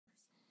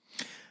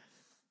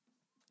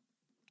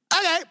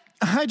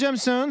Hi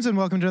Gemstones, and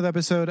welcome to another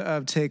episode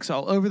of Takes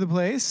All Over the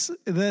Place.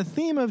 The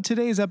theme of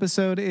today's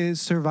episode is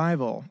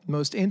survival.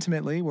 Most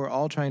intimately, we're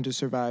all trying to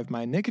survive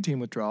my nicotine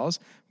withdrawals,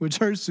 which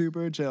are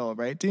super chill,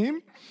 right,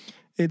 team?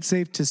 It's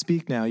safe to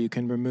speak now. You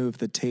can remove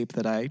the tape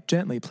that I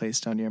gently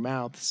placed on your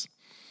mouths.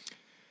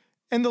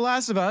 And The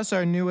Last of Us,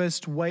 our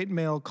newest white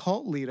male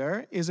cult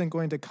leader, isn't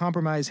going to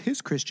compromise his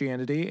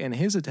Christianity in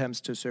his attempts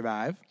to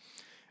survive.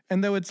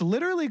 And though it's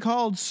literally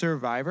called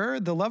Survivor,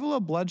 the level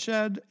of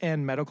bloodshed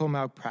and medical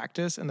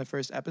malpractice in the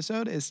first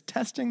episode is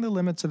testing the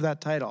limits of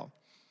that title.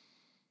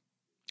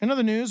 In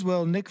other news,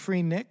 will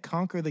Nick-free Nick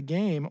conquer the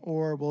game,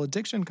 or will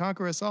addiction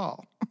conquer us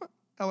all?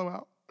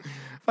 LOL.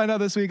 Find out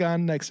this week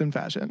on Next in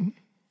Fashion.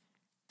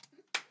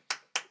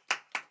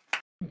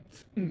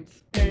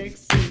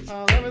 Takes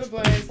all over the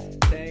place.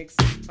 Takes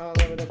all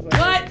over the place.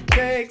 What?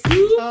 Takes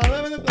all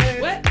over the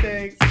place. What?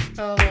 Takes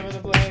all over the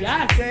place.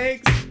 Yes.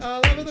 Takes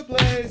all over the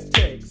place.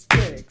 Takes all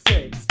over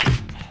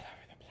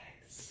the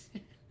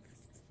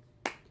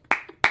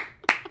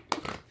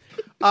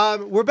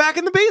place. We're back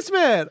in the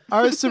basement,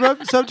 our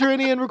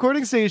subterranean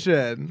recording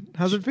station.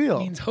 How's it feel?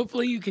 Means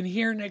hopefully you can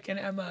hear Nick and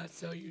Emma,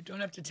 so you don't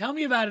have to tell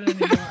me about it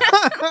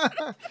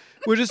anymore.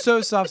 We're just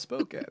so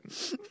soft-spoken.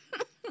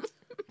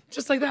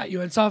 Just like that, you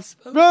had soft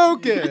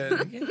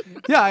Spoken.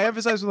 Yeah, I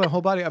emphasize with my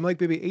whole body. I'm like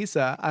baby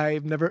Asa.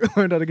 I've never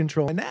learned how to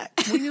control my neck.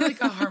 We need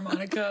like a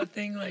harmonica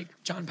thing like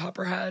John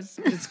Popper has.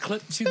 It's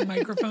clipped to the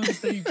microphone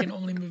so you can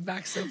only move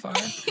back so far.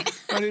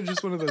 I need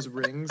just one of those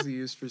rings you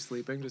use for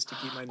sleeping just to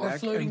keep my Or neck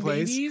floating in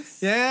place. babies.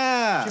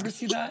 Yeah. Did you ever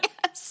see that?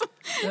 Yes.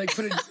 They like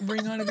put a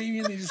ring on a baby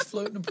and they just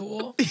float in a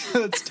pool. That's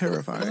It was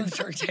terrifying. on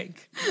Shark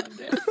Tank. Loved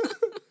it.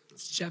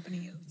 It's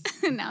Japanese.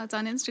 Now it's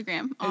on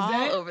Instagram,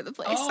 all it? over the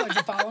place. Oh, is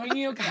it following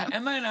you? Okay.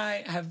 Emma and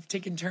I have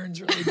taken turns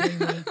really doing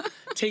the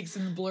takes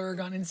and the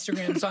blurg on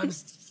Instagram. So I'm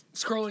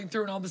scrolling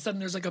through, and all of a sudden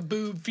there's like a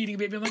boob feeding a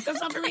baby. I'm like, that's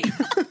not for me.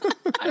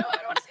 I don't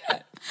want to see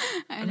that.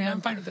 I mean,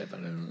 I'm fine with it, but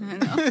I don't know. I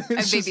know. I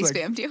It's baby just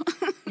like- spammed you.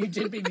 You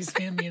did baby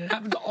spam me, and it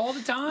happens all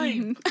the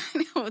time.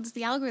 I know. It's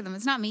the algorithm.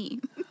 It's not me.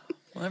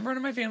 Well, everyone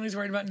in my family's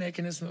worried about Nick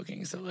and his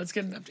smoking, so let's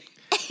get an update.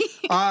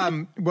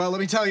 Well,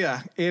 let me tell you,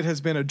 it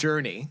has been a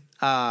journey.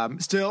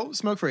 Still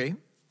smoke-free.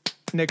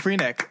 Nick-free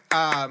Nick.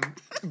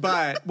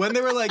 But when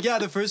they were like, yeah,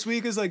 the first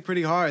week is like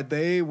pretty hard,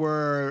 they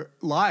were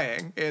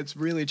lying. It's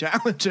really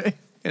challenging,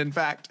 in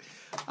fact.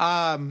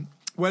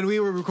 When we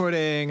were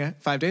recording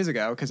 5 days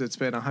ago, because it's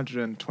been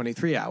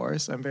 123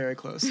 hours, I'm very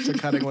close to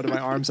cutting one of my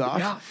arms off.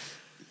 Yeah.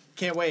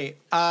 Can't wait.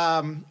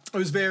 It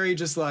was very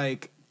just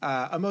like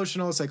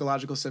emotional,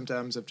 psychological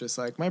symptoms of just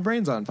like, my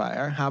brain's on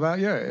fire. How about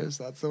yours?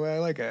 That's the way I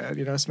like it,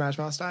 you know, Smash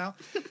Mouth style.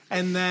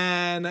 And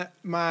then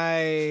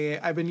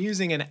I've been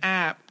using an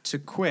app to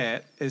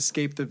quit.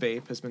 Escape the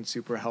Vape has been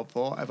super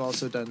helpful. I've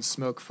also done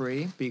Smoke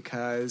Free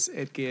because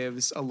it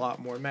gives a lot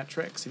more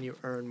metrics and you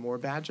earn more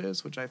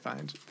badges, which I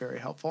find very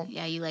helpful.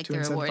 Yeah, you like to the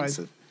incentivize rewards.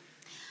 it.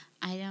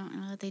 I don't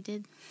know what they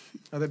did.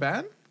 Are they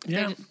bad?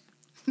 Yeah.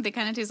 They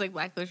kind of taste like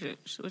black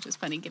licorice, which is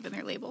funny given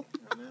their label.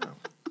 I don't know.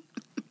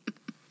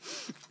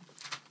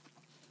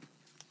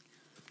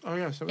 Oh,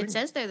 yeah. Something, It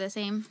says they're the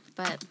same,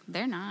 but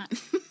they're not.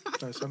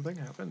 something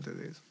happened to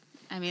these.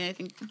 I mean, I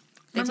think they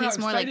Remember taste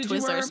how more like excited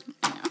you were? Twizzlers.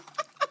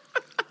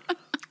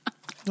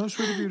 No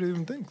sweet of you to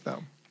even think,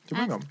 though. To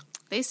bring them.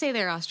 They say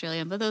they're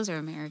Australian, but those are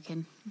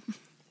American.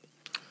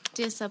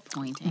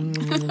 Disappointing.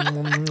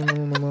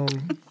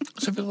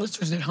 So for the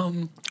listeners at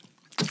home,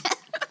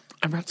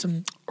 I brought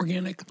some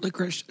organic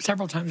licorice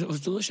several times. It was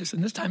delicious,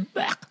 and this time,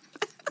 bleh.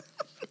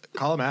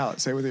 Call them out.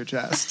 Say it with your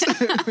chest.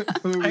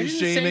 Who are I we didn't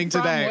say shaming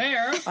from today?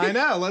 where. I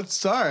know. Let's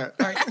start.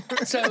 All right.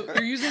 So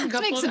you're using a Let's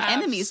couple make of some apps.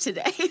 enemies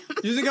today.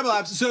 Using a couple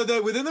apps.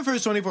 So within the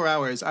first 24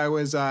 hours, I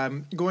was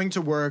going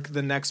to work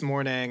the next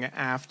morning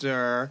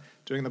after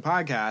doing the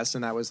podcast,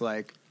 and that was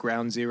like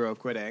ground zero of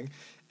quitting.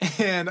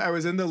 And I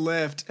was in the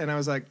lift, and I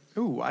was like,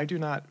 ooh, I do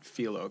not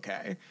feel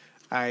okay.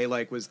 I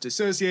was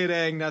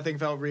dissociating. Nothing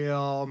felt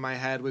real. My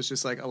head was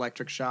just like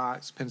electric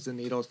shocks, pins and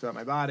needles throughout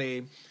my body.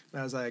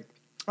 And I was like,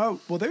 oh,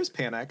 well, there's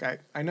panic.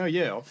 I know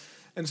you.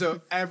 And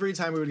so every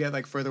time we would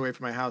get further away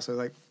from my house, I was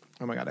like,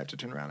 oh my God, I have to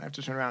turn around.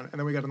 And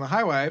then we got on the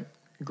highway,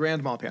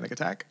 grand mal panic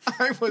attack.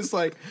 I was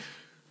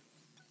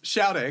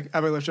shouting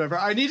at my Lyft driver,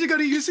 I need to go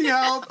to UC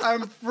Health.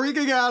 I'm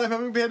freaking out. I'm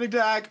having a panic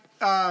attack.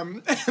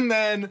 And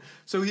then,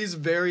 so he's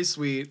very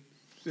sweet.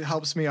 He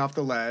helps me off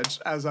the ledge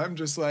as I'm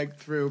just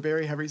through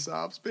very heavy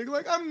sobs, being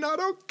like, I'm not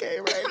okay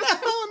right now.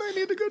 And I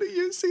need to go to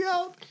UC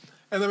Health.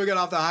 And then we got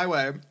off the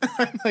highway.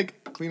 I'm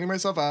cleaning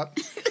myself up,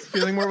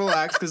 feeling more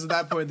relaxed because at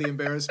that point the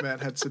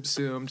embarrassment had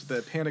subsumed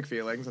the panic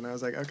feelings. And I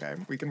was like, okay,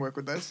 we can work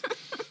with this.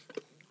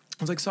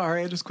 I was like,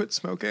 sorry, I just quit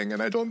smoking and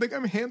I don't think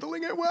I'm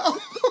handling it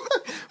well.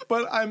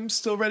 But I'm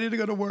still ready to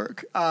go to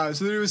work.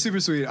 So it was super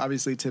sweet.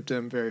 Obviously tipped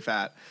him very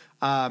fat.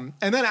 And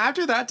then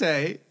after that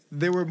day,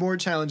 there were more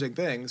challenging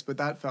things, but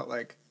that felt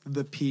like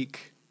the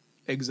peak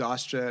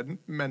exhaustion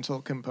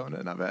mental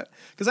component of it.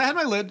 Because I had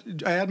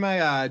my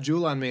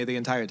Juul on me the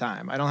entire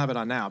time. I don't have it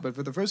on now, but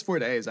for the first 4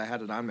 days I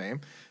had it on me.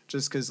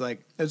 Just because,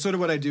 like, it's sort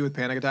of what I do with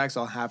panic attacks.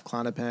 I'll have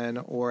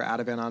Klonopin or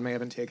Ativan on me. I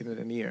haven't taken it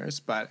in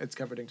years, but it's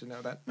comforting to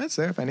know that it's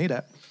there if I need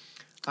it.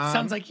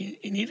 Sounds like you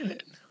needed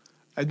it.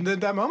 I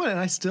did that moment, and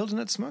I still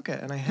didn't smoke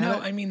it. And I had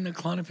I mean the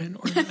Klonopin.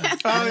 Or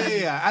the, Oh,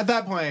 yeah. At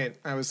that point,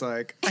 I was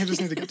like, I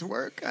just need to get to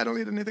work. I don't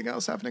need anything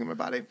else happening in my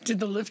body. Did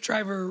the Lyft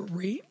driver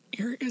rate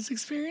his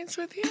experience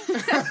with you?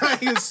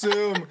 I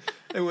assume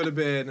it would have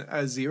been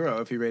a 0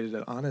 if he rated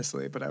it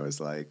honestly, but I was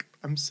like,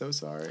 I'm so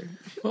sorry.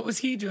 What was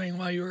he doing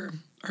while you were,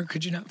 or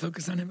could you not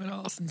focus on him at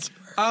all since you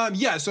were?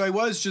 Yeah, so I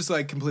was just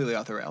like completely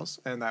off the rails,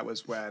 and that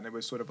was when it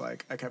was sort of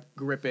like I kept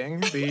gripping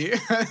the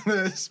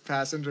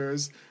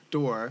passenger's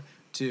door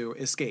to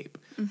escape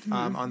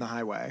on the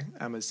highway.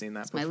 Emma's seen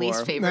that before. My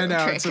least favorite I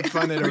know, trick. it's a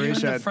fun Were you in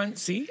iteration. the front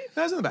seat?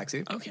 I was in the back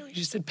seat. Okay, well, you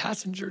just said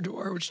passenger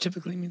door, which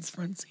typically means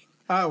front seat.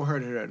 Oh,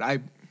 heard. I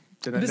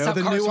didn't This know is how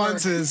the cars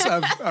nuances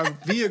of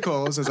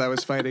vehicles as I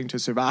was fighting to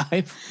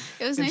survive.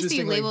 It was nice that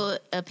you Interestingly- labeled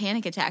a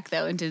panic attack,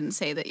 though, and didn't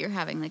say that you're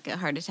having like a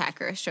heart attack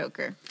or a stroke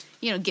or,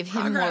 give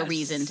him more Progress.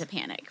 reason to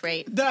panic,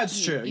 right?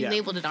 That's true, You yeah.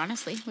 labeled it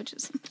honestly, which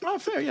is Oh,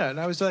 fair, yeah. And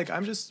I was like,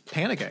 I'm just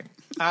panicking.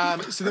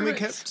 So then we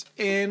Perfect. kept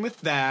in with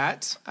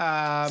that.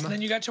 So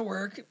then you got to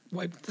work,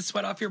 wiped the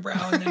sweat off your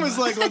brow, and then It was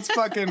like, let's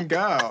fucking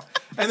go.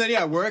 And then,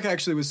 yeah, work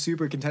actually was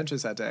super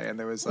contentious that day. And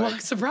there was like, well,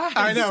 surprise.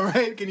 I know,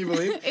 right? Can you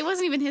believe? it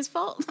wasn't even his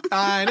fault.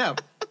 I know.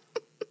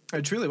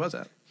 It truly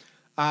wasn't.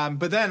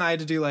 But then I had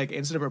to do like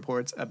incident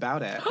reports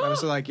about it. I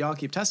was like, y'all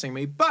keep testing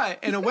me.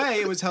 But in a way,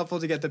 it was helpful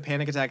to get the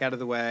panic attack out of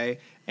the way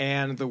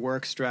and the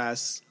work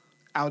stress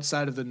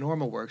outside of the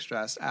normal work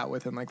stress out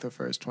within like the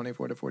first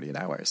 24 to 48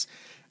 hours.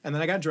 And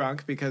then I got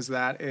drunk because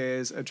that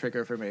is a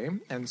trigger for me.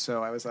 And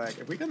so I was like,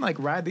 if we can like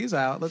ride these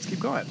out, let's keep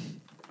going.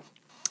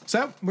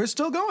 So we're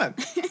still going.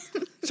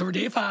 So we're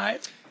day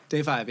 5.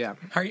 Day 5, yeah.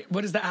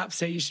 What does the app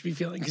say you should be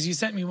feeling? Because you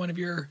sent me one of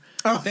your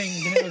Oh.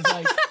 things, and it was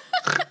like,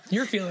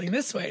 you're feeling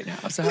this way now.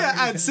 So how Yeah, are you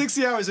at feeling?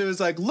 60 hours, it was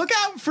like, look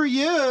out for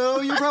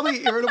you. You're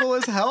probably irritable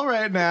as hell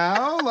right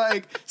now.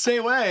 Like, stay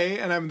away.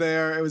 And I'm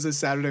there. It was a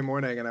Saturday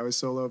morning, and I was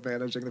solo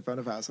managing the front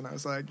of house. And I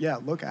was like, yeah,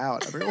 look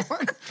out, everyone.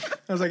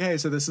 I was like, hey,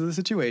 so this is the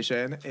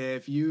situation.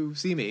 If you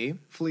see me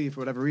flee for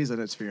whatever reason,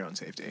 it's for your own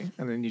safety.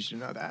 And then you should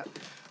know that.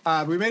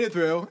 We made it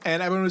through,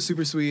 and everyone was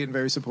super sweet and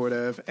very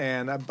supportive,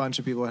 and a bunch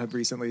of people had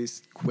recently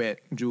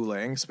quit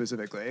juuling,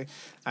 specifically,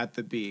 at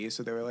the B,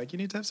 so they were like, you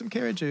need to have some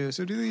carrot juice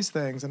or do these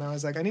things, and I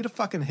was like, I need to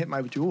fucking hit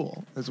my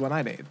Juul, is what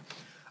I need.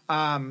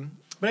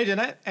 But I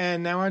didn't,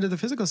 and now we're into the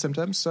physical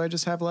symptoms, so I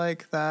just have,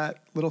 like, that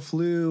little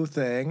flu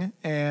thing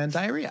and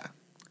diarrhea.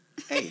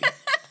 Hey.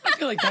 I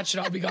feel like that should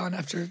all be gone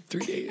after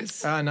 3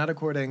 days. Not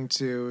according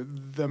to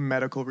the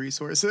medical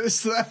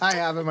resources that I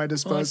have at my Well,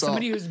 as disposal.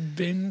 somebody who's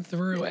been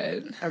through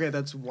it, Okay,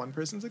 that's one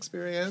person's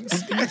experience.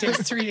 it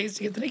takes 3 days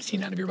to get the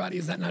nicotine out of your body.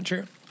 Is that not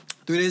true?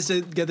 3 days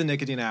to get the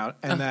nicotine out,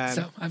 and then...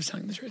 So I was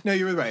telling the truth. No,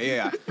 you were right.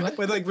 Yeah. What?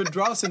 But like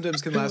withdrawal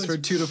symptoms can last for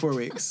 2 to 4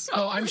 weeks.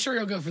 Oh, I'm sure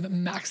you'll go for the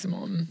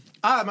maximum.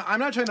 I'm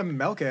not trying to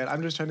milk it.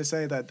 I'm just trying to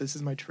say that this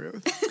is my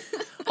truth.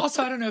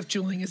 Also, I don't know if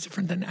juuling is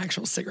different than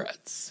actual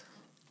cigarettes.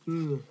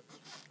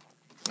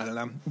 I don't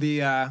know.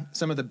 The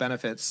some of the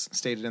benefits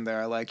stated in there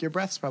are like your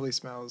breath probably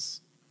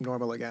smells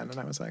normal again, and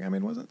I was like, I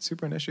mean, it wasn't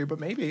super an issue, but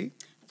maybe.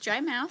 Dry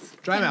mouth.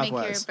 Dry Can mouth make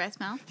was. your breath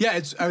smell. Yeah,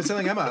 I was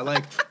telling Emma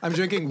like I'm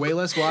drinking way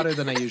less water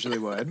than I usually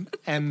would,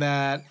 and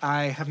that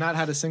I have not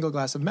had a single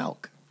glass of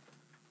milk.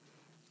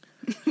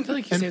 I feel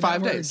like you In say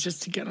 5 that word days.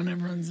 just to get on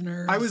everyone's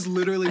nerves. I was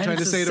literally And trying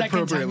to it's say the it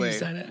second time you appropriately.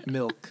 said it.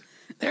 Milk.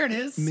 There it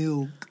is.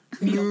 Milk.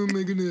 Oh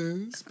my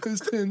goodness.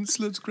 Past tense,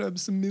 let's grab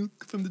some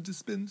milk from the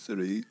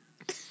dispensary.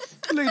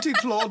 Lady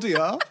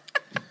Claudia.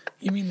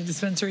 You mean the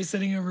dispensary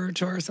sitting over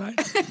to our side?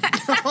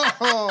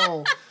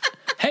 Oh.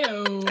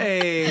 Hey-o.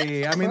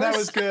 Hey. I mean, that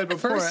was good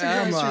before First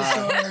a grocery Emma.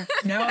 store,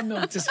 now a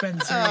milk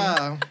dispensary.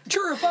 Oh.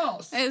 True or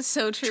false? It's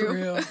so true.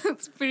 True.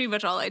 That's pretty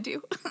much all I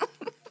do.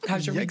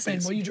 How's your week been?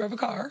 Yikesies. Well, you drove a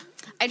car.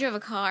 I drove a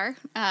car.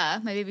 My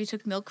baby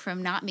took milk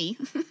from not me.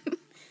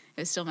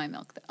 It was still my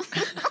milk, though.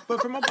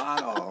 But from a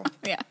bottle.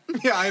 Yeah.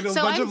 Yeah, I had a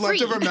So bunch I'm of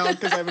leftover free. milk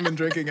because I haven't been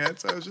drinking it.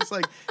 So I was just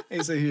like, hey,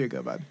 so here you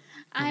go, bud.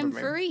 I'm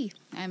Remember me. free.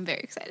 I'm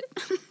very excited.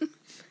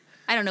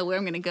 I don't know where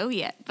I'm going to go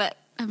yet, but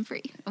I'm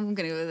free. I'm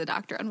going to go to the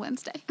doctor on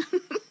Wednesday.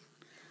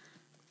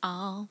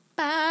 All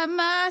by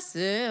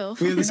myself.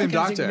 We have the You're same not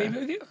gonna take the doctor. baby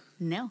with you?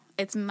 No,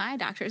 it's my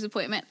doctor's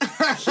appointment.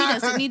 He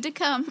doesn't need to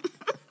come.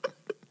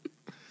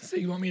 So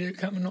you want me to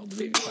come and hold the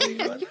baby while you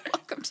go in there?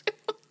 Welcome to.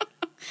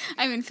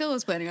 I mean, Phil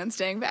was planning on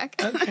staying back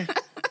Okay.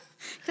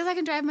 because I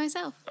can drive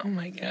myself Oh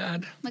my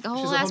God. like a She's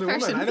whole a whole ass new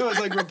person. woman. I know, it's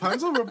like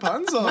Rapunzel,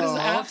 Rapunzel. What does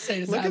the app say?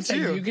 Does the Look app at say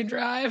you. you can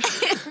drive?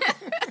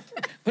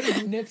 What do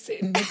your nips say?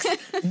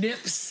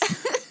 Nips.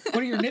 What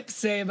do your nips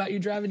say about you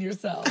driving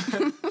yourself?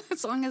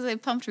 As long as I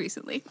pumped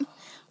recently,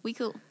 we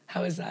cool.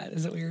 How is that?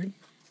 Is it weird?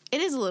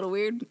 It is a little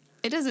weird.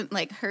 It doesn't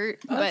like hurt,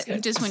 Oh, that's but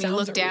good. just when you Sounds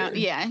look are down, weird.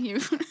 yeah, you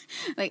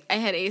like I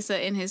had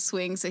Asa in his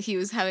swing, so he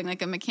was having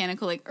like a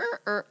mechanical like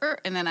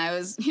and then I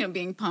was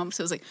being pumped,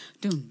 so it was like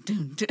doom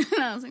doom doom,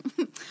 and I was like,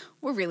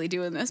 we're really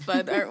doing this,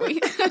 bud, aren't we?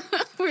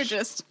 We're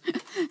just,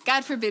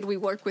 God forbid we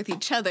work with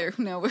each other.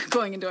 No, we're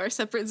going into our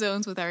separate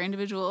zones with our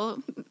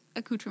individual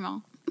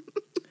accoutrement.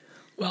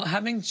 Well,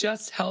 having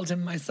just held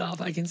him myself,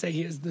 I can say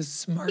he is the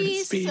smartest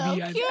He's baby so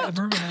I've cute.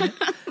 ever met.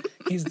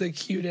 He's the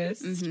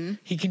cutest.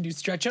 He can do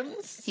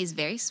stretchums. He's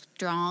very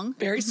strong.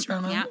 Very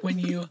strong. Yeah. When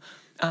you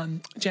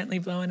gently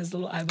blow in his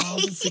little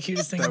eyeballs, it's the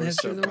cutest thing in the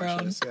history of the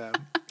world. Yeah.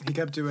 He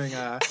kept doing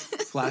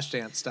flash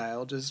dance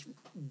style, just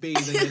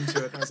bathing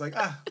into it. And I was like,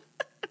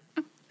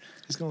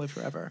 he's going to live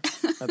forever.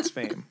 That's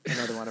Fame.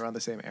 Another one around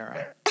the same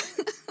era.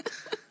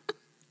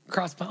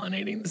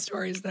 Cross-pollinating the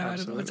stories now. I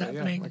don't know what's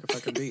happening. Yeah, like a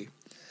fucking bee.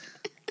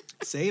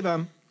 Save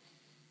him.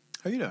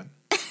 How you doing?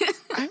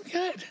 I'm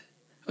good.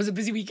 It was a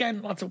busy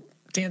weekend. Lots of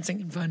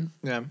dancing and fun.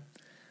 Yeah.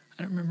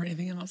 I don't remember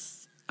anything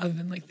else other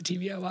than like the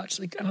TV I watched.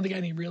 Like I don't think I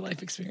had any real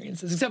life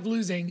experiences except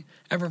losing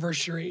at reverse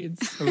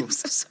charades. I'm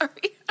so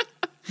sorry.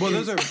 Well,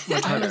 those are much I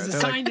harder. was They're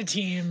assigned a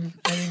team.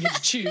 I didn't get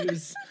to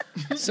choose.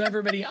 So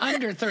everybody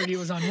under 30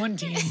 was on one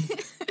team.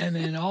 And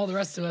then all the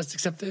rest of us,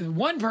 except the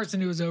one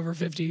person who was over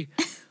 50,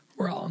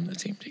 were all on the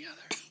team together.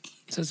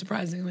 So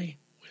surprisingly,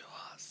 we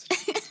lost.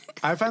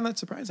 I find that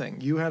surprising.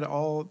 You had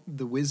all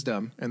the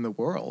wisdom in the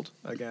world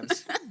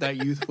against that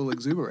youthful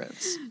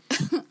exuberance.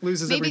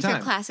 Loses Maybe every for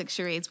time. classic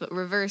charades, but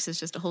reverse is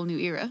just a whole new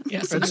era.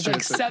 Yeah, so That's there's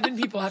like true. 7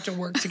 people have to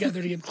work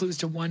together to give clues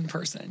to one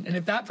person. And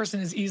if that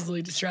person is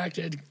easily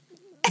distracted,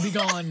 be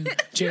gone,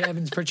 J.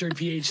 Evans Pritchard,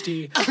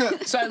 PhD.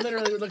 So I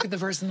literally would look at the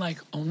person like,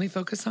 only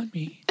focus on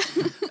me,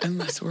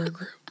 unless we're a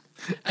group.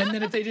 And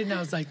then if they didn't, I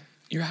was like,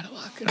 you're out of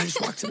luck. And I just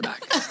walked to the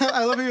back.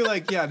 I love how you're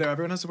like, yeah, no,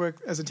 everyone has to work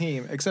as a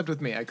team, except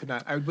with me. I could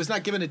not. I was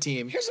not given a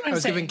team. Here's what I I'm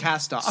was saying. given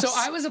cast-offs. So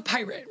I was a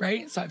pirate,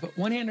 right? So I put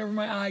one hand over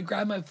my eye,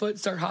 grabbed my foot,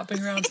 start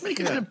hopping around. Somebody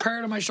could have been a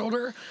pirate on my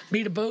shoulder,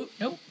 made a boat.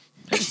 Nope.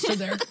 I just stood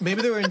there.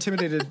 Maybe they were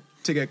intimidated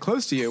to get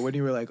close to you when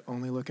you were like,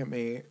 only look at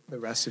me. The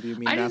rest of you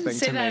mean I nothing didn't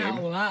say to that me.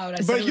 out loud. I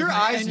said it But with your my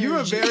eyes, you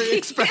have a energy. very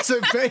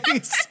expressive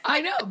face.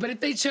 I know, but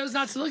if they chose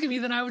not to look at me,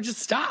 then I would just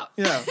stop.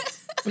 Yeah.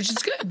 Which is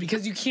good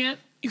because you can't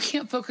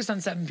focus on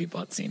 7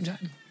 people at the same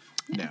time.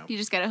 No. You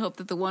just gotta hope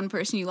that the one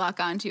person you lock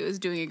onto is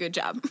doing a good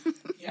job.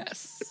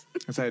 Yes.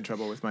 Because I had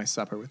trouble with my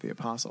supper with the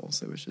apostles.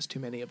 There was just too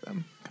many of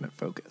them. Couldn't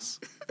focus.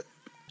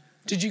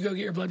 Did you go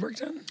get your blood work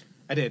done?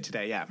 I did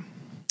today, yeah.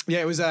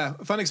 Yeah, it was a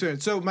fun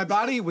experience. So my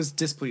body was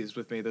displeased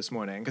with me this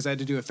morning because I had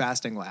to do a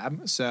fasting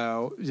lab.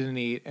 So didn't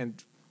eat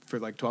for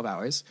like 12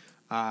 hours.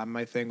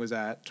 My thing was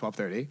at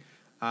 12:30.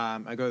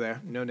 I go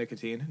there, no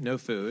nicotine, no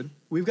food.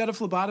 We've got a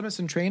phlebotomist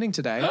in training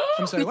today.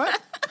 I'm sorry,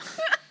 what?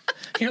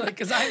 You're like,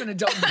 because I'm an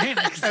adult in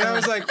panic. So. And I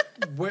was like,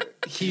 what,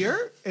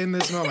 here in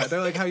this moment?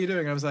 They're like, how you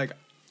doing? I was like,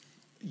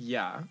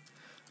 yeah,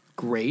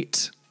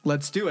 great.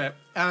 Let's do it.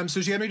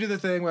 So she had me do the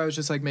thing where I was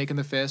just like making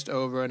the fist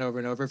over and over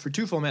and over for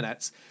 2 full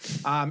minutes.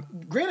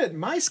 Granted,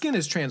 my skin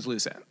is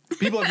translucent.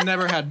 People have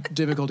never had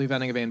difficulty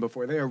vending a vein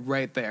before. They are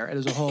right there. It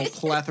is a whole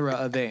plethora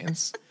of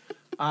veins.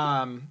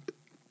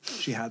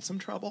 She had some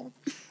trouble.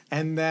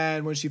 And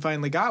then when she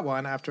finally got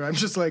one, after I'm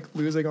just like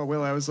losing all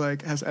will, I was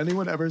like, has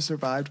anyone ever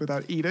survived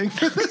without eating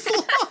for this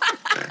long?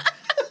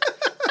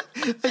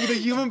 Like the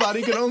human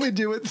body can only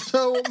do it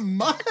so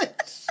much.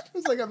 I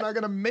was like, I'm not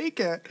gonna make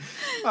it.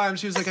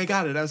 She was like, I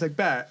got it. I was like,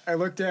 bet. I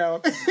looked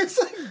down. It's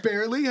like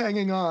barely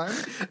hanging on.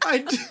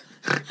 I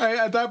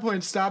at that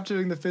point stopped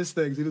doing the fist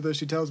things, even though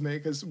she tells me,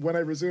 because when I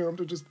resumed,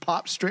 it just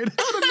popped straight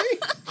out of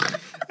me.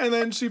 And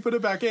then she put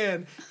it back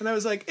in, and I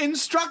was like,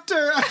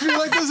 instructor, I feel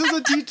like this is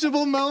a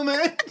teachable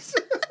moment.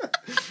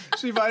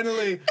 She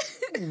finally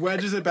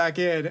wedges it back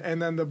in,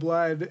 and then the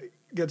blood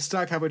gets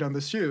stuck halfway down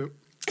the chute.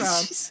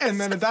 And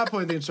then at that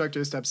point, the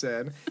instructor steps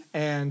in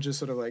and just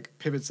sort of like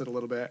pivots it a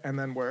little bit, and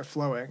then we're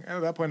flowing. And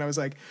at that point, I was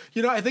like,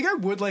 I think I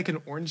would like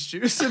an orange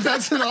juice if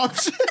that's an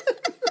option.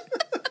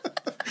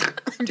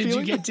 Did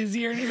you get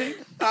dizzy or anything?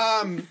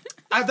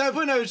 At that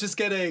point, I was just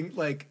getting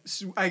like,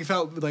 I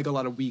felt like a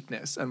lot of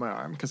weakness in my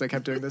arm because I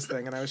kept doing this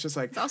thing, and I was just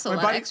like, It's also my a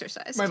lot body, of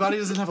exercise. My body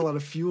doesn't have a lot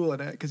of fuel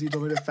in it because you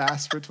told me to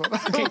fast for 12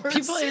 hours. Okay,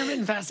 people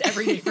intermittent fast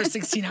every day for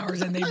 16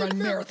 hours and they run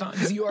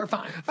marathons. You are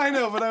fine. I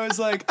know, but I was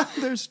like,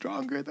 they're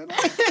stronger than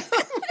I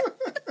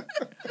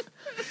am.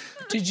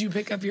 Did you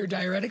pick up your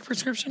diuretic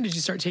prescription? Did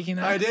you start taking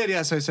that? I did,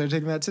 yeah. So I started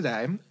taking that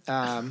today.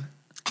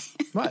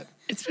 What?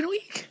 It's been a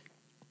week.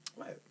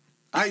 What?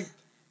 I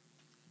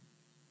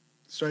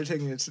started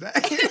taking it today.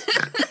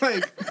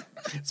 Like,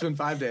 it's been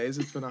 5 days.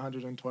 It's been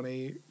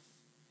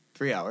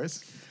 123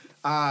 hours.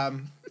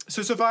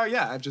 So far,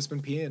 yeah, I've just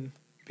been peeing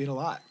a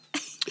lot.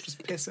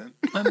 Just pissing.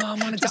 My mom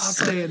wanted to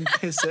offer Staying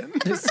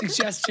pissing. the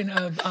suggestion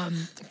of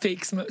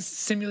fake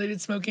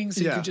simulated smoking,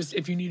 so you Yeah. could just,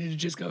 if you needed to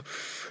just go,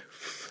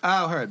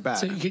 Oh, heard bad.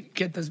 so you could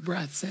get those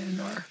breaths in,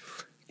 or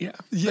yeah.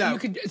 Yeah.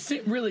 But you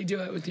could really do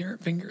it with your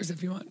fingers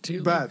if you want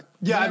to. But,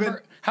 yeah, I whatever,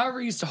 mean- however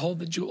you used to hold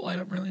the jewel, I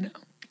don't really know.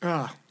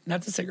 Ah,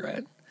 That's a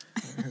cigarette.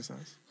 here's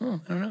those. Oh,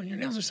 I don't know. Your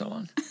nails are so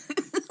long.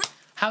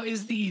 How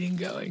is the eating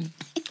going?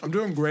 I'm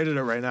doing great at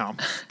it right now.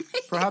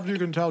 Perhaps you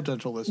can tell,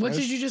 gentle listeners. What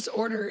did you just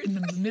order in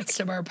the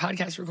midst of our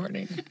podcast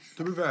recording?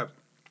 To be fair,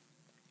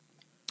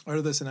 I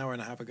ordered this an hour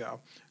and a half ago.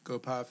 Go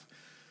Puff.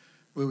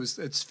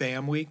 It's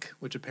Fam Week,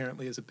 which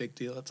apparently is a big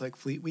deal. It's like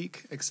Fleet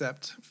Week,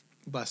 except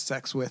less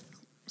sex with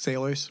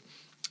sailors.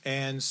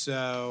 And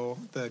so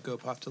the Go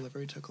Puff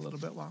delivery took a little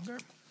bit longer.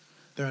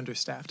 They're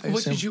understaffed.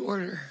 What did you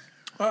order?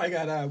 Oh, I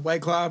got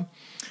White Claw.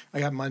 I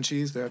got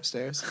Munchies. They're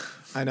upstairs.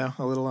 I know,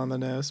 a little on the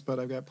nose, but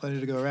I've got plenty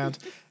to go around.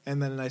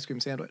 And then an ice cream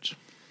sandwich.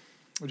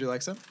 Would you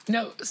like some?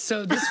 No.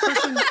 So this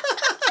person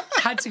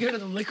had to go to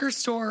the liquor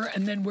store,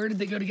 and then where did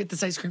they go to get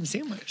this ice cream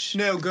sandwich?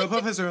 No, Go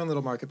Puff has their own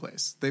little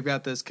marketplace. They've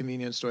got this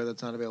convenience store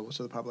that's not available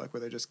to the public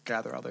where they just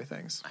gather all their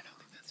things. I don't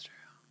think that's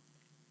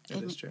true.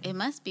 It is true. It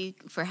must be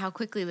for how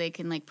quickly they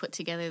can like put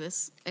together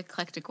this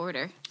eclectic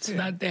order. So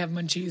that they have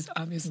munchies,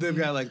 obviously. They've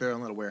got like their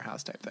own little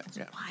warehouse type thing.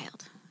 Yeah.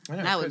 Wild. I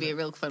know, That would crazy. be a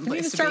real fun We need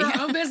place to to start be.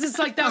 our own business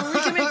like that where we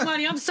can make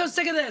money. I'm so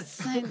sick of this.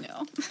 I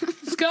know.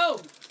 Let's go.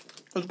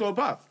 Let's Go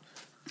Puff.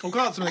 We'll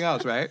call it something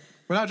else, right?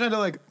 We're not trying to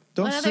like,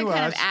 don't What other sue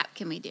kind us. of app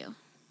can we do?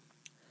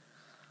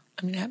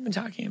 I mean, I have been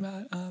talking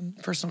about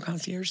personal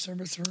concierge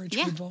service for rich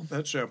Yeah. people.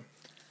 That's true.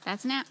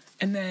 That's an app.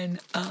 And then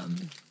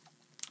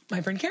my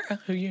friend Kara,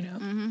 who you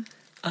know,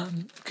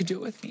 could do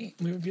it with me.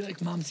 We would be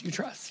like, moms you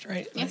trust,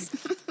 right? Yes.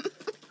 Like,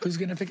 who's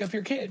going to pick up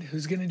your kid?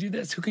 Who's going to do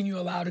this? Who can you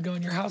allow to go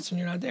in your house when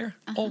you're not there?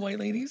 Old white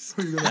ladies.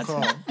 Who are you going to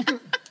call?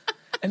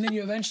 And then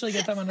you eventually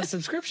get them on a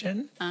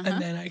subscription, and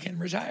then I can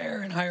retire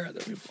and hire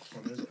other people.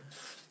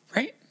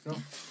 Right?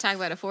 Talk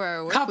about a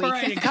 4-hour work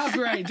Copyrighted, week.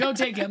 copyright. Don't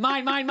take it.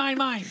 Mine.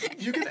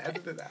 You can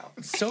edit it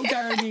out. So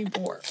tired of being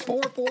poor.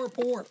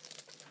 Poor.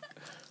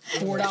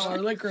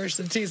 $4 licorice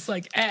that tastes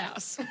like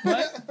ass.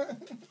 What?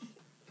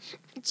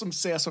 Some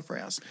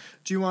sassafras.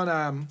 Do you want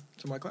some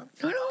White Claw?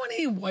 No, I don't want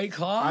any White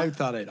Claw. I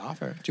thought I'd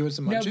offer. Do you want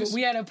some No, munchies? but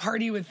we had a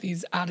party with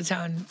these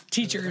out-of-town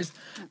teachers.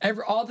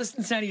 All the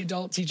Cincinnati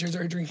adult teachers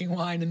are drinking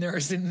wine, and they're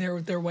sitting there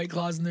with their White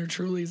Claws and their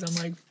Trulies. I'm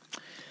like,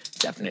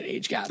 definite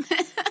age gap.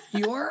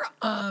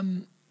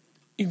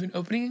 You've been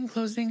opening and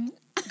closing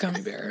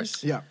gummy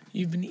bears. Yeah.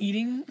 You've been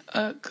eating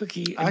a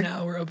cookie, and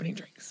now we're opening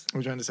drinks. Are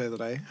we trying to say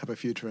that I have a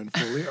future in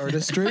Foley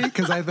artistry?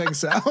 Because I think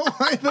so.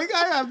 I think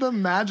I have the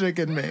magic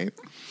in me.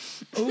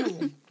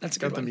 Ooh, that's a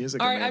good Got the one.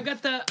 music All in right, me.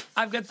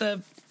 I've got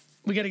the.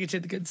 We got to get to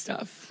the good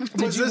stuff.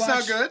 Was this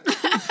not good?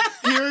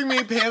 Hearing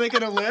me panic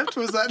in a lift,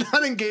 was that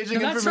not engaging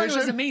No, that story information?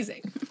 was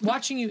amazing.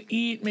 Watching you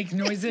eat, make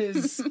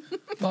noises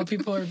while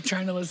people are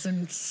trying to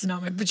listen. It's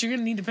not my. But you're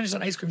gonna need to finish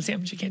that ice cream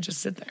sandwich. You can't just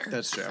sit there.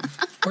 That's true.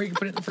 Or you can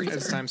put it in the freezer.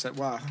 It's time set.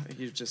 Wow,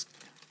 you just.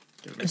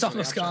 given me It's so many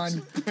almost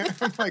options. gone.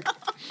 I'm like,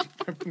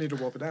 I need to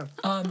wolf it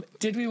down.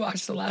 Did we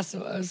watch The Last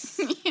of Us?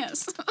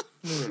 Yes.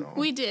 No.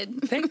 We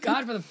did. Thank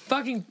God for the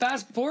fucking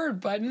fast forward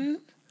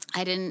button.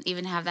 I didn't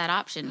even have that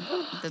option.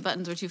 The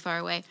buttons were too far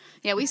away.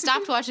 Yeah, we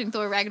stopped watching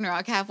Thor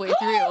Ragnarok halfway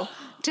through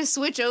to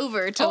switch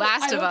over to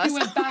Last I of hope Us. you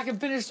went back and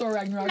finished Thor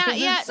Ragnarok. Not 'cause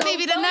it's yet, so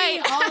maybe funny.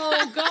 tonight.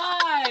 Oh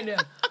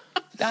God,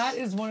 that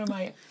is one of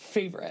my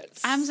favorites.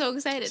 I'm so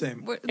excited.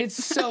 Same.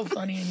 It's so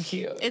funny and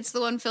cute. It's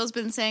the one Phil's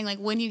been saying, like,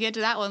 when you get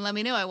to that one, let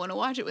me know. I want to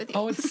watch it with you.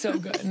 Oh, it's so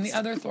good. And the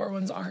other Thor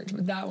ones aren't,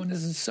 but that one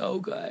is so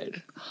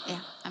good. Yeah,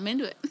 I'm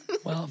into it.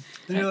 Well,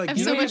 Then you're like, I'm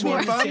you so know much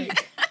what's more more fun?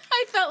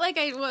 I felt like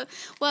I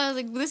was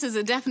like, this is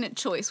a definite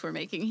choice we're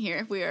making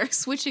here. We are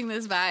switching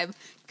this vibe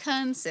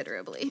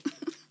considerably.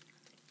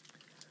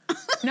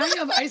 now you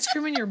have ice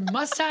cream in your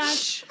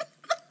mustache.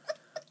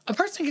 A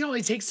person can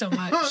only take so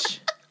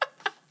much.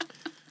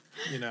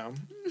 You know,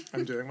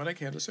 I'm doing what I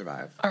can to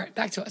survive. All right,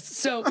 back to us.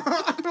 So,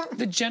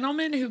 the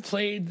gentleman who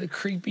played the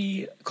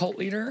creepy cult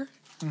leader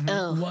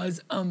Oh,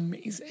 was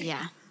amazing.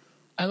 yeah.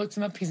 I looked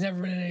him up. He's never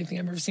been in anything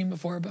I've ever seen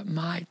before, but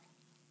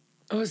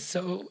it was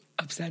so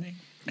upsetting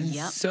and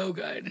Yep. so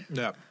good.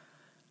 Yeah.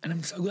 And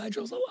I'm so glad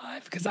Joel's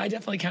alive because I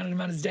definitely counted him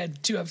out as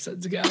dead 2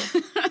 episodes ago.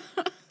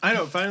 I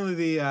know. Finally,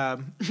 the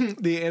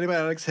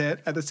antibiotics hit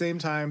at the same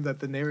time that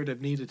the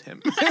narrative needed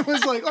him. It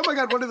was like, oh my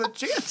God, what are the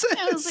chances?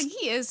 I was like,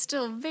 he is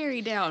still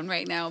very down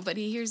right now, but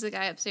he hears the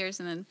guy upstairs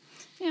and then,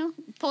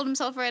 pulled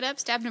himself right up,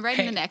 stabbed him right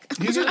in the neck.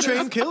 He's a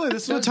trained killer.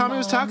 This is what Those Tommy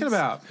was talking moms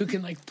about. Who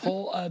can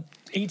pull a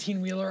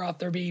 18-wheeler off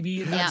their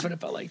baby. That's Yeah. what it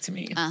felt like to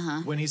me.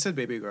 When he said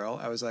baby girl,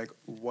 I was like,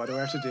 what do I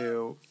have to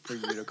do for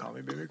you to call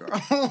me baby girl?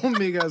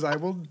 Because I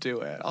will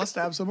do it. I'll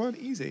stab someone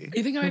easy.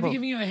 You think I might be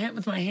giving you a hint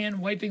with my hand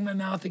wiping my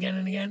mouth again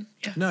and again?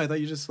 Yeah. No, I thought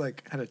you just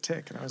had a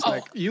tick. And I was Oh.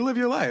 like, you live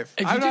your life.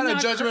 If you I'm did not a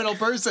not judgmental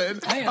person,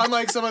 I am.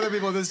 unlike some other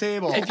people at this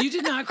table. If you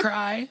did not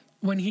cry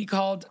when he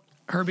called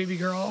her baby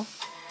girl,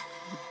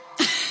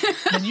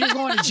 then you're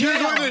going to jail.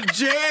 You're going to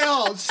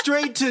jail.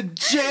 Straight to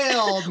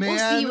jail,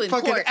 man. see you in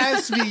Fucking court.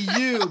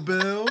 SVU,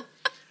 boo.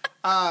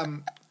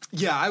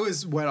 Yeah, I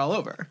was wet all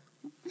over.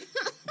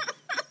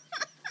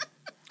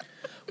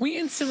 We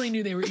instantly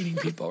knew they were eating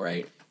people,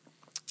 right?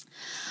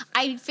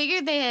 I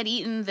figured they had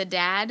eaten the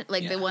dad,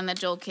 like Yeah. the one that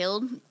Joel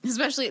killed.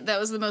 Especially, that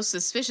was the most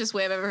suspicious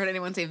way I've ever heard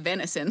anyone say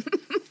venison.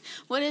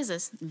 What is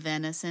this?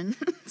 Venison.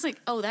 It's like,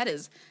 oh, that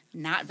is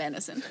not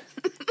venison.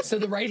 So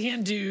the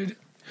right-hand dude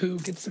who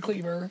gets the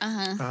cleaver,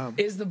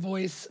 is the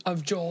voice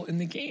of Joel in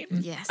the game.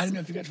 Yes. I don't know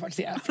if you got to watch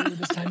the after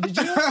this time. Did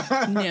you?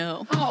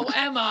 No. Oh,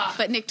 Emma.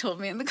 But Nick told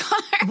me in the car.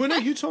 Well, no,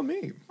 you told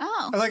me.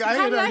 Oh. Like, I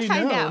How had did already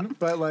find known, out?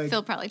 but like...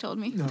 Phil probably told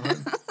me. No,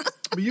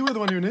 but you were the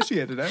one who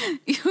initiated it.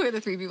 You were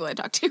the 3 people I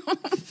talked to.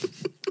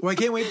 Well, I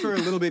can't wait for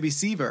little baby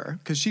Seaver,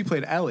 because she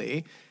played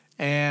Ellie,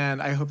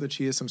 and I hope that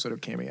she is some sort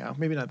of cameo.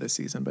 Maybe not this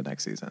season, but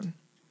next season.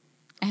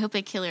 I hope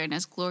they kill her in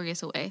as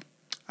glorious a way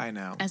I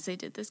know. as they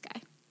did this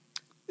guy.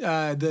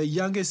 The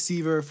youngest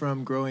Seaver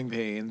from Growing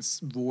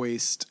Pains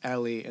voiced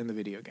Ellie in the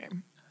video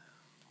game.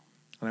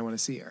 And I want to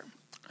see her.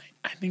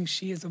 I think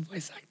she is a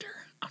voice actor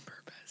on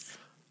purpose.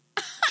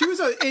 She was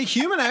a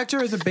human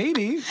actor as a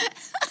baby.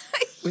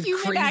 With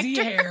Human crazy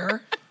actor.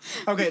 hair.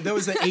 Okay, that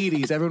was the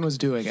 80s. Everyone was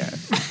doing it.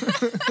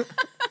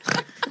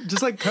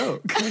 Just like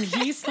Coke. When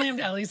he slammed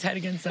Ellie's head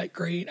against that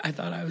grate, I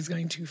thought I was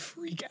going to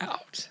freak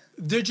out.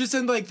 They're just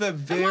in like the And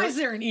very... why is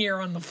there an ear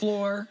on the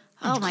floor?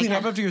 Oh my Clean god!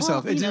 up after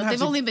yourself. Well, It didn't have they've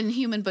to- only been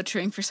human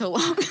butchering for so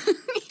long.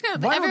 Why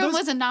were Everyone those-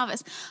 was a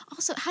novice.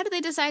 Also, how do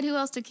they decide who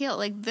else to kill?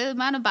 Like the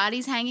amount of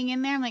bodies hanging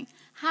in there. I'm like,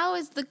 how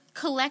is the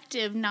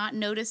collective not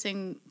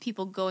noticing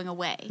people going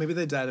away? Maybe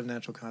they died of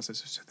natural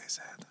causes, or so they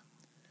said.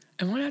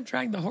 And why not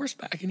drag the horse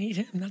back and eat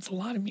him? That's a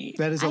lot of meat.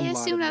 That is a I lot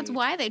assume of that's meat.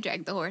 why they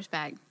dragged the horse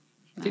back.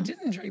 They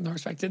didn't drag the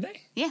horse back, did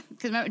they? Yeah,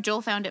 because remember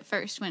Joel found it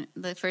first when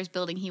the first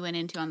building he went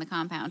into on the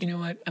compound. You know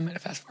what? I'm going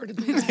to fast forward to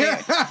the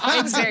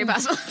It's very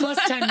possible. plus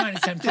 10,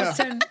 minus 10, plus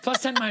 10,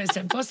 plus 10, minus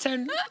 10, plus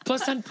 10,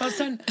 plus 10, plus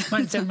 10,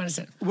 minus 10, minus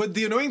 10. What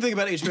the annoying thing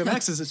about HBO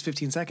Max is it's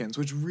 15 seconds,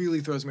 which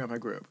really throws me off my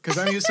groove. Because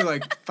I'm used to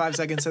like 5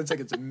 seconds, 10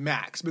 seconds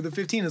max. But the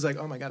 15 is like,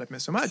 oh my God, I've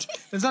missed so much.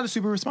 It's not a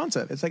super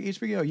responsive. It's like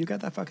HBO, you got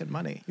that fucking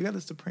money. You got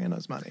the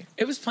Sopranos money.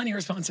 It was plenty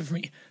responsive for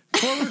me.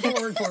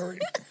 Forward,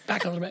 forward.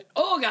 Back a little bit.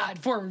 Oh, God.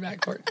 Forward,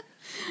 back, forward.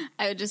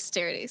 I would just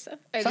stare at Asa.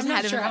 I So just I'm had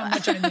not him sure in my how lap.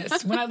 much I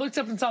missed. When I looked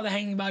up and saw the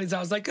hanging bodies, I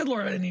was like, good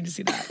Lord, I didn't need to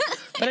see that.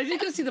 But I did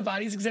go see the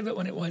bodies exhibit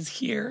when it was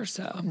here,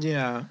 so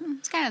Yeah.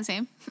 It's kind of the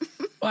same.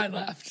 I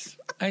left.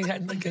 I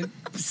had like a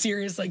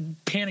serious like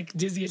panic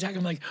dizzy attack.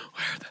 I'm like,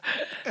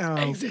 where are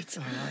the exits?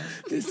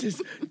 This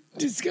is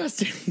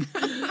disgusting.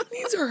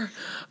 These are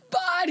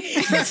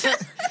bodies.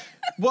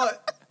 Well,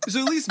 so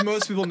at least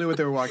most people knew what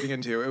they were walking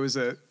into. It was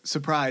a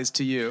surprise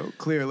to you,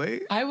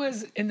 clearly. I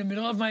was in the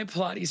middle of my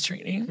Pilates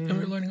training, and we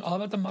were learning all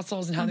about the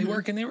muscles and how they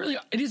work. And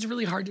it is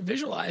really hard to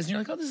visualize. And you're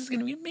like, oh, this is going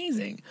to be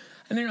amazing.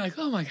 And then you're like,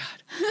 oh my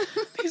God,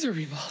 these are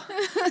people.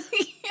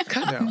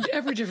 Cut in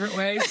every different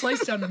way,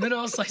 sliced down the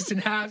middle, sliced in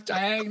half,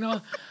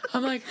 diagonal.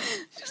 I'm like,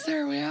 is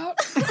there a way out?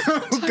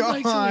 Oh, like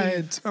to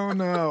God. Oh,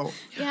 no.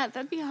 Yeah,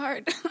 that'd be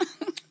hard.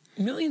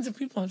 Millions of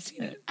people have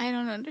seen it. I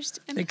don't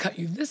understand. They cut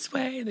you this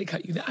way, they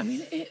cut you that. I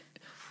mean,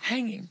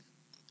 hanging.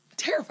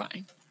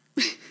 Terrifying.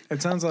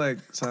 It sounds like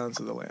Silence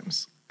of the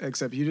Lambs,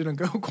 except you didn't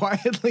go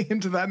quietly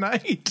into that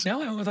night.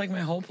 No, I went with like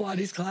my whole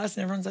Pilates class,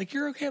 and everyone's like,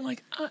 you're okay. I'm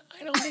like, I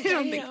don't think I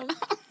am.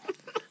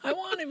 I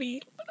want to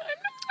be, but I'm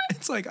not.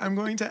 It's like I'm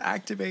going to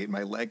activate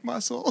my leg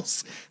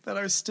muscles that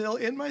are still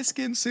in my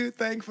skin suit,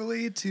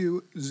 thankfully,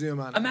 to zoom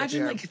on.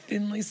 Imagine Yeah. like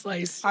thinly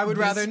sliced. I would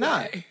this rather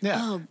not. way. Yeah.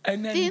 Oh,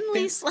 And then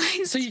thinly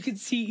sliced. so you could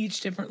see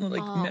each different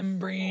like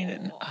membrane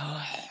and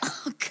Oh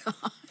God.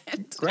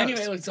 Gross.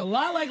 anyway, it looks a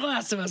lot like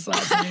Last of Us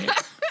last night.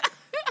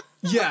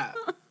 Yeah.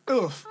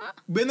 Oof.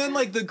 And then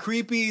like the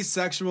creepy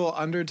sexual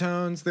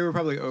undertones, they were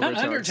probably Not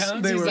overtones.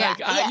 undertones. They He's were. like,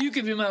 Yeah. you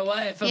could be my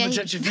wife. I'm Yeah, gonna he-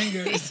 touch your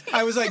fingers.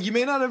 I was like, you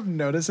may not have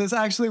noticed this.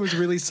 Actually, it was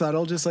really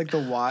subtle, just like the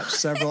watch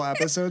several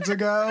episodes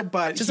ago.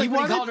 But Just he like when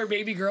he wanted- called her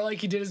baby girl, like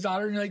he did his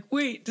daughter, and you're like,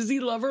 wait, does he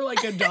love her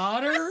like a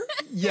daughter?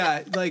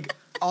 Yeah, like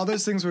all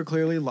those things were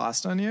clearly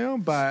lost on you.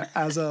 But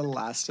as a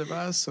Last of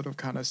Us sort of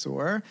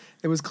connoisseur,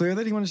 it was clear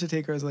that he wanted to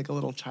take her as like a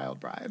little child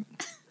bride.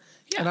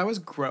 Yeah. And that was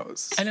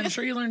gross. And I'm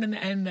sure you learned in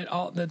the end that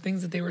all the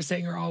things that they were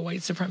saying are all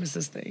white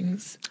supremacist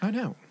things. Oh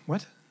no.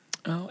 What?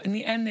 Oh, in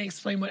the end, they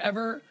explain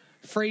whatever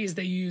phrase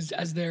they used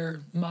as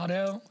their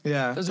motto.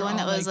 Yeah. Those The are one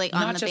all, that was, like,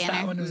 on not the just that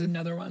banner? one. It was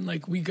another one,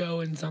 like we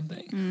go and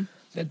something.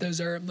 That those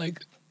are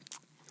like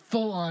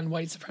full on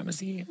white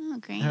supremacy. Oh,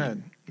 great.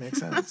 Good. Makes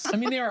sense. I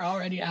mean, they were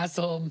already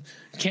asshole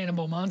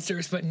cannibal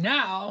monsters, but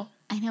now,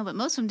 I know, but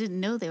most of them didn't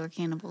know they were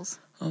cannibals.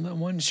 oh, that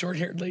one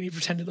short-haired lady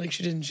pretended like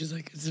she didn't. She's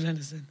like, it's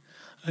venison.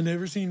 I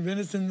never seen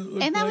venison that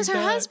looked And that like was her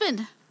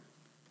husband.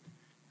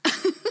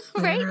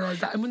 And Right?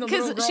 when the little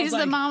Because girl's she's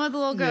like, the mom of the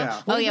little girl. Yeah.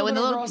 Oh What did yeah, the when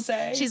the little little girl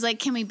say? she's like,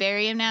 "Can we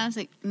bury him now?" It's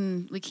like,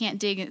 "We can't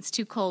dig. It's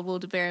too cold. We'll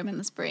bury him in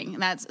the spring."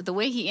 And that's the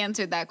way he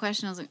answered that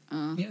question. I was like,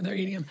 Yeah, they're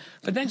eating him.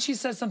 But then she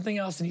says something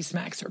else, and he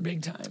smacks her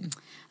big time.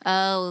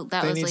 "Oh,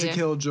 that They was need later." to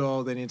kill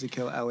Joel. They need to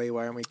kill Ellie.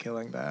 Why aren't we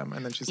killing them?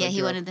 And then she's Yeah, like, he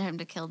 "You're-" wanted him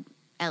to kill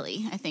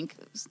Ellie. I think.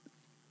 It was,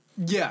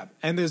 Yeah,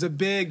 and there's a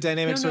big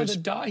dynamic No, switch.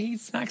 he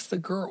smacks the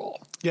girl.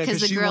 Yeah, 'Cause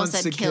because the she girl wants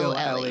said to kill kill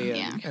Ellie,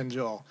 Ellie and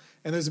Joel.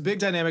 And there's a big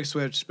dynamic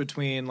switch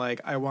between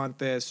like I want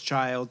this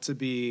child to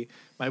be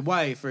my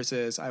wife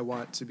versus I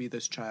want to be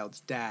this child's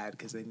dad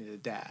because they need a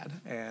dad,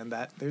 and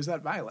that there's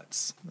that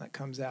violence that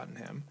comes out in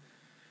him.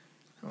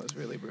 That was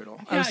really brutal.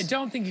 Yeah, I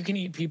don't think you can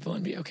eat people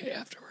and be okay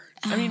afterward.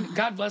 I mean,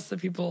 God bless the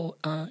people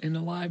in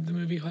Alive, the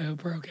movie, who I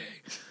hope are okay.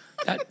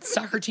 that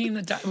soccer team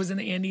that was in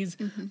the Andes,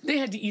 they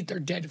had to eat their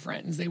dead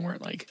friends. They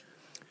weren't like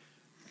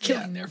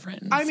killing their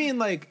friends. I mean,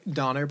 like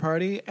Donner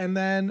Party, and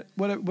then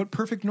what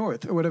Perfect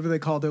North or whatever they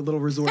call their little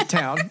resort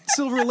town,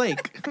 Silver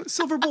Lake,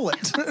 Silver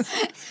Bullet.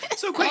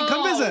 So quick,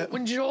 come visit.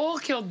 When Joel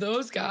killed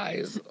those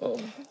guys,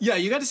 Yeah,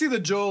 you got to see the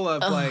Joel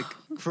of like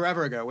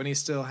forever ago when he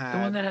still had the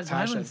one that has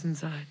passion. violence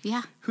inside.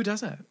 Yeah. Who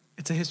doesn't?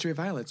 It's a history of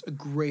violence. A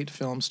great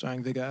film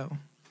starring Viggo.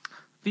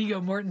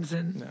 Viggo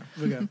Mortensen. No,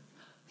 Viggo.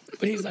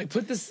 But he's like,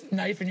 put this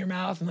knife in your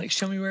mouth and like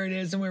show me where it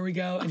is and where we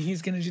go. And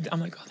he's gonna do. I'm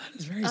like, oh, that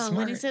is very smart.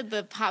 When he said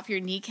the pop your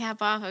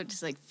kneecap off, I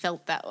just like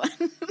felt that one.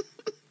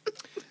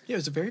 Yeah, it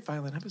was a very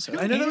violent episode.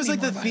 don't I know need that was any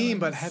like the more theme,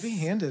 but violence.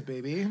 heavy-handed,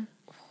 baby.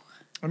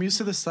 I'm used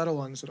to the subtle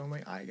ones that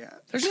only I get.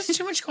 There's just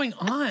too much going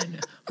on.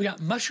 We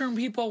got mushroom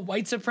people,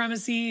 white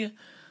supremacy,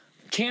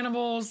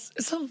 cannibals.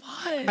 It's a lot.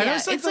 Yeah,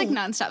 it's it's like like the-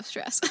 nonstop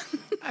stress.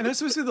 I know it's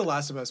supposed to be The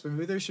Last of Us, but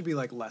maybe there should be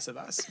like less of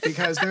us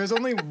because there's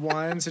only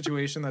one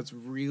situation that's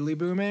really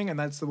booming, and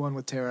that's the one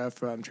with Tara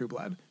from True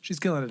Blood. She's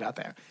killing it out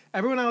there.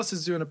 Everyone else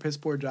is doing a piss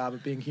poor job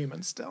of being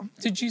human still.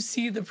 Did you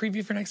see the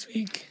preview for next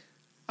week?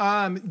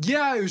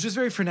 Yeah, it was just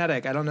very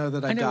frenetic. I don't know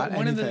that I I know got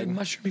one anything. of the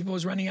mushroom people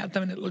was running at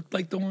them, and it looked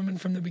like the woman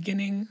from the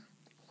beginning,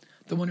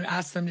 the one who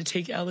asked them to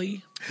take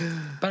Ellie.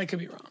 But I could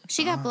be wrong.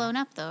 She got blown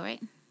up though,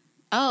 right?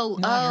 Oh,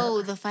 Not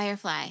her. the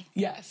Firefly.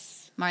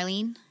 Yes,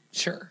 Marlene?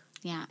 sure.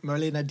 Yeah.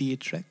 Marlena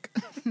Dietrich.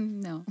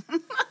 No.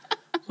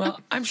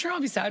 Well, I'm sure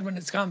I'll be sad when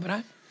it's gone, but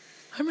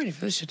I'm ready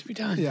for this shit to be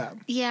done. Yeah.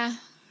 Yeah.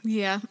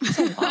 Yeah.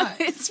 Lot.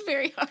 It's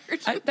very hard.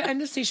 At the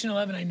end of Station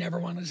 11, I never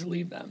wanted to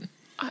leave them.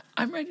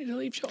 I'm ready to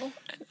leave Joel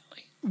and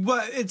Ellie.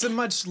 But it's a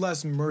much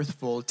less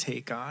mirthful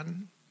take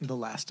on The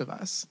Last of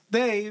Us.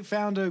 They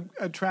found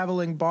a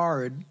traveling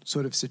bard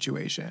sort of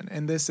situation,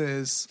 and this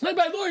is... Led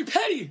by Lori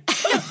Petty.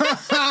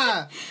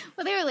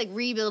 Well, they were like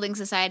rebuilding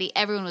society.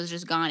 Everyone was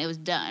just gone. It was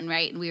done,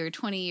 right? And we were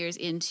 20 years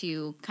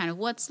into kind of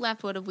what's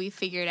left. What have we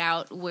figured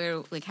out?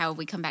 Where, like, how have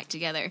we come back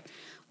together?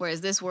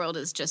 Whereas this world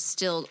is just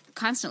still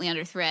constantly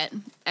under threat.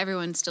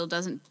 Everyone still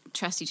doesn't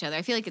trust each other.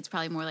 I feel like it's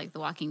probably more like The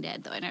Walking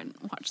Dead, though. I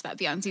didn't watch that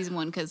beyond season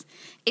 1 because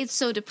it's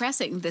so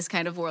depressing, this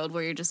kind of world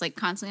where you're just like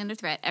constantly under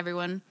threat.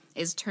 Everyone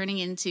is turning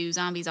into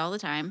zombies all the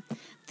time.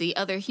 The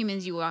other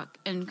humans you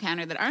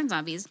encounter that aren't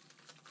zombies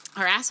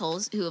are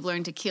assholes who have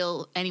learned to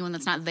kill anyone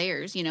that's not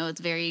theirs. You know,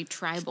 it's very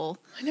tribal.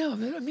 I know.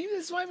 Maybe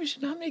that's why we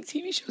should not make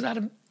TV shows out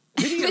of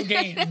video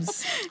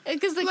games.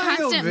 Because the Lego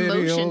constant video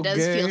motion does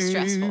feel games.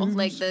 stressful.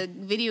 Like the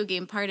video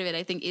game part of it,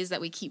 I think, is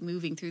that we keep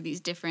moving through these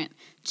different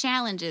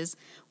challenges,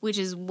 which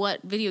is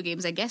what video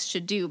games, I guess,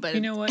 should do. But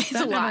You know what? it's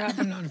That a never lot.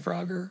 happened on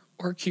Frogger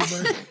or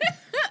Cuber,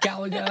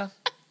 Galaga,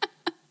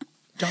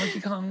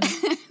 Donkey Kong.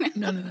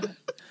 None of that.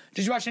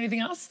 Did you watch anything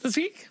else this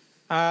week?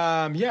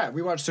 Yeah,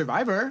 we watched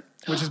Survivor,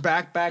 which is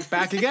back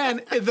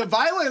again. The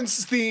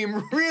violence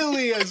theme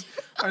really is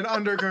an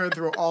undercurrent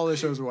through all the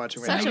shows we're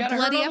watching right Such now. a I got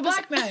bloody bloody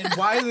black man.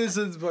 Why is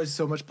there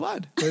so much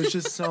blood? There's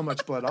just so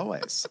much blood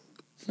always.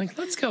 Like,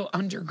 let's go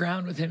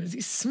underground with him as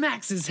he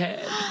smacks his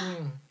head.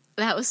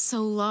 That was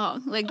so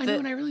long. Like I know,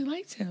 and I really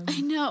liked him. I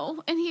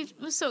know, and he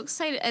was so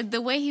excited. The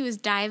way he was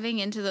diving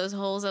into those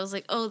holes, I was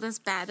like, "Oh, that's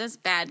bad. That's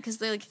bad." Because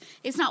they're like,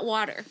 it's not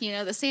water. You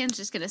know, the sand's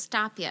just gonna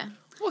stop you.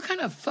 What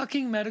kind of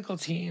fucking medical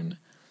team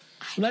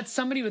lets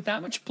somebody with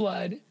that much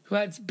blood, who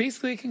had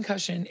basically a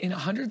concussion in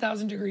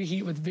 100,000-degree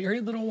heat with very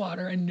little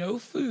water and no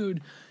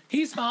food,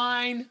 he's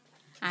fine.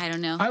 I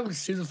don't know. I would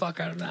sue the fuck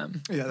out of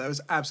them. Yeah, that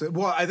was absolutely...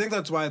 Well, I think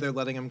that's why they're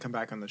letting him come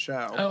back on the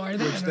show. Oh, are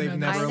they? I Which don't they've know.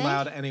 never Are they?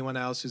 allowed anyone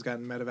else who's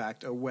gotten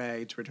medevac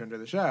away to return to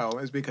the show,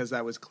 is because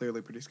that was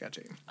clearly pretty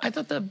sketchy. I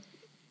thought the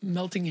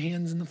melting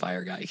hands in the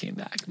fire guy came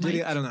back. Did he?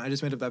 Mike, I don't know. I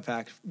just made up that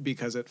fact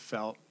because it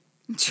felt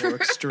True. more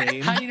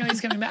extreme. how do you know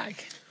he's coming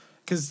back?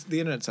 Because the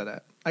internet said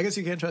it. I guess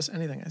you can't trust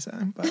anything I say,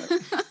 but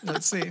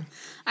let's see.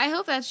 I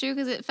hope that's true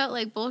because it felt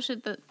like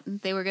bullshit that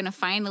they were going to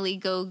finally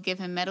go give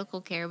him medical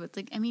care. But it's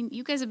like, I mean,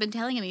 you guys have been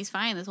telling him he's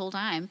fine this whole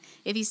time.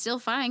 If he's still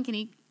fine, can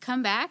he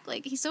come back?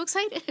 Like, he's so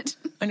excited.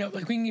 I know,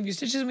 like, we can give you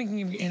stitches and we can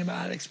give you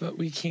antibiotics, but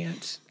we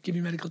can't give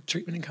you medical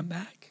treatment and come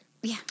back.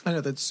 Yeah. I know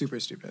that's super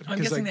stupid. I'm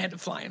 'Cause, guessing like, they had to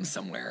fly him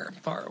somewhere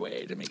far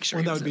away to make sure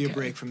well, he that was would be okay. a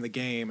break from the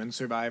game and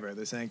Survivor,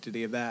 the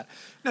sanctity of that.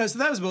 No, so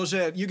that was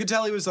bullshit. You could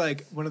tell he was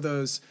like one of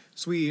those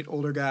sweet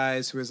older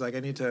guys who was like,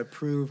 I need to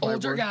prove my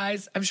Older worth.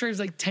 guys, I'm sure he was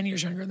like 10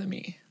 years younger than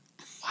me.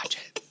 Watch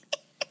it.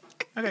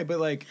 Okay, but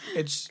like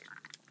it's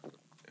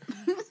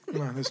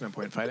well, there's no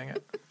point fighting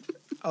it.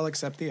 I'll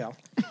accept the L.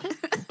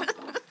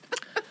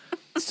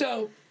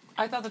 So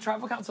I thought the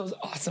tribal council was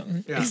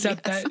awesome, Yeah.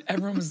 except that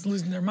everyone was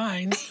losing their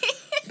minds.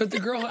 But the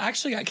girl who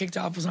actually got kicked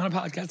off was on a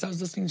podcast I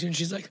was listening to, and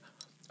she's like,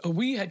 oh,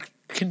 we had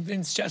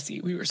convinced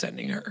Jessie we were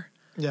sending her.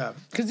 Yeah.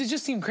 Because it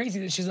just seemed crazy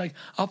that she's like,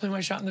 I'll play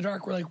my shot in the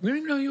dark. We're like, we don't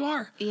even know who you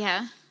are.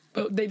 Yeah.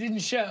 But what they didn't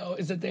show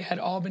is that they had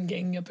all been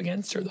ganging up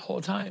against her the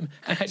whole time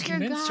and had Dear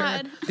convinced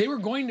God. her they were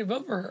going to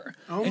vote for her.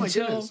 Oh, my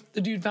until goodness.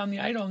 the dude found the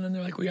idol, and then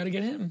they're like, we got to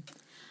get him.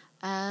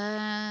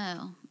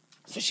 Oh.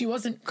 So she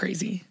wasn't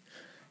crazy.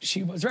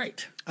 She was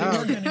right. They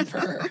were gunning for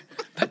her.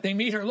 But they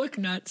made her look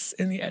nuts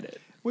in the edit.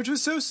 which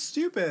was so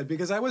stupid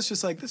because I was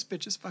just like, this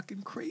bitch is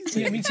fucking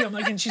crazy. Yeah, me too. I'm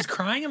like, and she's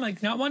crying. I'm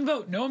like, not one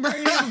vote. No one vote.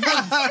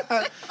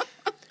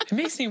 It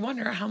makes me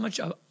wonder how much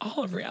of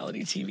all of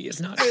reality TV is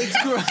not.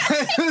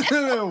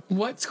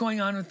 What's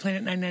going on with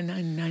Planet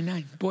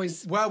 99999?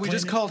 Boys. Well, we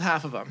just Planet- called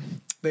half of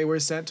them. They were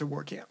sent to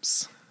war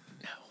camps.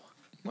 No.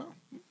 Well,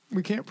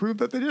 we can't prove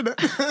that they did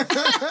it.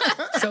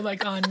 So,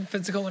 like on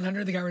Physical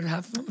 100, they got rid of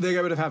half of them? They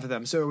got rid of half of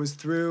them. So it was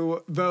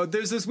through vote.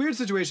 There's this weird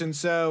situation.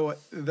 So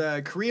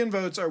the Korean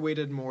votes are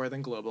weighted more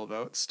than global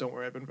votes. Don't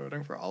worry, I've been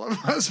voting for all of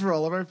us, for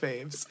all of our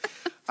faves.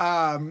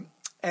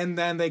 And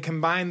then they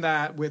combine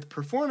that with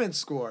performance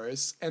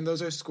scores, and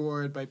those are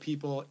scored by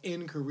people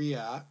in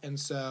Korea. And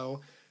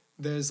so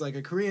there's like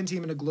a Korean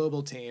team and a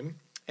global team,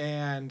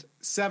 and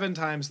 7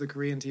 times the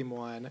Korean team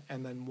won,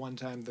 and then 1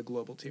 time the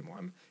global team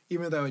won,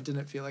 even though it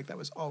didn't feel like that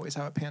was always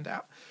how it panned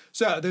out.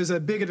 So there's a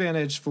big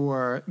advantage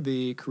for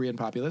the Korean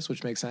populace,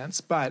 which makes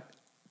sense, but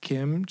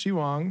Kim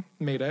Ji-won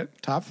made it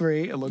top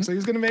 3. It looks like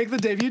he's going to make the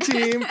debut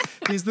team.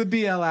 He's the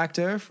BL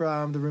actor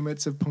from The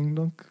Roommates of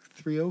Pongdong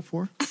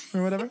 304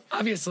 or whatever.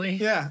 Obviously.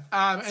 Yeah.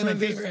 And my then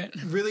there's favorite.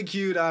 really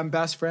cute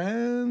best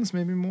friends,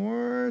 maybe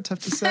more, tough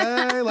to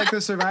say. Like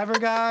the Survivor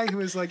guy who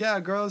was like, yeah,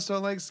 girls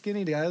don't like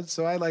skinny guys,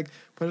 so I like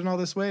put in all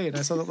this weight. And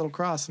I saw that little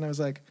cross and I was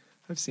like,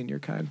 I've seen your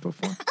kind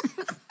before.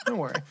 Don't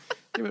worry.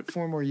 Give it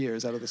 4 more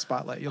years out of the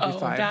spotlight. You'll be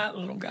fine. That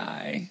little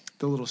guy.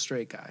 The little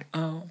straight guy.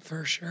 Oh,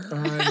 for sure.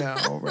 I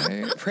know,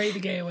 right? Pray the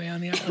gay away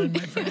on the island, my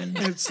friend.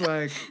 It's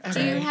like,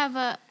 Do you have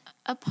a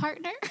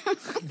partner?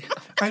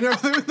 I know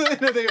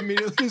they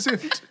immediately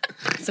assumed.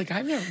 It's like,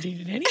 I've never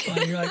dated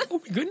anyone. You're like,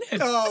 oh my goodness.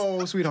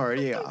 Oh, sweetheart,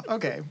 yeah.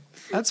 Okay.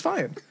 That's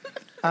fine.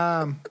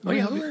 Wait,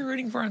 who are we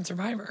rooting for on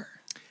Survivor?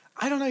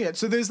 I don't know yet.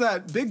 So there's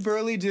that big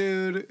burly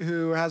dude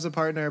who has a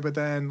partner, but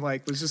then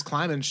like was just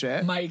climbing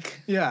shit.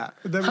 Mike. Yeah,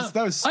 that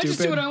was stupid. I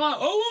just do what I want.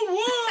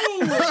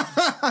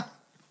 Oh, whoa!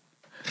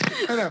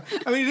 I know.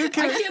 I mean, I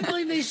can't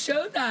believe they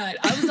showed that.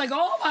 I was like,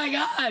 oh my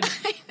God.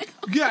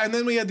 yeah, and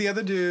then we had the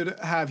other dude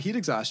have heat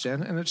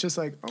exhaustion, and it's just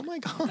like, oh my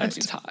god, That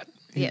dude's hot.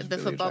 Yeah, He's the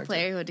really football attractive.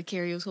 player who had to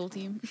carry his whole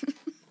team.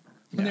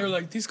 And they were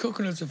like, these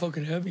coconuts are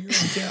fucking heavy. You're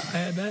like, yeah,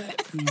 I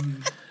bet.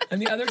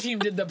 And the other team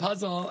did the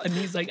puzzle, and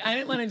he's like, I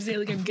didn't want him to say,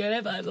 like, I'm good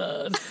at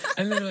puzzles.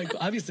 And they're like,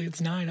 well, obviously it's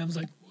 9. I was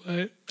like,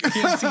 what? I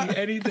can't see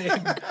anything.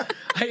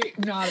 I'm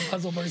not a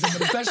puzzle person,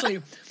 but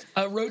especially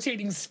a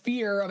rotating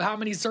sphere of how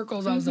many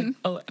circles, I was like,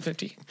 oh,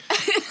 50.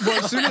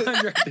 Well, as soon as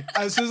 100.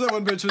 that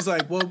one bitch was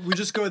like, well, we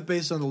just go with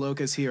based on the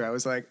locusts here. I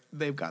was like,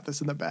 they've got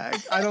this in the bag.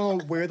 I don't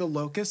know where the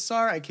locusts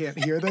are. I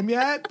can't hear them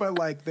yet, but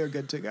like they're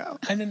good to go.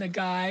 And then the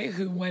guy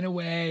who went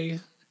away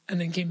and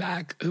then came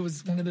back, who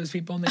was one of those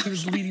people, and then he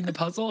was leading the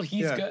puzzle,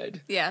 he's Yeah.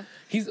 good. Yeah.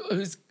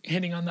 Who's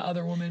hitting on the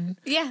other woman.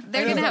 Yeah,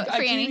 they're I know. going to have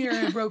I came here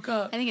Franny. and broke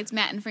up. I think it's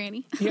Matt and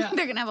Franny. Yeah.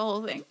 They're going to have a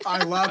whole thing.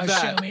 I love A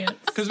that showmance.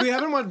 because we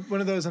haven't won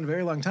one of those in a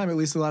very long time. At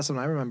least the last one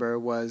I remember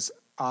was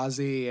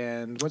Ozzy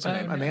and what's her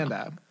name, no.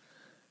 Amanda.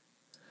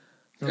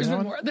 There's been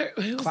Remember more. that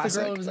Who was the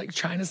Classic. girl who was like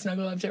trying to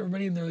snuggle up to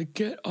everybody, and they're like,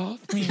 "Get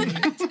off me,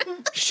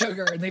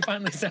 sugar!" And they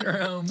finally sent her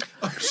home.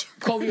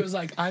 Colby was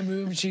like, "I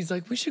moved." She's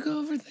like, "We should go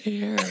over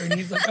there," and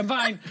he's like, "I'm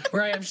fine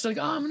where I am." She's like,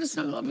 "Oh, I'm gonna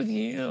snuggle up with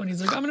you," and he's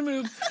like, "I'm gonna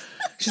move."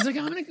 She's like,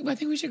 I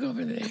think we should go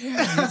over there." And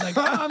he's like,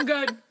 "Oh, I'm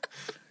good."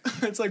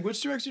 It's like,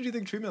 which direction do you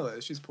think Tree Mill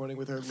is? She's pointing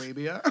with her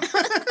labia.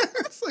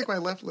 It's like my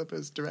left lip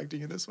is directing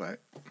you this way.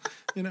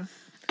 You know?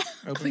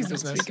 Open Please don't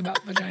business. speak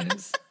about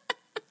vaginas.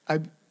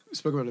 I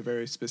spoke about a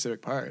very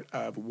specific part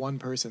of one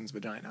person's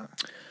vagina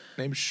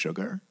named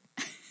Sugar.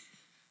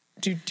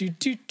 Do. Who's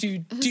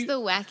the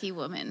wacky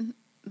woman?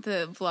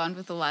 The blonde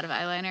with a lot of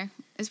eyeliner?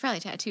 It's probably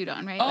tattooed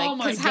on, right? Oh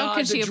my how God!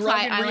 could The she drug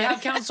apply and rehab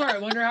eyeliner? counselor. I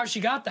wonder how she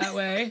got that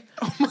way.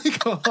 Oh my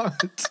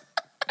God.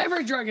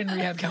 Every drug and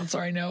rehab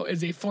counselor I know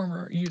is a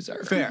former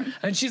user. Fair.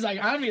 And she's like,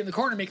 I'm gonna be in the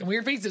corner making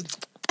weird faces.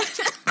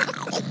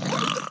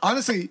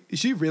 Honestly,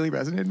 she really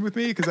resonated with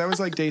me because that was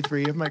like day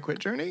 3 of my quit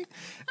journey.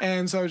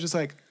 And so I was just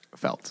like,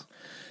 felt.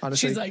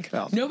 Honestly, She's like,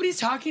 felt. nobody's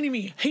talking to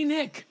me. Hey,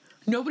 Nick,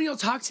 nobody will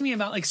talk to me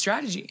about like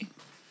strategy.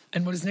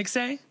 And what does Nick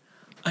say?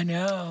 I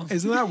know.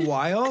 Isn't that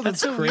wild?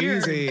 That's so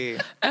crazy.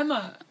 weird.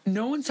 Emma,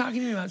 no one's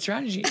talking to me about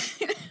strategy.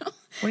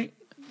 Wait,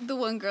 The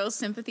one girl's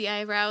sympathy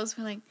eyebrows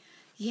were like,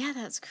 yeah,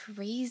 that's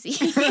crazy.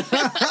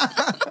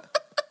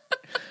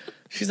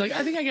 she's like,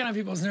 I think I get on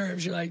people's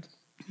nerves. You're like,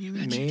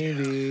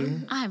 Maybe.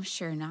 I'm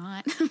sure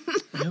not.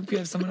 I hope you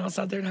have someone else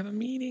out there to have a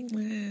meeting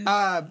with.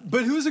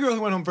 But who's the girl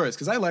who went home first?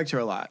 Because I liked her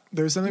a lot.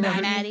 There's something about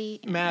her.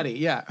 Maddie. Maddie,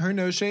 yeah. Her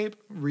nose shape,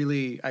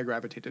 really, I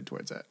gravitated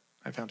towards it.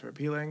 I found her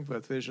appealing,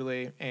 both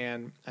visually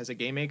and as a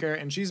game maker.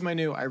 And she's my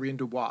new Irene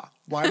Dubois.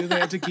 Why do they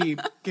have to keep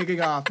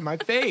kicking off my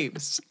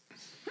faves?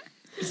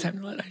 It's time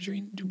to let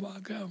Irene Dubois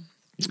go.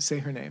 You say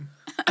her name.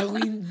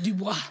 Irene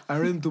Dubois.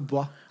 Irene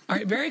Dubois. All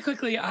right, very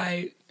quickly,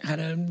 I had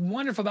a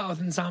wonderful bout with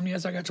insomnia,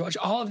 so I got to watch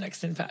all of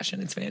Next in Fashion.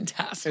 It's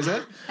fantastic. Is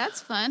it? That's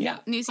fun. Yeah.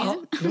 New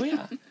season? Oh,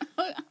 yeah.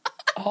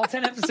 All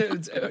 10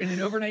 episodes in an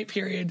overnight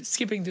period,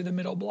 skipping through the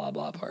middle blah,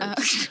 blah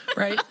parts.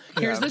 Right?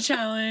 Here's Yeah. the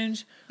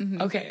challenge.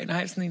 Okay, and I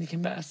have something to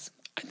confess.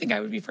 I think I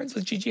would be friends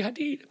with Gigi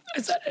Hadid.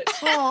 I said it.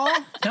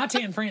 Aw. Not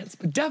Tan France,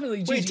 but definitely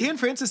Gigi. Wait, Tan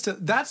France is still...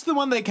 That's the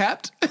one they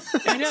kept? That's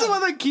know. the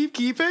one they keep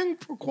keeping?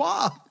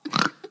 Pourquoi?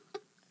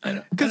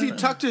 Because he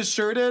tucked his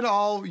shirt in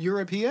all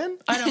European?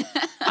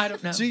 I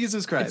don't know.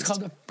 Jesus Christ. It's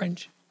called a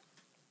French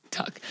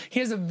tuck. He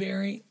has a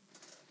very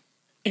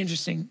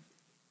interesting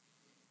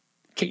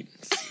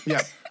cadence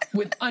Yeah.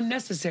 with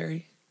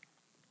unnecessary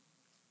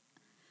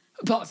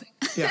pausing.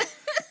 Yeah.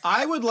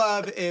 I would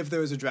love if there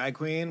was a drag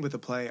queen with a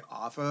play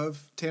off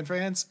of Tan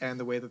France, and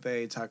the way that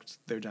they tucked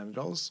their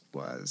genitals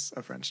was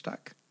a French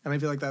tuck. And I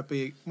feel like that'd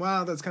be,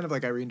 well, that's kind of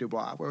like Irene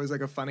Dubois, where it was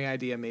like a funny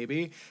idea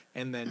maybe,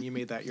 and then you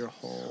made that your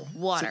whole...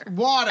 Water.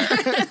 Water!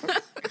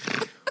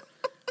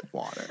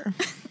 Water.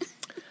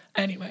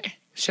 Anyway,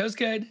 show's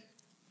good.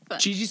 Fun.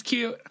 Gigi's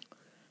cute.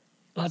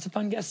 Lots of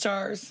fun guest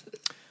stars.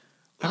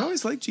 I've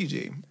always liked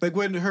Gigi. Like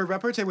when her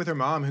repartee with her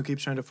mom, who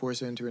keeps trying to force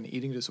her into an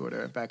eating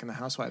disorder back in the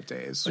housewife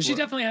days. Well, she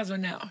definitely has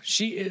one now.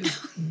 She is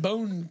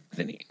bone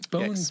thinny.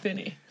 Bone Yes.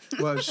 thinny.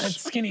 Well,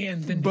 That's skinny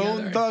and thin Bone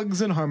together.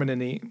 thugs in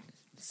harmony.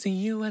 See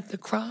you at the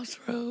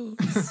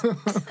crossroads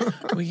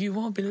where you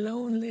won't be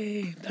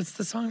lonely. That's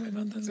the song by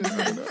Bone Thugs and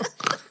Harmony.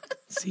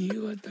 See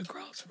you at the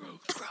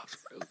crossroads.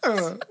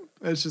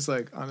 It's just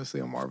like, honestly,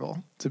 a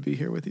marvel to be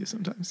here with you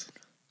sometimes.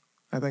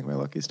 I thank my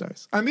lucky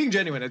stars. I'm being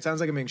genuine. It sounds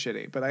like I'm being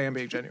shitty, but I am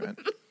being genuine.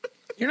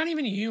 You're not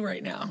even you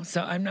right now,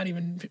 so I'm not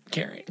even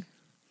caring.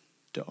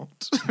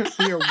 Don't.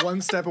 We are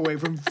one step away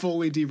from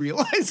fully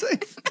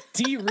derealizing.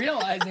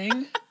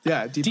 De-realizing,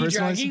 Yeah, depersonalizing.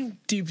 de-dragging,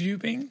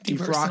 de-duping,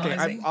 Defrocking.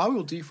 depersonalizing. I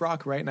will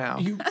defrock right now.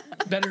 You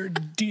better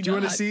de. Do you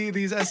want to see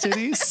these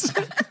STDs?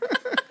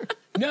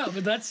 No,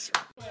 but that's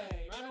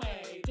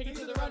runway. Take it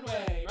to the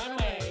runway.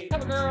 Runway.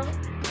 Come on, girl.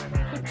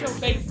 Put your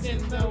face in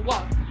the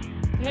walk.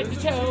 Head to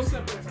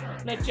toe.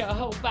 Let your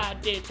whole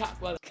body talk.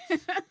 Well,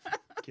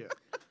 Cute.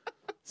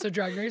 so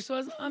Drag Race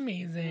was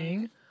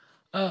amazing.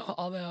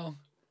 Although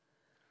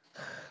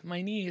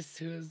my niece,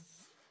 who is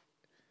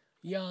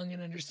young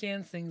and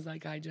understands things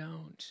like I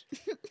don't,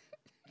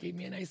 gave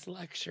me a nice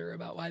lecture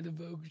about why the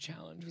Vogue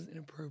challenge was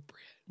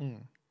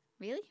inappropriate.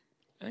 Really?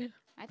 Oh, yeah.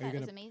 I Are thought you it was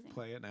gonna amazing.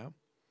 play it now?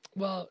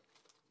 Well,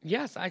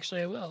 yes,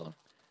 actually I will.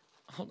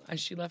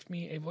 She left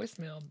me a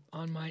voicemail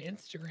on my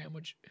Instagram,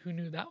 which who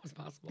knew that was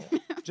possible?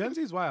 Gen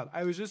Z's wild.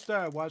 I was just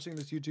watching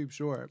this YouTube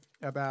short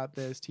about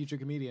this teacher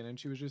comedian, and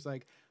she was just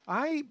like,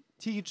 I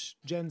teach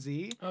Gen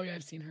Z. Oh, yeah,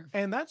 I've seen her.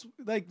 And that's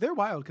like, they're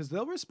wild because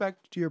they'll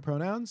respect your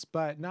pronouns,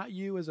 but not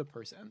you as a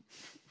person.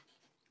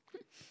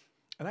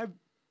 And I've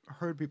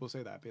heard people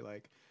say that, be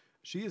like,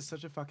 she is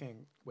such a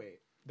fucking, wait,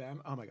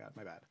 them? Oh my God,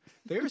 my bad.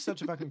 They are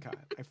such a fucking cunt.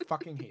 I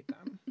fucking hate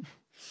them.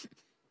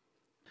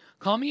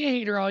 Call me a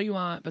hater all you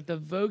want, but the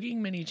voguing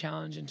mini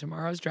challenge in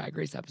tomorrow's Drag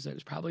Race episode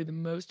is probably the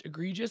most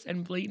egregious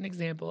and blatant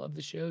example of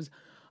the show's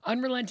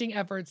unrelenting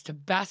efforts to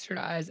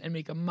bastardize and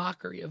make a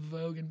mockery of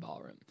Vogue and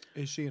ballroom.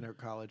 Is she in her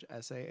college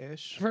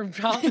essay-ish? From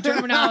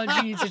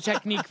terminology to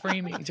technique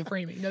framing to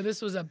framing. No,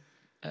 this was a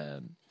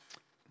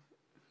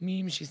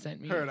meme she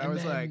sent me. Heard. I and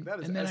was then- like, that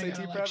is and then I got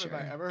SAT a prep if lecture.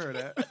 I ever heard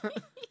it.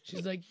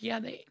 She's like,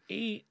 yeah, they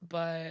ate,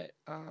 but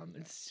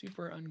it's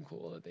super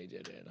uncool that they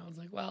did it. And I was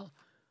like, well,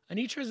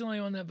 Anitra's the only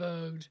one that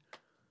vogued.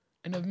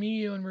 And of me,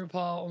 you, and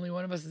RuPaul, only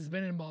one of us has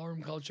been in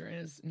ballroom culture, and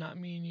it's not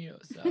me and you.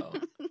 So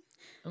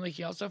I'm like,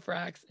 he also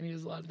fracks, and he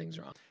does a lot of things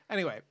wrong.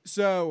 Anyway,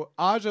 so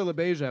Aja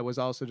LaBeija was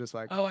also just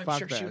like, Oh, I'm fuck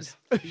sure this. she was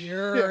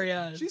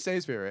furious. She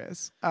stays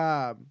furious.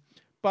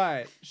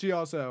 But she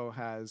also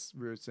has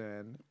roots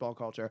in ball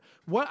culture.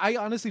 What I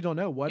honestly don't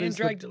know. What and is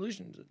drag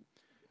delusions.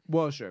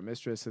 Well, sure.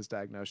 Mistress is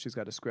diagnosed. She's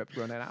got a script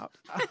running out.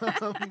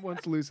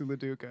 Once Lucy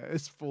LaDuca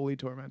is fully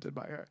tormented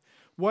by her.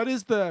 What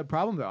is the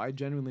problem, though? I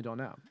genuinely don't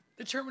know.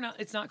 The terminal,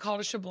 it's not called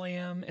a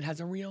shablam. It has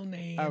a real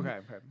name. Okay.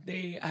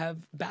 They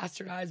have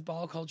bastardized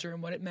ball culture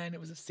and what it meant. It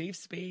was a safe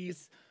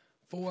space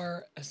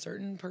for a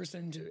certain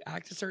person to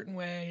act a certain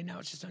way. And now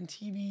it's just on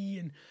TV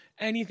and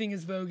anything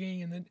is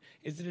voguing. And then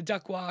is it a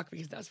duck walk?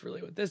 Because that's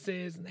really what this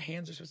is. And the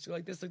hands are supposed to go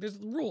like this. Like there's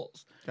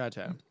rules.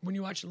 Gotcha. When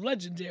you watch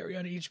Legendary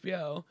on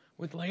HBO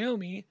with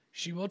Naomi,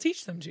 she will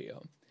teach them to you.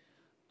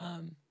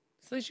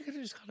 So they should have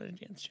just called it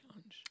a dance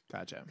challenge.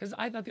 Gotcha. Because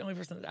I thought the only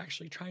person that was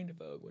actually trying to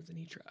vogue was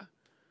Anitra.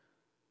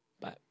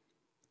 But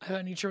I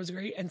thought Anitra was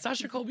great. And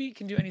Sasha Colby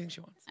can do anything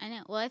she wants. I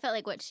know. Well, I thought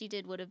like what she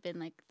did would have been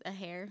like a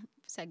hair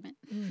segment.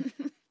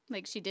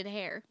 Like she did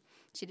hair.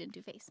 She didn't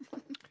do face.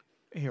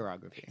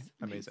 Hairography.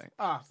 Amazing.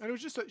 And it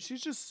was just,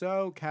 she's just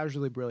so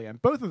casually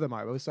brilliant. Both of them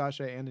are, both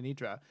Sasha and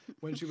Anitra.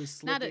 When she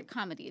was Not slipping. a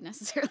comedy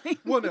necessarily.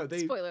 Well, no, they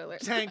Spoiler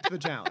alert. tanked the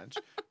challenge.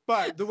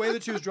 But the way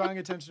that she was drawing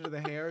attention to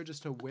the hair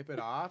just to whip it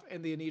off,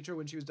 and the Anitra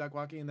when she was duck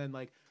walking and then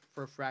like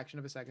for a fraction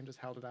of a second just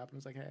held it up and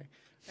was like, hey.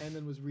 And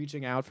then was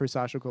reaching out for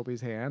Sasha Colby's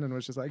hand and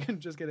was just like,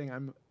 just kidding,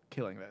 I'm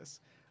killing this.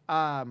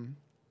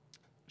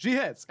 She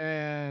hits,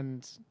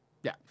 and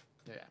yeah.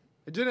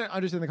 I didn't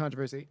understand the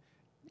controversy.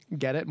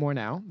 Get it more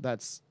now.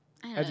 That's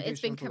I don't know. It's been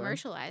educational to learn.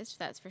 commercialized,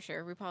 that's for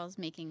sure. RuPaul's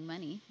making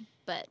money,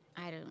 but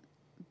I don't,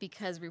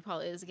 because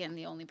RuPaul is again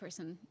the only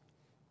person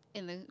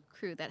in the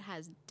crew that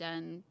has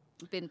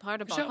been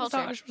part of ball Michelle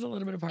culture. Visage was a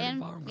little bit of part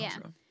And- of ballroom yeah.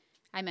 culture.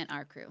 I meant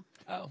our crew.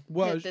 Oh.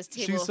 Well, This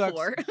she table of sucks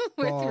four.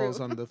 We're balls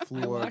through. on the I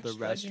floor of watched the restroom.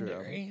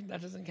 Legendary.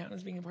 That doesn't count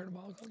as being a part of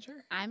ball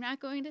culture. I'm not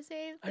going to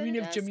say. I mean,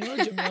 if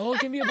Jamil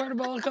can be a part of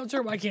ball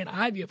culture, why can't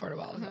I be a part of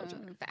ball culture?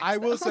 I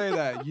will say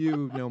that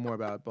you know more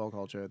about ball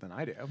culture than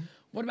I do.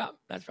 What about,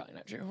 that's probably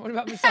not true. What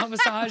about Michelle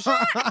Visage?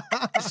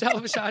 Michelle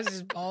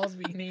Visage's balls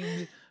being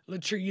named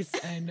Latrice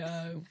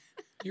and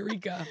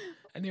Eureka.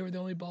 And they were the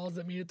only balls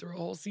that made it through a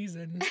whole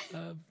season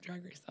of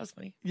Drag Race. That was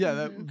funny. Yeah,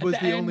 that was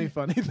the only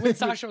funny thing. When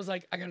Sasha was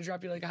like, I gotta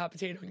drop you like a hot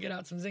potato and get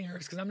out some zingers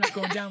because I'm not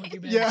going down with you,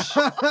 bitch.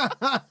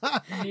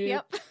 Yeah.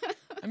 Yep.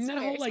 I mean, that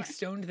Very whole like smart.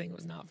 stoned thing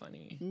was not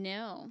funny.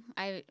 No,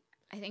 I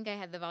think I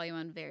had the volume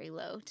on very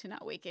low to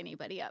not wake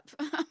anybody up.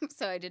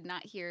 So I did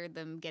not hear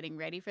them getting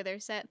ready for their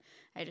set.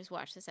 I just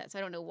watched the set. So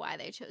I don't know why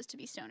they chose to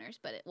be stoners,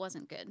 but it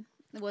wasn't good.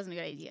 It wasn't a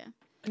good idea.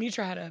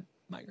 Anitra had a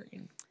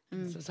migraine.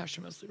 So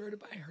Sasha mostly wrote it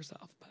by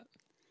herself. But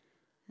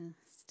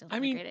Still I not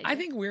a mean, great I idea.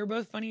 think we're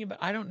both funny, but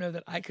I don't know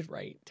that I could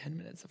write 10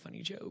 minutes of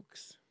funny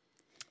jokes.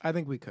 I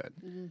think we could.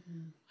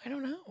 I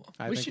don't know.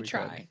 I We think should we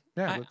try. could.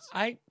 Yeah, let's-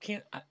 I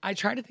can't. I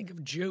try to think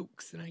of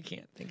jokes and I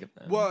can't think of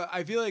them. Well,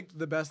 I feel like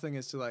the best thing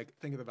is to like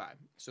think of the vibe.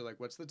 So like,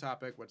 what's the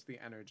topic? What's the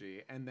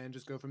energy? And then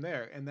just go from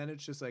there. And then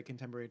it's just like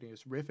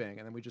contemporaneous riffing,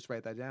 and then we just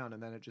write that down,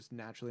 and then it just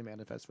naturally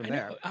manifests from I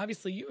there. know.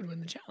 Obviously, you would win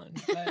the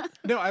challenge, but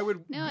No, I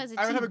would. No, as a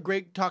I would have a team.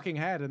 great talking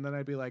head, and then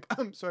I'd be like,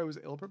 so I was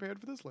ill prepared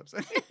for this lip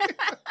sync.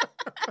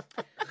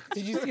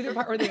 did you see the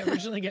part where they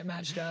originally get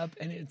matched up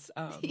and it's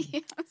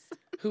Yes.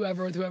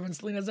 whoever with whoever, and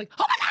Selena's like,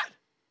 oh my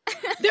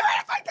god, they were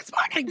in a fight this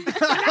morning.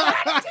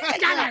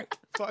 Together.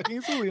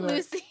 Fucking Selena.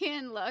 Lucy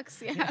and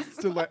Lux, yes.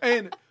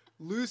 And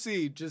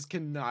Lucy just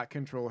cannot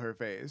control her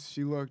face.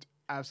 She looked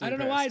I absolutely.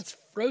 don't know why pissed. it's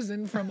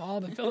frozen from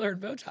all the filler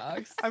and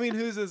Botox. I mean,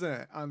 whose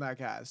isn't on that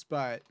cast?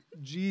 But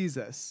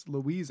Jesus,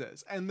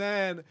 Louisa's. And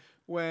then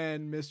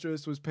when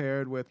Mistress was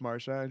paired with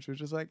Marsha, and she was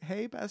just like,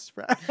 "Hey, best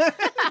friend,"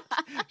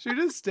 she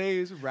just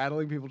stays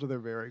rattling people to their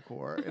very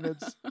core, and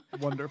it's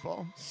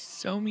wonderful.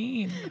 So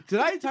mean.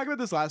 Did I talk about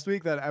this last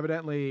week? That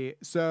evidently,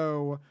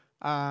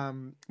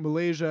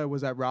 Malaysia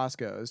was at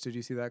Roscoe's. Did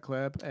you see that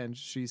clip? And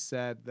she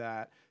said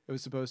that it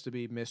was supposed to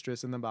be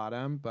Mistress in the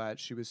bottom, but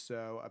she was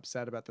so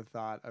upset about the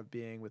thought of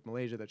being with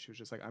Malaysia that she was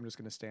just like, I'm just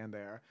going to stand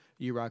there.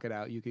 You rock it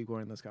out. You keep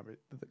going in this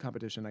the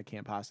competition. I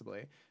can't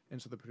possibly.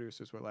 And so the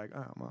producers were like,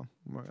 oh, well,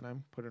 we're going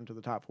to put her into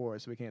the top 4,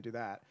 so we can't do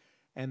that.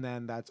 And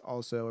then that's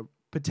also a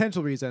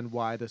potential reason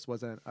why this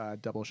wasn't a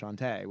double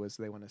Shantae, was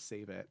they want to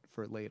save it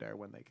for later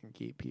when they can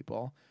keep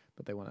people,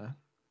 but they want to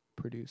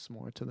produce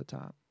more to the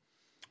top.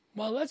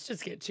 Well, let's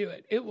just get to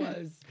it. It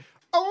was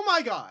Oh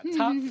my God.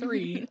 top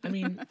 3. I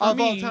mean, for Of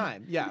me, all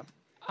time. Yeah.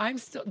 I'm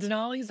still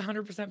Denali's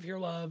 100% Pure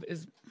Love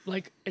is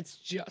like it's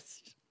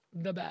just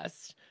the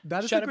best.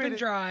 That is Shut the Up and greatest-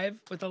 Drive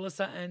with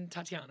Alyssa and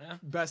Tatiana.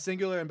 Best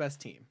singular and best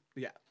team.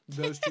 Yeah.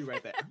 Those two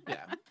right there.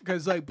 Yeah.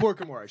 Because like poor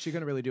Kimura, she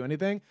couldn't really do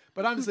anything.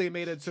 But honestly, it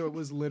made it so it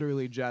was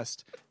literally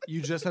just,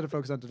 you just had to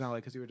focus on Denali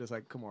because you were just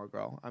like, Kimura,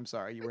 girl, I'm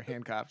sorry. You were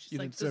handcuffed. She's You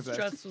like, didn't serve this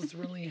this. dress was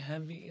really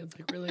heavy. It's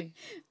like, really?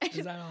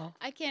 Is that all?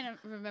 I can't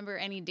remember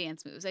any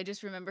dance moves. I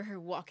just remember her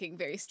walking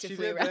very She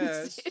stiffly did around the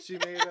this. stage. She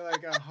made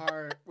like a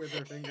heart with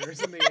her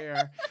fingers in the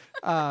air.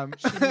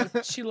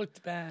 She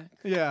looked back.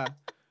 Yeah.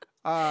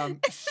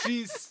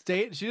 She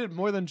did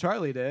more than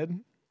Charlie did.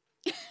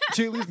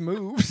 She at least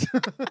moves.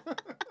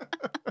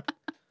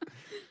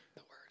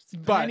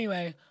 But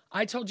anyway,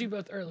 I told you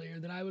both earlier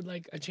that I would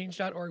like a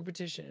change.org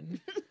petition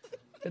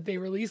that they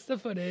release the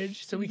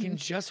footage so we can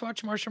just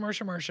watch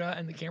Marsha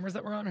and the cameras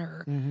that were on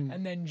her,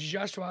 and then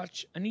just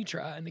watch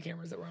Anitra and the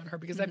cameras that were on her,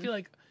 because I feel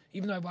like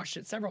even though I watched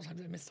it several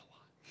times, I missed a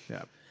lot.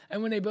 Yeah.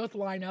 And when they both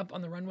line up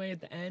on the runway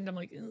at the end, I'm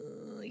like,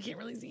 I can't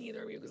really see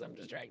either of you because I'm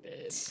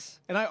distracted.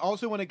 And I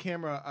also want a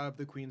camera of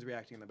the queens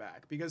reacting in the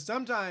back, because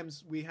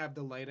sometimes we have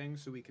the lighting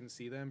so we can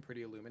see them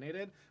pretty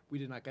illuminated. We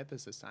did not get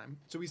this time.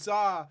 So we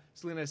saw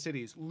Selena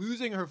Cities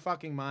losing her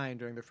fucking mind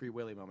during the Free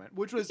Willy moment,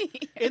 which was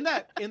in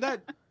that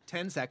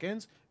 10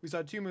 seconds, we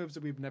saw 2 moves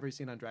that we've never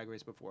seen on Drag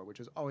Race before, which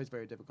is always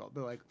very difficult.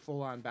 The like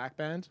full on back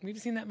bend. We've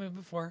seen that move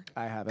before.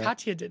 I haven't.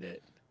 Katya did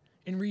it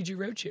in Riju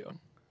Rochu.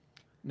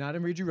 Not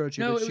in Riju Rochu,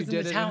 No, but it she was in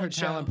did the it in her talent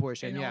talent show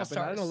portion. in Yeah, but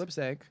not in a All-Stars. lip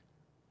sync.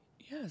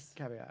 Yes.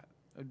 Caveat.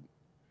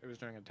 It was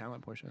during a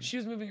talent portion. She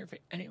was moving her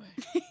face. Anyway.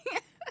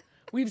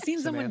 We've seen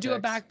someone do a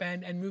Semantics. back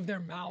bend and move their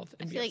mouth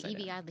I and be feel like upside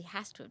Evie down. Oddly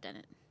has to have done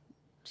it.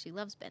 She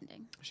loves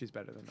bending. She's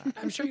better than that.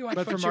 I'm sure you watched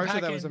But for What You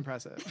Marsha, that was Packin',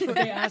 impressive. But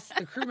they asked,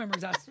 the crew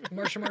members asked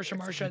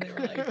Marsha, and they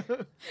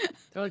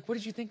were like, what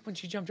did you think when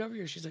she jumped over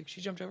you? She's like, she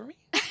jumped over me?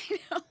 I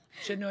know.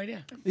 She had no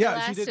idea. Yeah,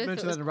 Last she did if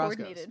mention it was that in Roscoe's.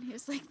 coordinated. He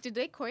was like, did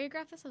they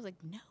choreograph this? I was like,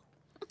 no.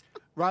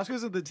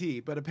 Roscoe's at the T,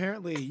 but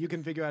apparently you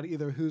can figure out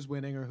either who's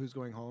winning or who's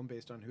going home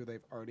based on who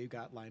they've already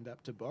got lined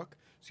up to book,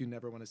 so you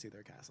never want to see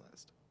their cast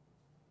list.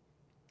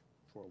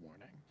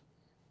 Forewarning.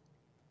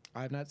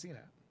 I have not seen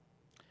it.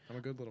 I'm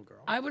a good little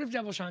girl. I would have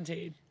double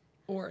Shantae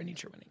or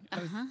Anitra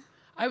winning.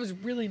 I was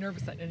really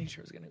nervous that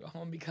Anitra was going to go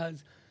home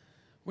because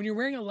when you're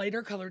wearing a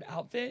lighter colored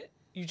outfit,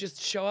 you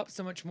just show up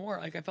so much more.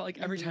 Like I felt like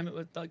every time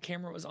the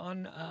camera was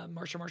on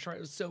Marsha, it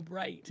was so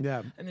bright.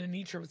 Yeah. And then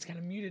Anitra was kind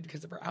of muted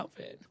because of her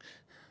outfit.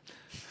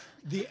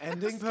 The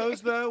ending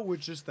pose, though,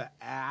 with just the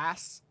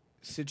ass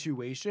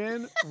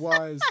situation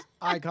was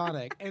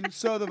iconic. And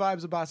so the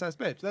vibes of Boss Ass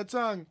Bitch. That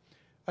song,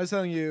 I was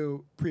telling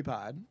you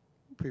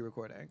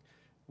pre-recording,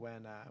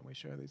 when we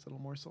share these little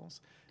morsels,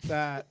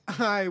 that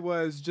I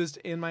was just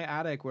in my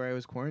attic where I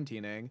was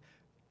quarantining,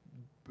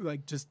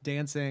 like just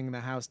dancing the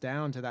house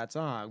down to that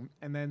song,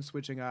 and then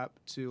switching up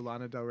to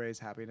Lana Del Rey's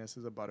Happiness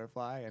is a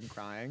Butterfly and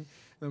crying, and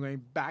then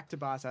going back to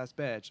Boss Ass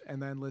Bitch,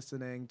 and then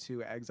listening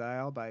to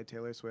Exile by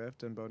Taylor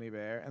Swift and Bon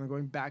Iver, and then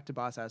going back to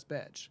Boss Ass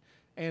Bitch.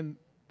 And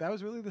that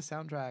was really the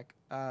soundtrack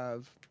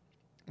of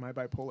my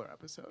bipolar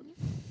episode.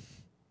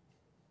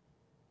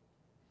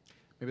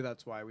 Maybe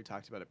that's why we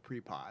talked about it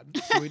pre-pod,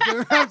 so we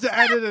didn't have to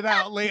edit it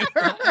out later.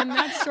 And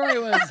that story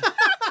was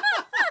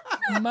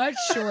much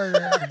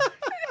shorter.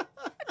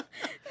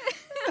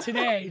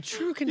 Today,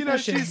 true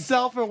confessions. She's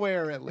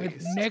self-aware at least.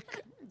 With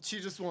Nick She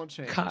just won't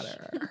change.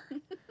 Cotter.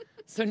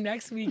 So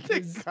next week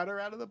is Cut her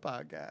out of the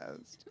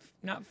podcast.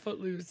 not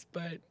Footloose,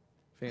 but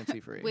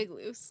Fancy free. Wig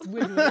loose.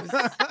 Wig Loose.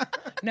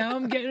 Now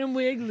I'm getting him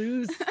wig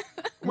loose.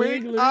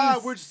 Wig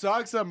loose. Which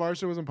sucks that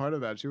Marsha wasn't part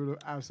of that. She would have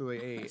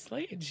absolutely ate.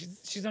 Slate.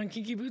 She's on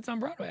Kinky Boots on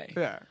Broadway.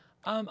 Yeah.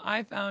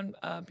 I found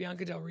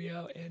Bianca Del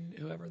Rio and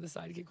whoever the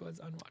sidekick was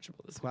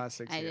unwatchable this week.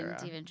 Classic I Sierra.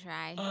 didn't even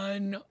try.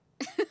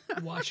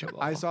 Unwatchable.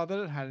 I saw that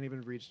it hadn't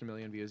even reached 1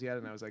 million views yet,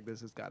 and I was like,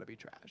 this has got to be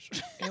trash.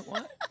 It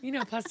was,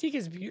 Plastique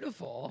is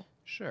beautiful.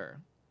 Sure.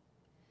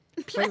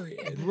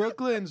 Period.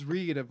 Brooklyn's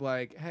read of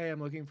like, hey, I'm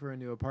looking for a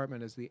new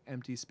apartment is the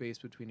empty space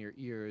between your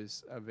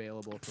ears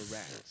available for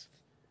rent.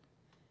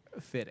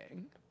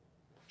 Fitting.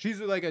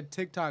 She's like a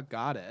TikTok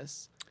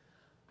goddess.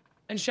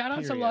 And shout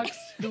out to Period. Lux,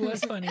 who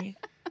was funny.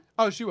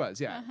 Oh, she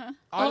was, yeah.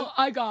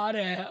 I got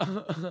it.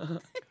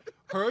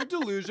 Her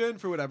delusion,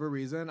 for whatever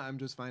reason, I'm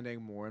just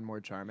finding more and more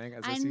charming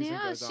as the I season know.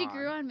 goes She on.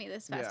 grew on me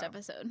this past Yeah.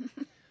 episode.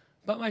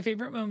 But my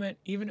favorite moment,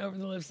 even over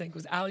the lip sync,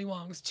 was Ali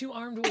Wong's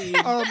two-armed wave,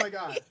 Oh my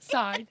god.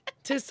 side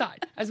to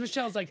side, as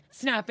Michelle's like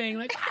snapping,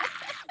 like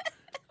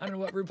I don't know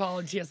what RuPaul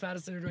and T.S.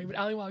 Madison are doing, but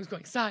Ali Wong's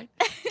going side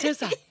to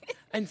side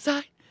and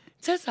side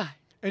to side.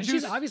 And she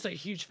she's was- obviously a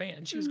huge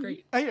fan. She was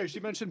great. I hear she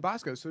mentioned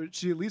Bosco, so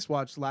she at least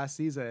watched last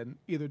season,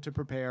 either to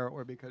prepare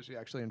or because she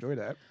actually enjoyed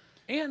it.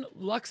 And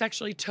Lux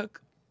actually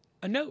took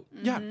a note.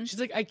 Yeah. She's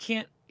like, I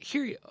can't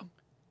hear you.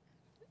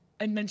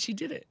 And then she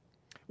did it.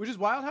 Which is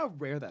wild how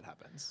rare that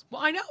happens.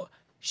 Well, I know.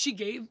 She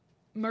gave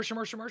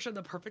Marsha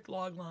the perfect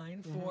log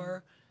line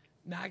for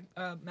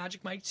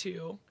Magic Mike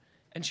 2,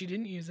 and she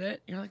didn't use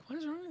it. You're like, what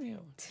is wrong with you?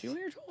 Do what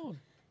you're told.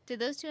 Did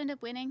those two end up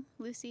winning?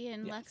 Lucy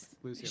and Yes. Lux?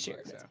 Lucy and Shared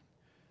Lux, it. yeah.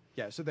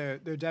 Yeah, so they're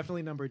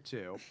definitely number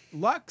 2.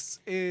 Lux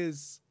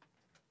is,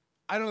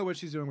 I don't know what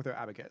she's doing with her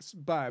abacus,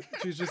 but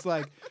she's just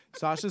like,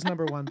 Sasha's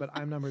number 1, but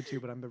I'm number 2,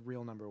 but I'm the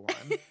real number 1.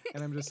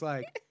 And I'm just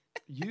like,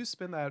 you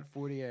spin that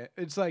 48.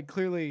 It's like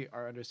clearly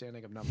our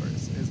understanding of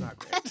numbers is not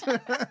great.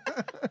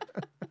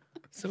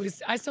 So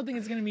I still think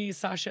it's going to be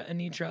Sasha,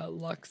 Anitra,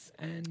 Lux,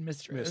 and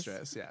Mistress.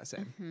 Mistress, yeah,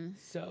 same.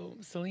 So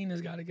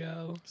Selena's got to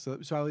go. So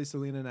probably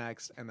Selena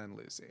next, and then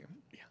Lucy.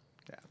 Yeah.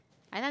 Yeah.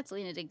 I thought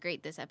Selena did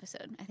great this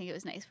episode. I think it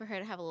was nice for her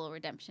to have a little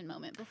redemption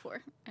moment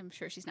before. I'm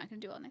sure she's not going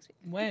to do well next week.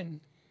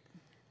 When?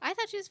 I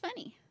thought she was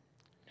funny.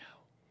 No.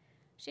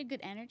 She had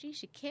good energy.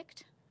 She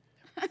kicked.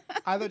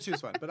 I thought she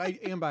was fun, but I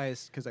am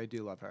biased because I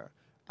do love her.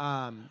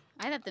 I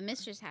thought the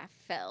mistress half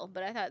fell,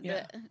 but I thought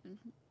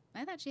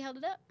I thought she held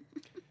it up.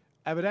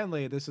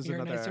 Evidently, this is You're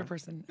a nicer another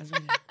person, as we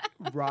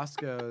know.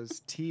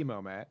 Roscoe's tea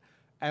moment.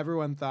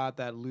 Everyone thought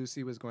that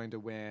Lucy was going to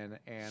win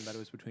and that it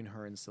was between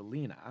her and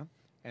Selena,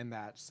 and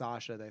that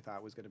Sasha they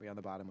thought was going to be on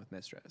the bottom with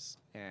Mistress.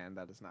 And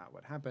that is not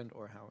what happened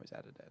or how it was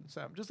edited.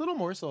 So just little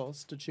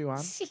morsels to chew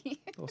on,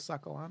 little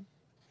suckle on.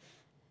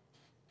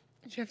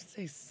 Did you have to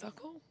say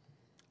suckle?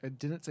 It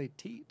didn't say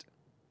teat.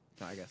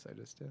 No, I guess I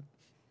just did.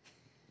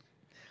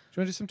 Do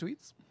you want to do some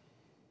tweets?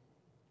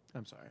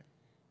 I'm sorry.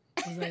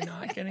 Was I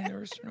not getting the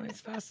rooster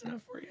noise fast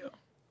enough for you?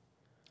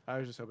 I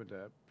was just hoping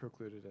to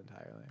preclude it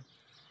entirely.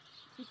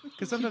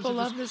 Because sometimes People you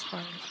love just this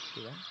part.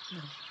 do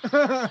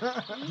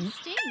that. It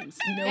stings.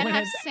 No You one gotta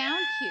have has-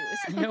 sound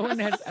cues. No one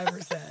has ever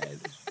said.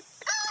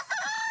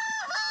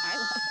 I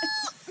love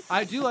it.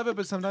 I do love it,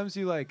 but sometimes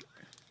you like,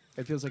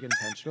 it feels like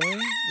intentionally.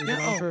 Leave it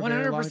on No, for a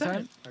very long 100%.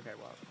 time. Okay,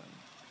 well,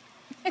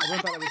 then. Everyone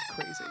thought I was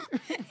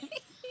crazy.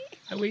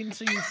 I wait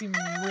until you seem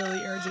really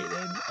irritated,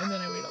 and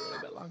then I wait a little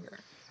bit longer.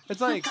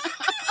 It's like,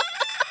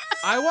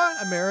 I want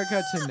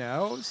America to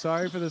know.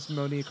 Sorry for this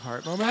Monique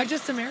Hart moment. Why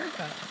just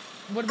America?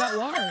 What about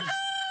Lars?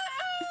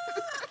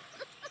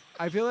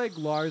 I feel like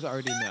Lars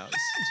already knows,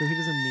 so he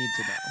doesn't need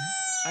to know.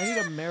 I need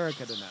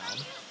America to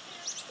know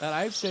that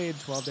I've stayed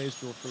 12 days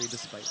jewel-free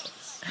despite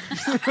this.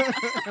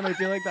 And I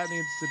feel like that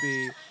needs to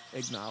be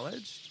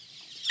acknowledged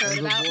Heard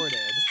and about. rewarded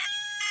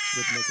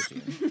with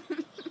nicotine.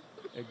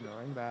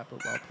 Ignoring that,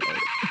 but well played.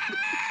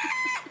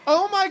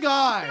 Oh my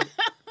god!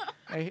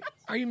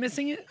 Are you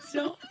missing it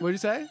still? What'd you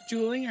say?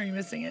 Juuling, are you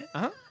missing it?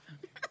 Uh-huh.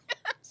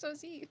 So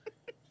is he.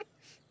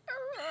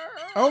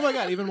 Oh my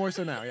God, even more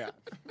so now, yeah.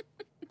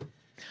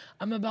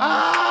 I'm a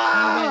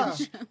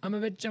boss. I'm a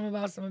bitch. I'm a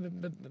boss.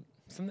 I'm a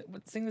something.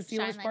 Sing the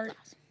seahorse Shine part.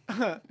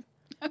 like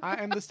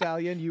I am the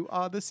stallion, you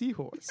are the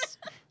seahorse.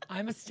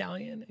 I'm a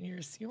stallion and you're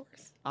a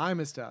seahorse. I'm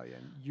a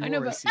stallion, you're I know,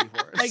 a but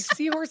seahorse. like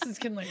seahorses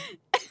can like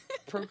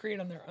procreate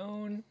on their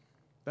own,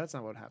 That's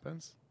not what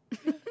happens.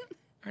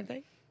 aren't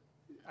they?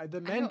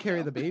 The men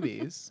carry the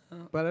babies,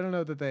 but I don't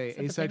know that they that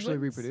the asexually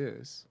penguins?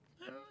 reproduce.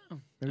 I don't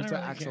know. Maybe I it's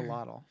don't an really care.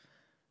 axolotl.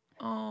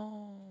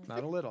 Oh,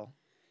 Not a little.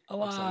 a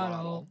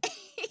lot.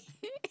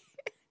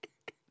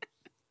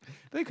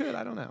 They could,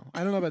 I don't know.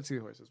 I don't know about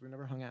seahorses. We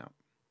never hung out.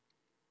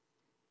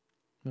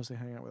 Mostly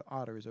hang out with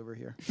otters over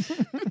here.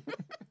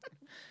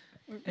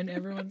 And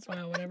every once in a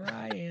while, whatever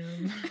I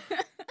am.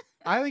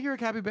 I think you're a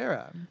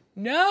capybara.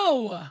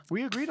 No,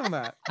 We agreed on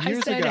that I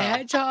years said ago.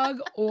 hedgehog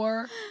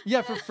or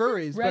Yeah, for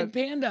furries, red but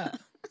panda.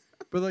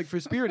 like for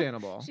spirit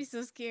animal. She's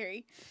so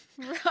scary.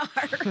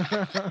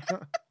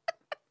 Rawr.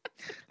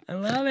 I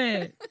love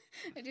it.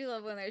 I do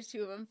love when there's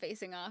two of them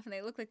facing off and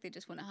they look like they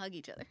just want to hug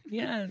each other,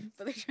 Yeah.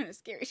 but they're trying to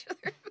scare each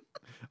other.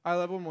 I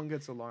love when one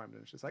gets alarmed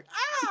and it's just like,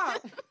 ah!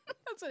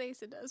 That's what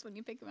Asa does when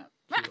you pick him up.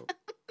 Cute.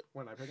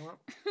 When I pick them up?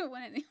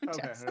 When anyone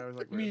Okay, jumps. I was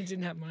like, I mean, it weird.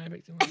 didn't happen when I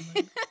picked him up.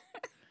 but-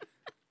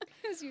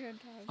 Because you had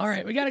dogs. All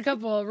right, we got a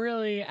couple of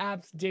really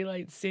apt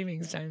daylight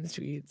savings times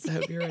tweets. I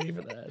hope you're ready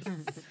for this.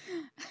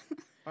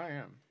 I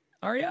am.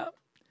 Are you?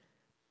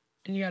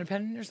 And you got a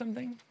pen or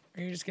something?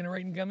 Or are you just going to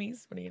write in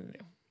gummies? What are you going to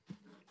do?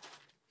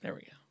 There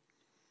we go.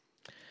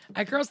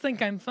 At Girls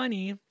Think I'm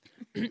Funny,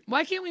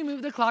 why can't we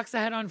move the clocks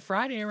ahead on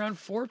Friday around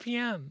 4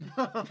 p.m.?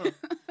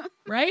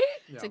 Right?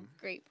 It's a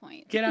great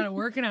point. Get out of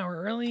work an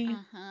hour early.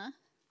 Uh-huh.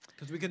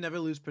 Because we can never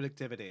lose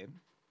productivity.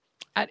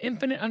 At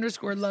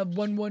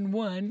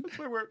infinite_love111.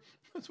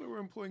 That's why we're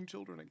employing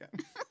children again.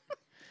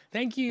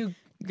 Thank you,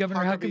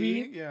 Governor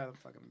Huckabee. Yeah, the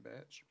fucking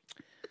bitch.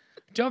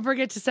 Don't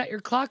forget to set your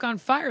clock on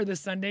fire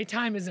this Sunday.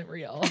 Time isn't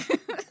real.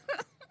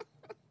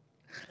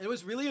 It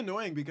was really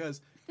annoying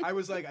because I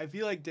was like, I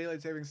feel like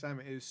daylight savings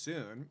time is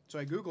soon. So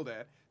I Googled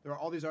it. There were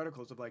all these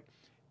articles of like,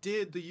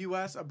 did the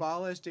U.S.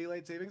 abolish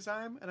daylight savings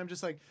time? And I'm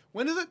just like,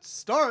 when does it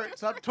start?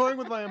 Stop toying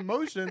with my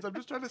emotions. I'm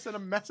just trying to send a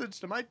message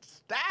to my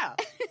staff.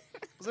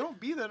 Because I won't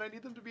be there and I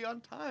need them to be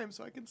on time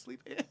so I can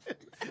sleep in.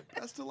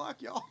 Best of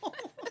luck, y'all.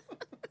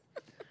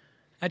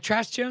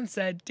 Trash Jones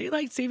said,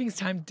 daylight savings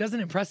time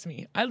doesn't impress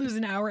me. I lose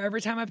an hour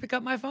every time I pick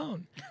up my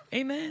phone.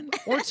 Amen.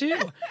 Or 2.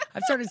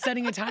 I've started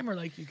setting a timer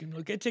like you can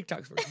look at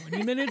TikToks for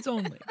 20 minutes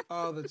only.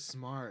 Oh, that's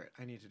smart.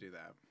 I need to do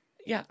that.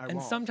 Yeah, I and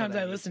won't, sometimes but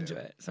I I need listen to. to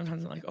it.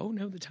 Sometimes I'm like, oh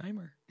no, the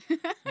timer.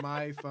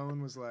 My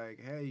phone was like,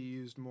 hey, you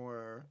used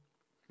more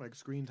like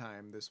screen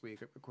time this week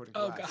according to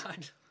Oh last.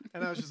 God.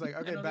 And I was just like, I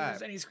okay, don't think there's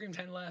bad. any screen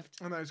time left.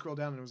 And then I scrolled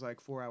down and it was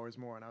like 4 hours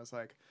more. And I was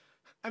like,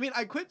 I mean,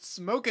 I quit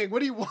smoking.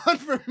 What do you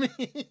want from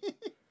me?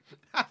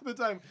 Half the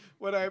time,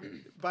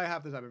 by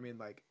half the time, I mean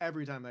like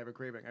every time I have a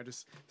craving, I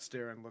just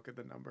stare and look at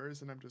the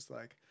numbers and I'm just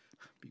like,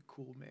 be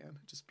cool, man.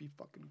 Just be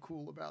fucking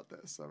cool about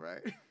this, all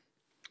right?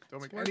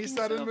 Don't make any working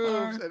sudden so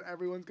moves far. and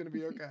everyone's going to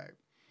be okay.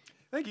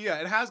 Thank you. Yeah,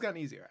 it has gotten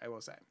easier, I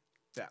will say.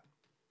 Yeah.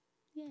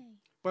 Yay.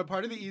 But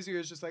part of the easier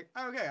is just like,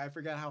 okay, I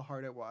forget how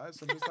hard it was.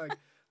 So I'm just like,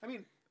 I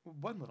mean,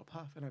 one little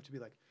puff, and I have to be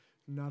like,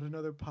 not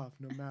another puff,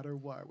 no matter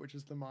what, which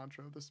is the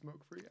mantra of the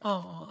smoke-free.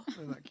 Oh,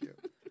 Isn't that cute?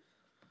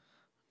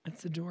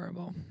 that's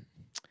adorable.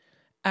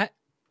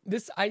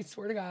 I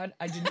swear to God,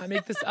 I did not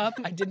make this up.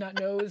 I did not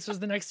know this was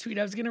the next tweet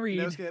I was going to read.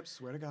 No skips,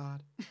 swear to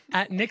God.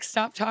 At Nick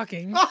Stop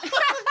Talking.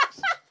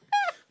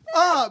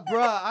 Ah,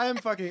 bruh, I am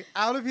fucking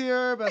out of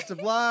here. Best of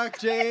luck.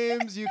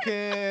 James, you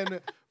can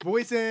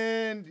voice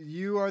in.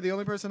 You are the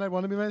only person I'd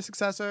want to be my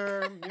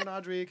successor. You and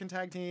Audrey can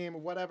tag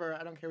team, whatever.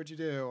 I don't care what you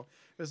do.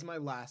 This is my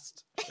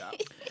last step.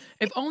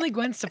 If only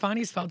Gwen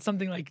Stefani spelled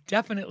something like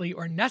definitely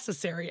or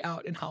necessary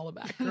out in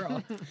Hollaback,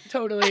 girl.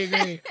 Totally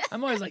agree.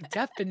 I'm always like,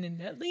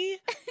 definitely?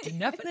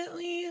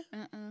 Definitely?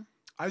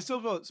 I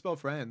still spell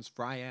friends,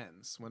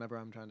 fry-ends, whenever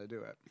I'm trying to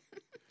do it.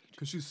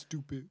 Because she's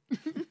stupid.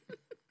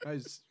 I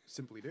just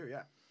simply do,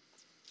 yeah.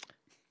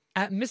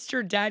 At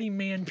Mr. Daddy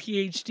Man I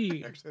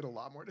PhD. actually had a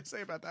lot more to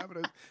say about that, but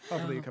it was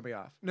hopefully you cut me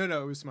off. No,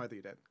 it was smart that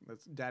you did.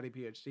 That's Daddy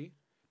PhD.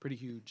 Pretty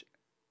huge.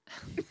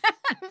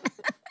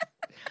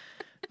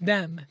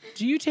 Them.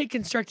 Do you take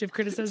constructive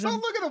criticism?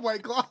 Don't look at a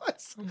white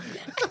gloss. Oh my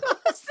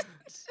God.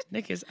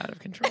 Nick is out of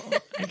control.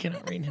 I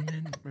cannot rein him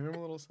in. Maybe I'm a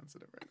little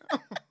sensitive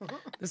right now.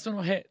 This one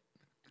will hit.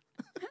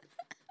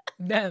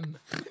 Them.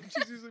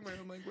 She's using my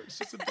own language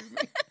to subdue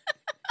me.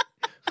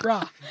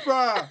 Bruh.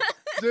 Bruh,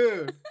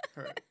 dude.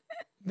 Her.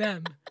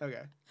 Them.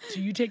 Okay.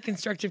 Do you take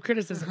constructive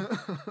criticism?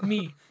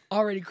 Me.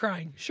 Already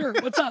crying. Sure.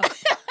 What's up?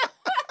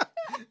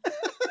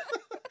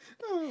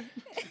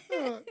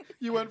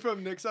 You went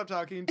from Nick stop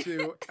talking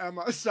to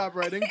Emma stop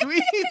writing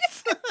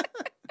tweets.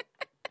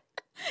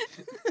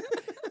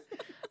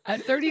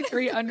 At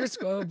 33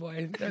 oh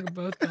boy, they're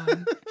both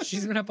gone.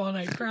 She's been up all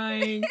night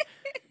crying.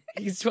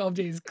 He's 12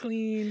 days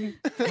clean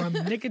from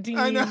nicotine.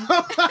 I know.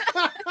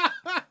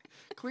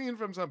 Clean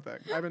from something.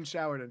 I haven't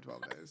showered in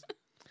 12 days.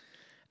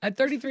 At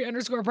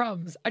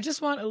 33_problems, I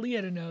just want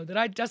Aaliyah to know that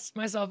I dusted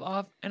myself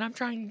off and I'm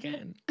trying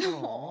again. Aww.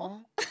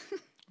 All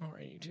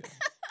right, you too.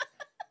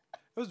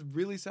 It was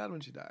really sad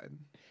when she died.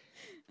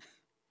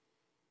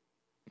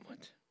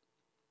 What?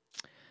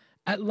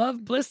 At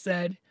Love Bliss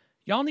said,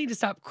 y'all need to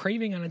stop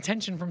craving on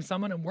attention from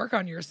someone and work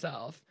on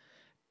yourself.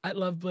 At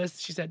Love Bliss,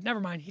 she said, never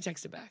mind, he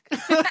texted back.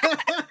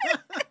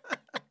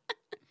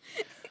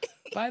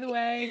 By the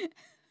way,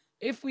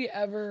 if we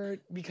ever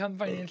become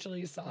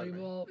financially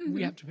soluble,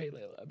 we have to pay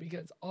Layla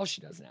because all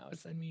she does now is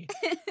send me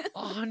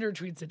 100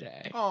 tweets a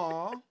day.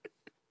 Aw.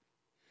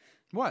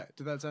 What?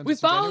 Did that sound We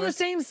follow the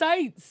disingenuous? same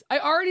sites. I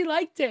already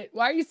liked it.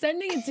 Why are you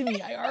sending it to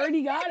me? I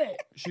already got it.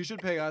 She should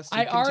pay us to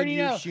I already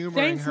continue know. humoring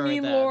Thanks her me,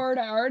 then. Lord.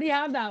 I already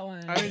have that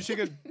one. I mean, she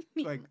could,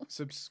 like,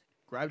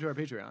 subscribe to our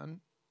Patreon.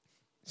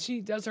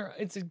 She does her,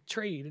 it's a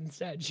trade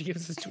instead. She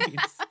gives us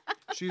tweets.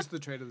 She's the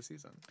trade of the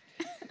season.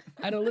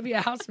 And Olivia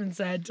Hausman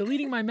said,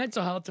 deleting my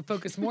mental health to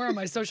focus more on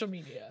my social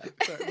media.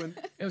 Sorry, when,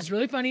 It was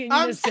really funny and you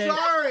I'm missed it.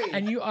 sorry.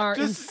 And you are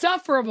Just-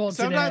 insufferable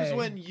Sometimes today.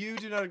 when you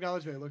do not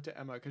acknowledge me, I look to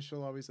Emma because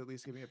she'll always at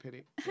least give me a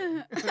pity.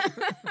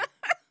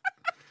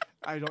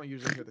 I don't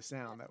usually hear the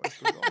sound. That was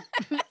brutal.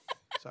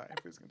 Sorry,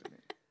 please continue.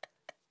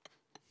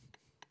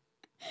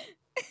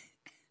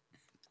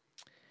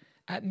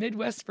 At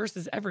Midwest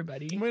versus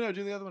Everybody, Wait, no,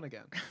 do the other one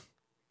again.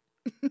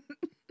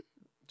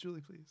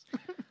 Julie, please.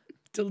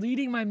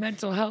 deleting my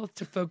mental health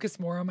to focus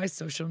more on my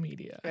social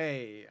media.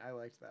 Hey, I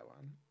liked that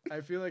one. I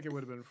feel like it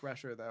would have been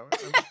fresher, though.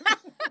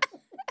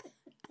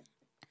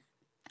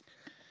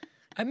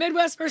 At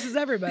Midwest versus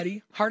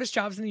Everybody, hardest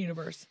jobs in the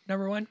universe.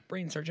 Number 1,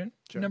 brain surgeon.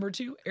 Sure. Number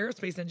 2,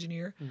 aerospace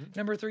engineer.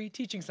 Number 3,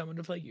 teaching someone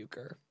to play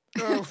euchre.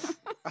 Oh,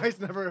 I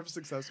never have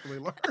successfully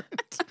learned.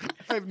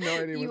 I have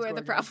no idea You what's are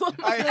the going on. problem.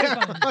 I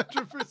am fun.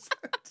 100%.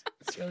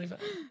 It's really fun.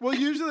 Well,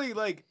 usually,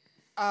 like,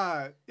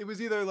 it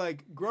was either,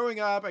 like, growing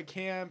up at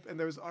camp, and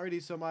there was already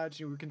so much,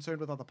 you were concerned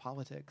with all the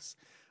politics.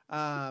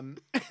 And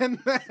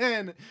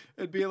then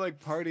it'd be, like,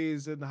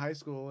 parties in the high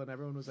school, and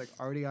everyone was, like,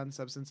 already on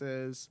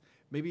substances,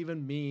 maybe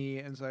even me,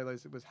 and so I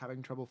was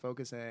having trouble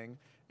focusing.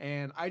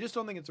 And I just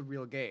don't think it's a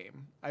real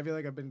game. I feel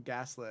like I've been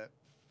gaslit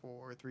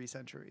for 3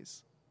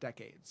 centuries,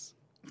 decades.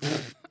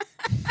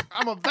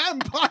 I'm a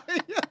vampire!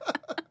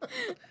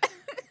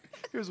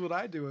 Here's what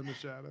I do in the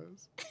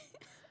shadows.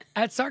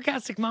 At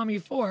Sarcastic Mommy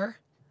 4,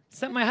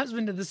 sent my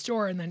husband to the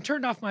store and then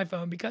turned off my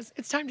phone because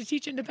it's time to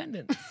teach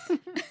independence.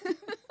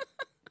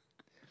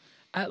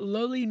 At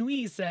Loli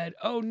Nui said,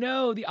 oh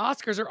no, the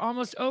Oscars are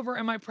almost over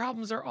and my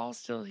problems are all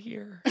still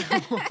here.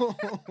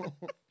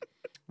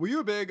 Were you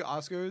a big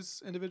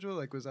Oscars individual?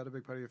 Like, was that a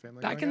big part of your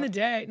family? Back growing in the up?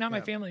 day, not my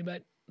Yeah. family,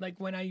 but like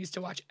when I used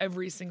to watch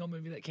every single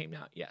movie that came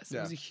out, yes, it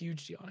Yeah. was a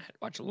huge deal. And I had to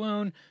watch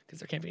alone because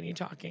there can't be any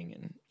talking.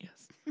 And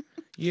yes,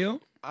 you?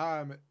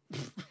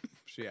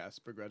 She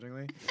asked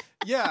begrudgingly.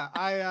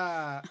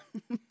 Yeah,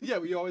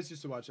 we always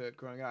used to watch it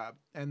growing up,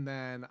 and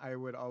then I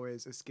would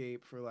always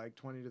escape for like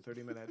 20 to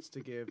 30 minutes to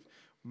give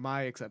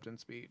my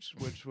acceptance speech,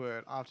 which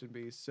would often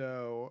be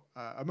so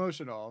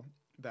emotional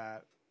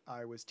that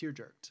I was tear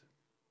jerked.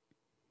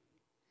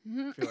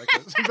 I feel like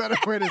there's a better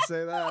way to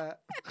say that.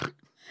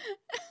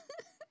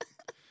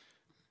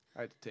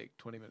 I had to take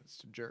 20 minutes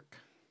to jerk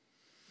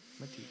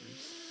my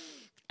tears.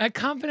 A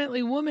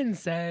Confidently Woman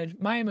said,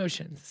 my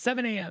emotions,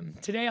 7 a.m.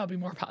 Today I'll be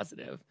more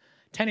positive.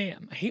 10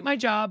 a.m. I hate my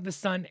job, the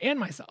sun, and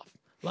myself.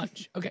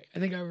 Lunch. Okay, I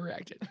think I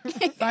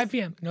overreacted. 5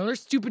 p.m. Another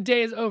stupid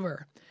day is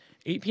over.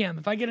 8 p.m.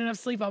 If I get enough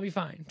sleep, I'll be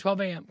fine.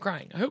 12 a.m.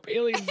 Crying. I hope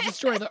aliens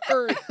destroy the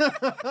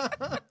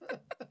earth.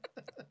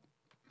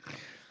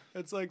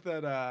 It's like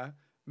that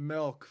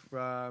Milk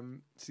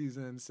from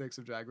season 6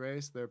 of Drag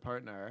Race. Their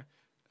partner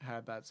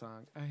had that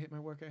song. I hate my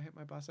work. I hate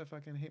my boss. I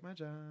fucking hate my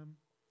job.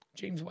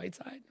 James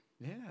Whiteside,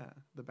 Yeah,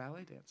 the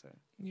ballet dancer.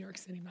 New York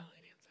City ballet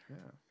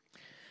dancer. Yeah.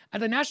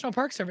 At the National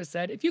Park Service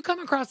said, if you come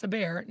across a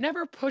bear,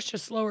 never push a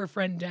slower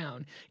friend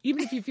down,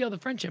 even if you feel the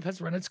friendship has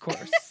run its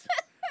course.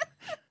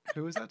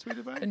 Who was that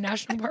tweeted by? The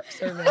National Park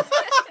Service.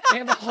 They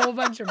have a whole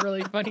bunch of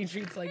really funny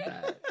tweets like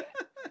that.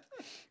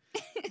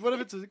 What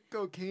if it's a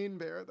cocaine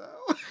bear,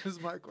 though? Is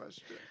my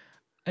question.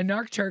 A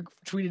narc Turk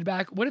tweeted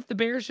back, what if the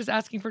bear is just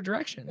asking for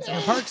directions?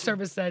 And the Park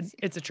Service said,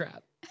 it's a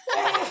trap.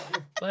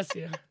 Bless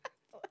you.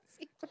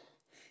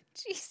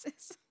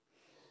 Jesus.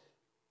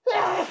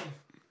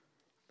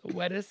 The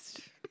wettest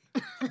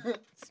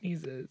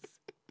sneezes.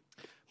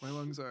 My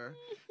lungs are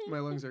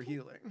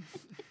healing.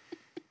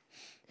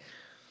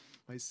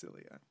 My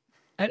cilia.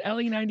 At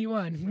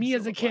LE91, me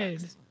as a kid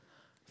Relaxed.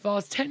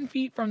 falls 10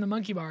 feet from the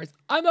monkey bars.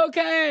 I'm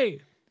okay.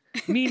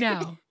 Me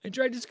now. I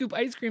tried to scoop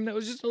ice cream that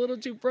was just a little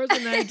too frozen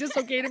and I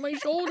dislocated my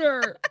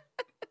shoulder.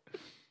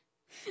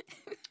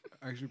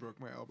 I actually broke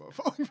my elbow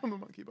falling from the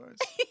monkey bars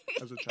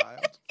as a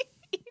child.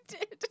 He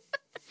did.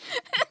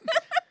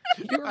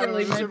 You were I don't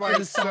really meant understand why for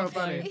the it's so soft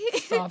funny.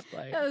 light. Soft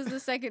light. That was the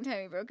second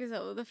time he broke his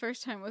elbow. The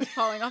first time was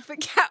falling off the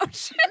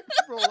couch.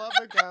 Roll off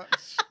the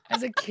couch.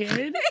 As a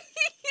kid,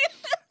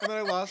 And then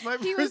I lost my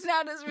He was first,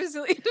 not as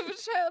resilient of a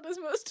child as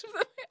most of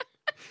them.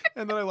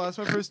 and then I lost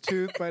my first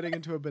tooth biting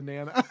into a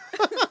banana.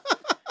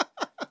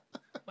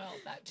 well,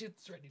 that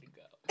tooth's ready to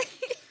go.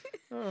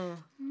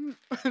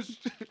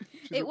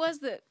 It was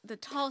the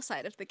tall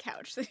side of the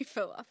couch that he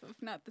fell off of,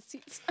 not the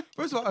seat side.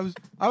 First of all,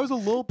 I was a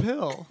little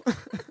pill.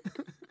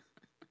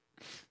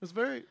 It's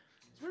very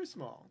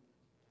small.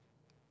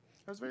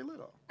 I was very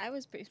little. I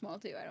was pretty small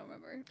too. I don't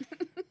remember.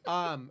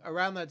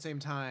 Around that same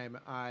time,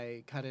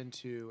 I cut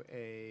into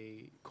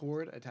a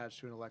cord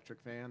attached to an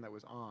electric fan that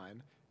was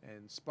on,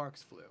 and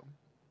sparks flew.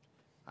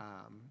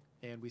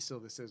 And we still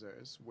have the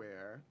scissors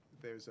where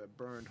there's a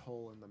burned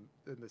hole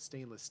in the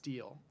stainless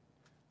steel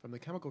from the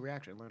chemical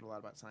reaction. Learned a lot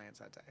about science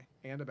that day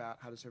and about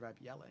how to survive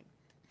yelling.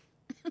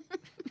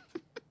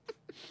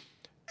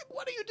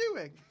 What are you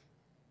doing?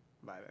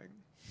 Vibing.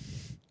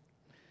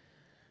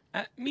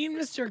 Me and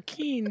Mr.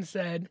 Keene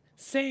said,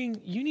 saying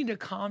you need to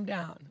calm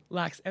down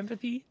lacks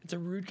empathy. It's a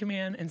rude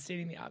command and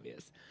stating the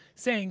obvious.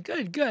 Saying,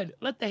 good,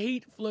 let the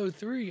hate flow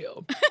through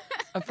you.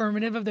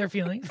 Affirmative of their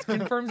feelings.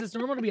 Confirms it's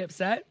normal to be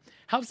upset.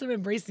 Helps them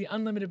embrace the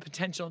unlimited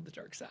potential of the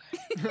dark side.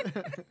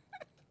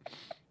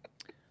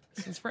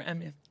 This is for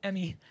Emmy.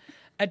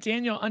 At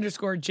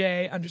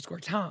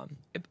Daniel_J_Tom.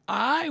 If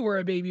I were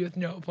a baby with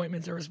no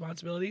appointments or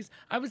responsibilities,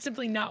 I would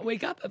simply not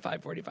wake up at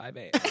 5:45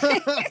 a.m.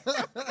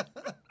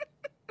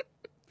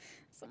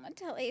 Someone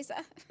tell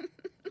Asa.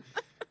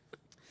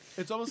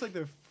 It's almost like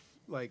they're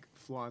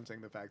flaunting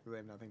the fact that they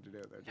have nothing to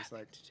do. They're just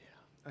like,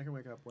 I can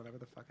wake up whenever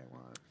the fuck I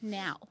want.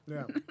 Now.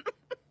 Yeah.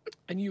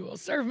 And you will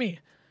serve me.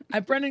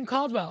 At Brendan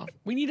Caldwell,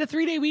 we need a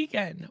 3-day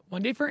weekend.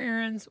 1 day for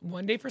errands,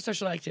 1 day for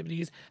social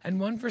activities, and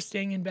 1 for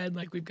staying in bed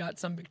like we've got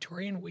some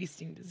Victorian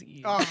wasting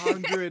disease.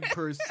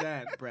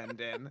 100%,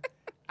 Brendan.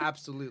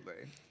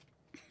 Absolutely.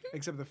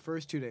 Except the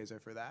first 2 days are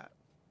for that.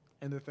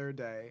 And the third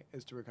day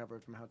is to recover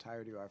from how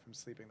tired you are from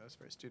sleeping those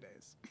first 2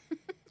 days.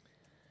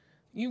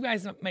 You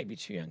guys might be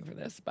too young for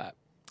this, but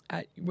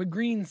what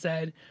Green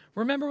said,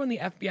 remember when the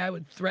FBI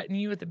would threaten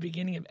you at the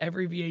beginning of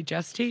every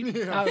VHS tape?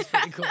 Yeah. That was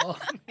pretty cool.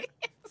 Yes.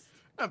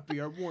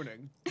 FBI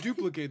warning.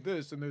 Duplicate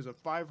this and there's a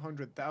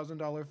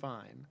 $500,000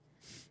 fine.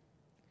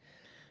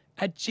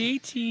 At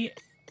JT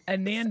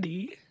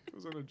Anandi. It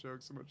wasn't a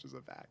joke so much as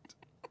a fact.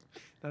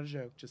 Not a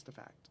joke, just a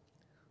fact.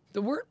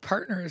 The word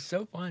partner is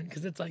so fun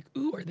because it's like,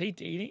 ooh, are they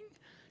dating?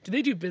 Do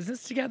they do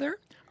business together?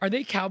 Are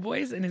they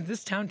cowboys? And is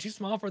this town too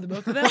small for the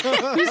both of them?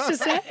 Who's to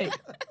say?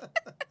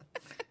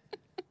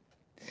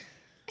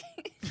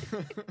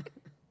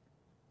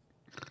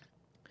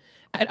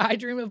 At I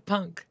Dream of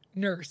Punk,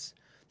 nurse,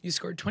 you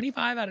scored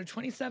 25 out of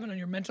 27 on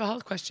your mental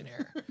health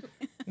questionnaire.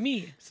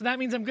 Me, so that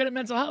means I'm good at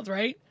mental health,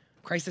 right?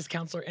 Crisis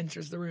counselor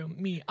enters the room.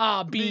 Me,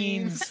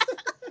 beans. Do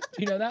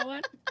you know that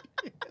one?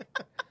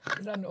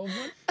 Is that an old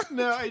one?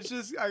 No, I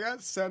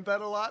got sent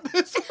that a lot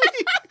this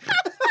week.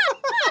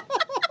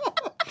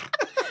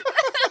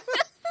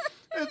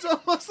 It's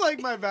almost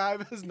like my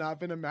vibe has not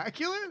been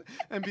immaculate,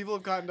 and people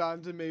have gotten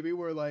on to maybe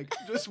we're like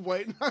just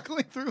white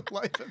knuckling through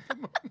life at the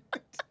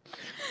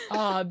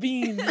moment.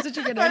 Beans. That's such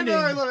a good I ending. know,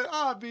 I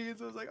love it.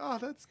 Beans. I was like,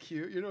 that's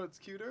cute. You know what's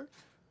cuter?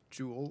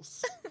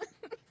 Jewels.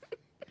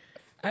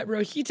 At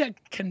Rohita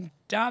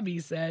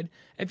Kandabi said,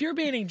 if you're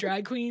banning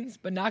drag queens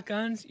but not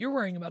guns, you're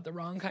worrying about the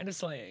wrong kind of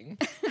slaying.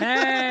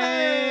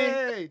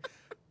 Hey!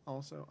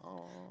 Also,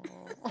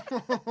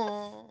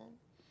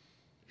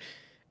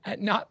 At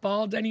Not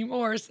Bald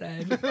Anymore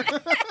said,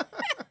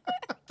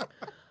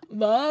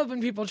 love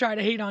when people try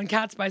to hate on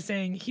cats by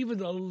saying he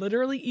would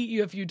literally eat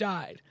you if you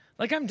died.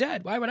 Like, I'm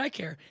dead. Why would I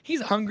care?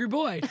 He's a hungry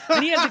boy.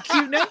 And he has a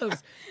cute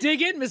nose.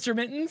 Dig in, Mr.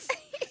 Mittens.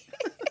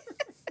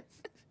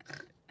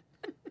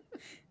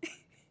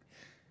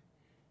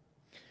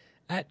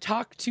 At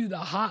Talk to the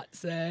Hot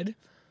said,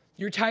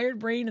 your tired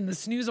brain and the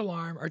snooze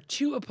alarm are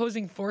two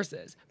opposing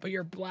forces, but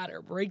your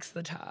bladder breaks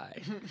the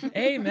tie.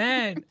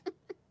 Amen.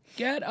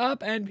 Get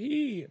up and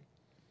pee.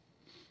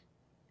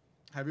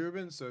 Have you ever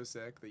been so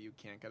sick that you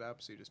can't get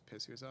up, so you just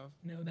piss yourself?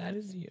 No, that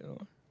is you.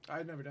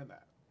 I've never done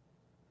that.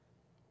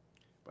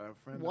 But a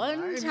friend One of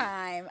mine...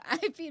 time. I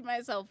peed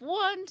myself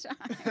one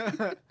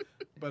time.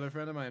 But a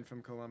friend of mine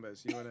from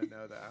Columbus, you wouldn't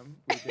know them.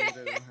 We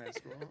dated in high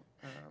school.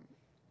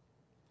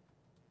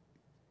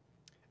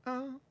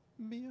 I'll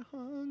be a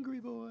hungry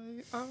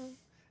boy. I'll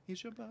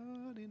eat your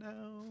body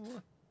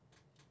now.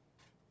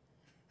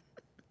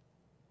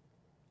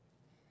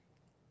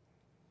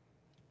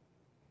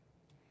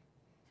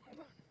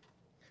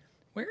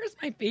 Where is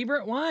my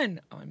favorite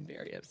one? Oh, I'm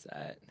very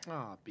upset.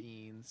 Aw,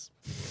 beans.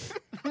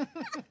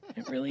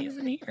 It really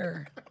isn't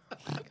here. Oh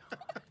my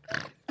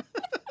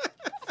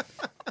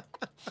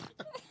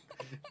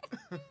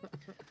God.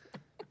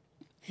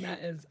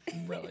 That is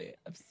really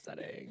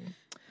upsetting.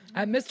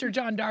 Mr.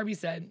 John Darby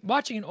said,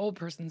 watching an old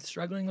person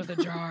struggling with a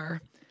jar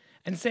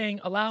and saying,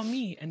 allow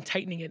me, and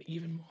tightening it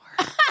even more.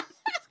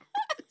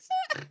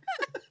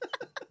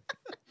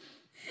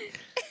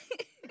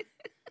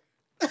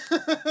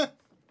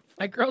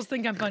 My girls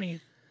think I'm funny.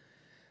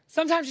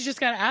 Sometimes you just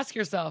got to ask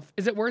yourself,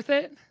 is it worth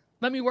it?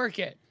 Let me work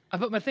it. I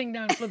put my thing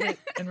down, flip it,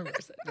 and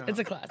reverse it. It's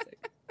a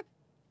classic.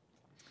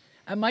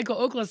 And Michael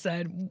Okla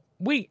said,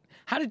 wait,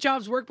 how did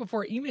jobs work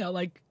before email?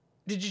 Like,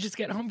 did you just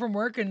get home from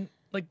work and,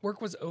 like,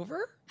 work was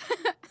over?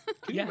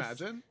 Can you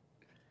imagine?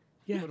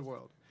 Yeah. What a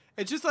world.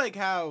 It's just like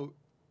how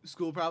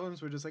school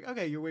problems were just like,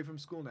 okay, you're away from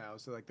school now,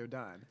 so like they're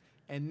done.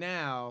 And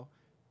now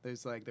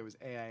there was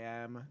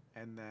AIM,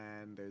 and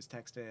then there's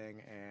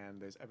texting,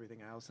 and there's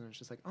everything else, and it's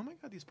just like, oh my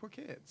god, these poor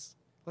kids.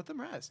 Let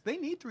them rest. They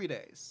need 3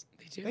 days.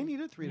 They do. They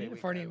need a 3-day Need a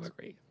 4-day weekend.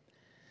 work week.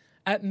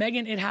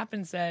 Megan It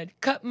Happened said,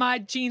 cut my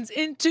jeans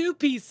into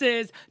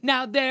pieces.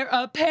 Now they're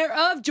a pair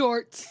of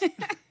jorts.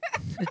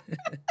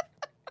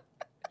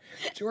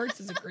 Jorts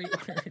is a great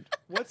word.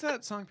 What's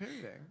that song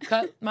parodying?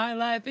 Cut my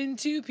life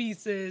into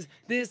pieces.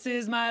 This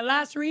is my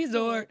last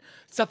resort.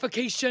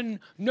 Suffocation,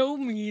 no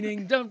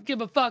meaning. Don't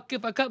give a fuck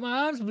if I cut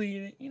my arms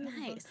bleeding. You know,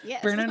 Nice.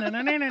 Yes. I never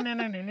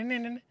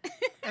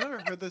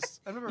heard this.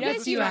 I've never heard Yes,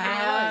 this you song in my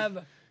life.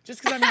 have.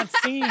 Just because I'm not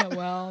singing it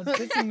well, it's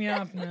pissing me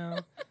off now.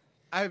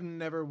 I've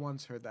never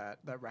once heard that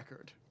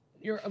record.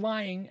 You're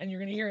lying, and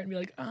you're gonna hear it and be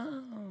like,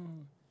 oh.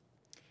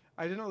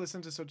 I didn't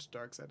listen to such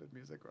dark-sided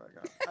music growing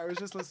up. I was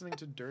just listening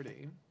to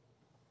Dirty.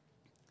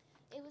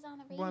 It was on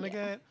the radio. Wanna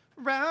get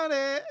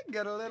rowdy,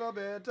 get a little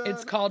bit done.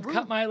 It's called Woo.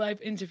 Cut My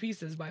Life into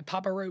Pieces by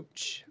Papa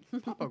Roach.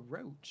 Papa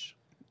Roach.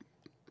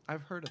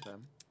 I've heard of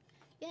them.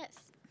 Yes.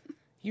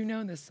 You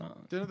know this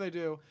song. Didn't they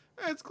do,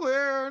 it's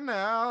clear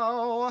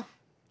now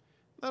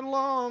that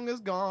long is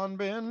gone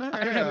been had.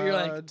 I don't know, but you're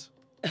like,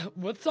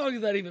 what song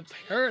is that even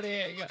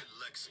parodying?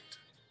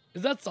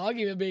 Is that song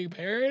even being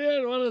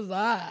parodied? What is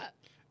that?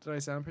 Did I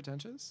sound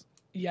pretentious?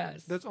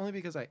 Yes. That's only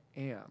because I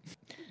am.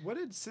 What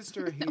did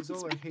Sister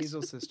Hazel or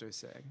Hazel Sister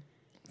sing?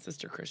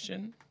 Sister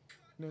Christian.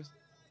 No.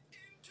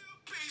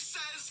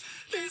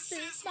 This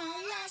is my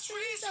last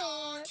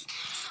resort.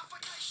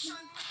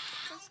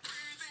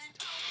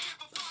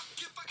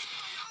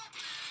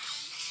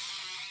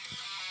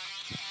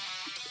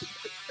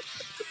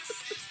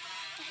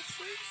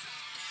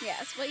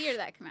 Yes. What year did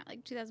that come out?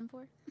 Like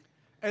 2004?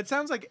 It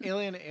sounds like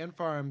Alien Ant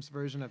Farm's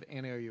version of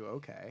Annie, Are You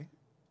Okay?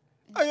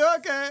 Are you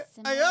okay?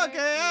 Are you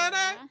okay,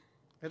 Annie?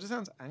 It just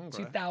sounds angry.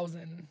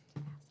 2000.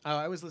 Oh,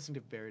 I was listening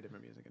to very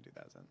different music in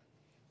 2000.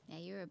 Yeah,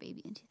 you were a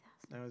baby in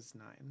 2000. I was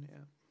 9, yeah.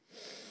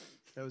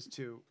 I was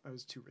too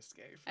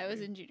risque. I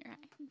was in junior high.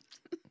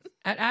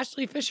 At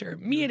Ashley Fisher.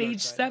 Me at You're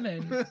age dark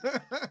 7.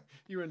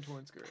 You were in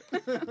torn skirt.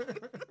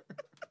 The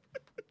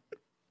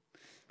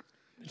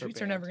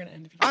treats are never going to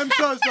end. If you I'm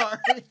so sorry.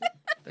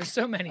 There's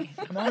so many.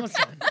 I'm almost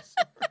done.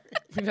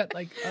 We've got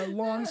like a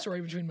long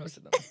story between most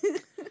of them.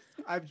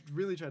 I've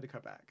really tried to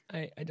cut back.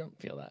 I don't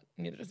feel that.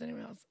 Neither does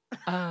anyone else.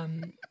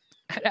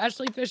 At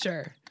Ashley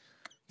Fisher.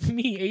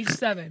 Me, age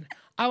 7.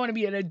 I want to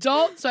be an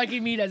adult so I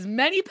can eat as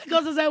many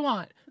pickles as I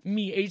want.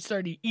 Me, age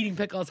 30, eating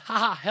pickles.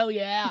 Haha, hell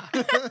yeah.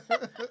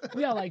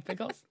 We all like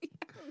pickles.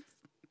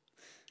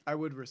 I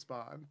would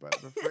respond, but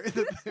I'm afraid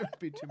that there would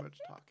be too much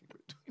talking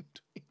between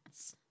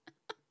tweets.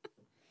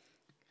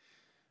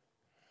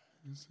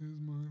 This is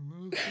my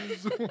last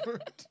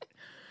resort.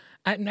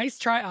 At Nice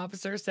Try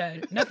Officer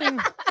said, nothing.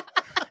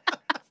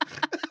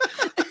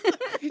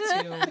 You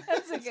too.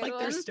 That's a It's good like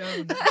one. they're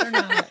stoned. They're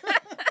not.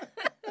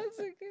 That's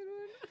a good one.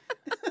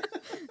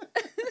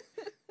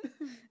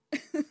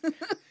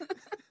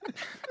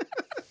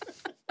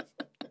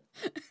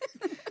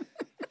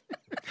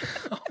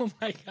 Oh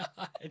my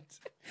God.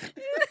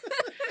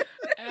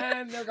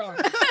 And they're gone.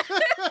 Which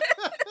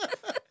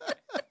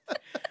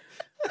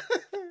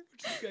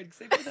is good, because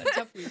they both had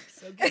tough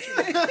weeks. So get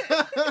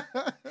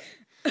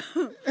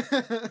your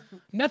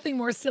Nothing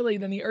more silly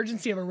than the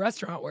urgency of a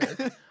restaurant work.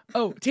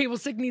 Oh, table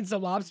sick needs a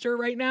lobster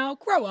right now?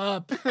 Grow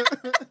up.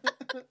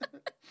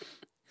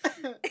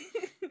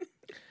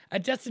 A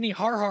Destiny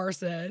Har Har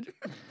said,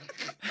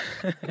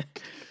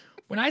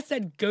 when I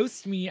said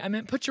ghost me, I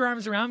meant put your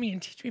arms around me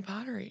and teach me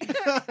pottery.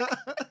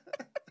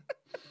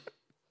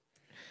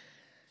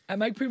 At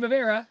Mike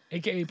Primavera,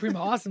 a.k.a. Prima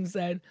Awesome,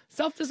 said,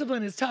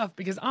 self-discipline is tough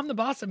because I'm the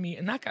boss of me,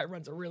 and that guy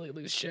runs a really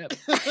loose ship.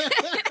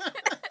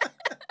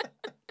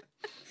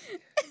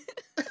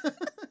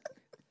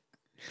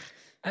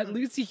 At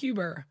Lucy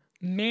Huber,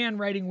 man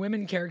writing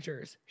women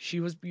characters. She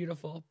was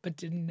beautiful, but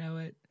didn't know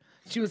it.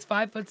 She was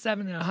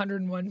 5'7" and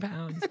 101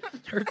 pounds.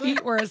 Her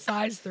feet were a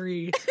size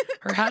 3.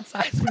 Her hat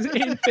size was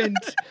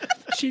infant.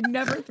 She'd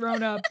never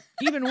thrown up,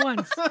 even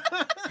once.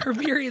 Her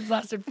periods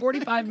lasted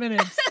 45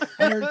 minutes,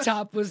 and her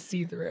top was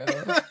see-through.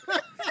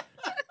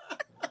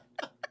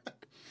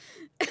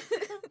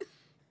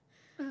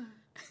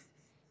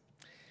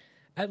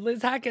 And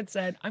Liz Hackett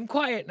said, I'm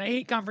quiet and I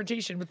hate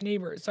confrontation with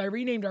neighbors, so I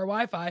renamed our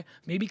Wi-Fi.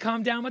 Maybe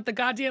calm down with the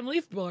goddamn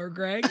leaf blower,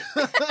 Greg.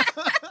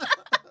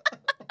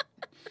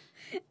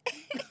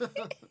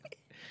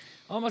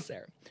 Almost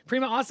there.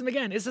 Prima Awesome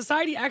again. Is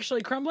society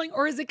actually crumbling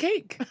or is it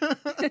cake?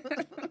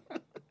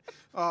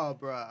 Oh,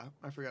 bruh.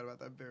 I forgot about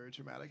that very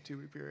traumatic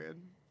 2-week period.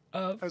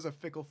 Of That was a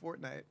fickle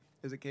fortnight.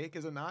 Is it cake?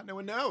 Is it not? No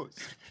one knows.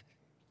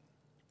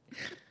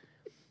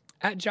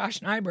 At Josh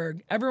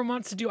Nyberg, everyone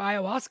wants to do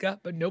ayahuasca,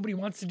 but nobody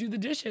wants to do the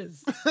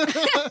dishes.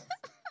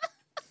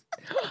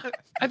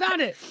 I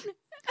found it.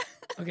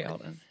 Okay,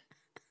 hold on.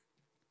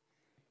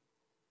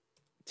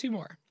 2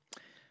 more.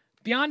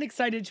 Beyond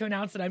excited to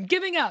announce that I'm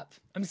giving up.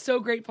 I'm so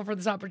grateful for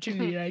this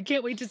opportunity, and I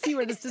can't wait to see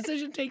where this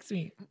decision takes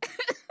me.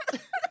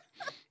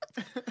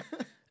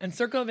 And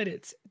circle of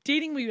idiots.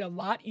 Dating would be a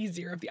lot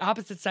easier if the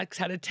opposite sex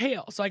had a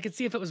tail, so I could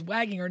see if it was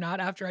wagging or not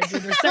after I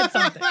did or said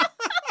something.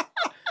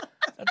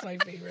 That's my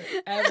favorite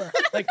ever.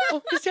 Like,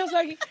 oh, his tail's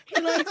wagging.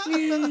 He likes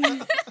me.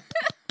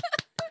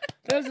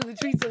 Those are the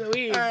tweets of the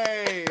week.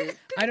 Hey.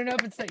 I don't know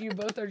if it's that you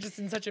both are just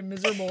in such a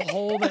miserable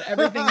hole that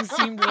everything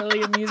seemed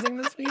really amusing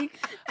this week.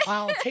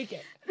 I'll take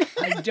it.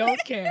 I don't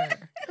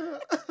care.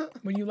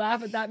 When you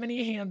laugh at that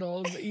many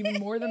handles, even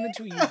more than the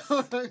tweets.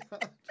 Oh my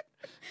God.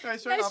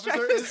 Nice try,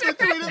 officer. Is the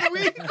tweet of the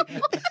week.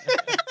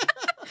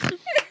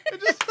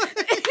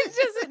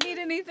 It doesn't need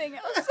anything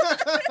else.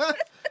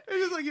 It's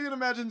just like you can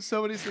imagine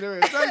so many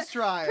scenarios. Nice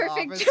try,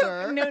 Perfect officer.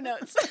 joke. No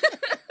notes.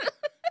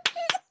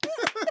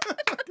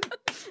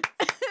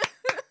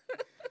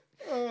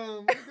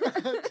 Oh my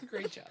God.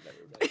 Great job,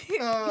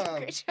 everybody.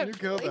 Great job, You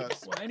killed Julie.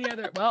 us. Well, any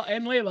other? Well,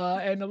 and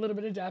Layla, and a little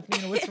bit of Daphne,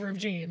 and a whisper of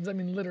James. I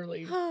mean,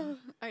 literally.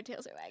 Our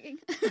tails are wagging.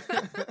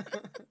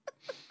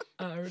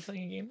 Are we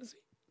playing a game this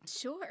week?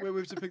 Sure. Wait, we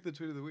have to pick the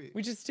tweet of the week.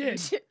 We just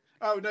did.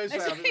 Oh, nice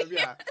try, officer.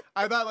 Yeah.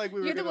 I thought like we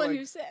were You're the gonna one like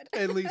who said.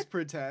 at least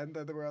pretend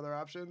that there were other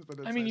options, but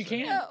it's I mean, you nice try.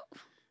 can.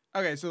 Oh.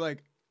 Okay, so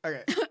like,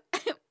 okay,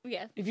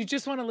 Yeah. If you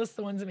just want to list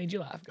the ones that made you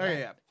laugh. Go okay,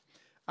 ahead.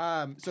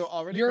 yeah. So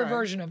already Your crying.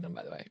 version of them,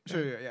 by the way.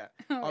 Sure, yeah.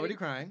 Already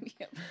crying.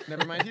 Yep.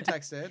 Never mind, he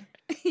texted.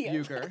 Yep.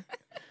 Euchre.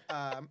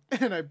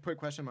 And I put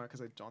question mark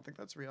because I don't think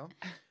that's real.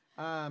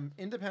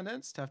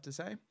 Independence, tough to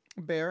say.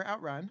 Bear,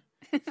 outrun.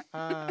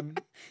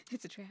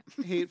 It's a trap.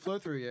 Hate, flow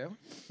through you.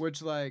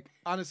 Which, like,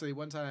 honestly,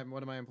 one time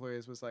one of my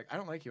employees was like, I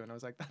don't like you. And I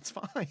was like, that's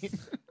fine. But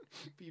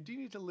you do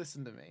need to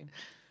listen to me.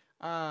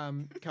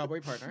 Cowboy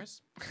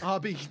partners.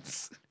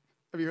 Beans.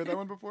 Have you heard that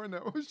one before? No,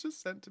 it was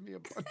just sent to me a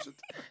bunch of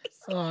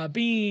times.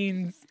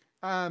 Beans.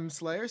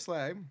 Slay or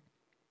slay.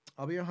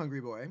 I'll be a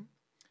hungry boy.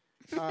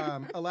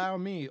 Allow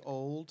me,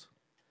 old.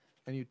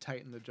 And you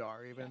tighten the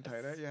jar even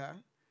tighter. Yeah.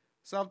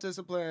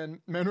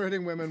 Self-discipline. Men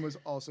rating women was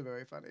also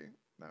very funny.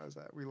 That was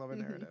that. We love a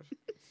narrative.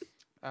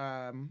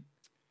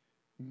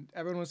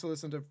 Everyone wants to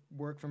listen to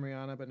work from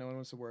Rihanna, but no one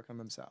wants to work on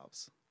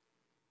themselves.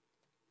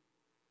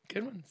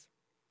 Good ones.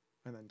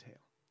 And then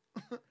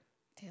tail.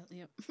 Tail,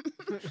 yep.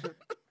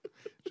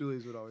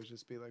 Julie's would always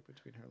just be like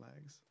between her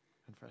legs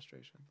and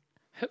frustration.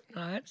 Hope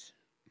not.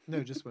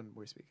 No, just when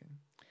we're speaking.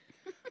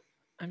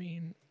 I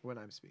mean, When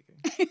I'm speaking.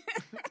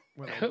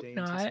 When I Hope deign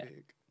not. to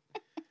speak.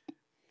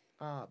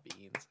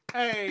 Beans.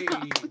 Hey!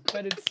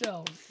 but it's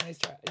still nice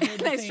try. You had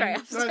the Nice same- try, Nice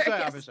officer. try,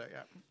 Yes. officer,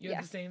 yeah. You had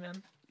Yeah. the same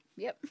then.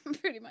 Yep,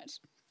 pretty much.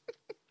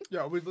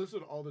 Yeah, we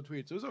listed all the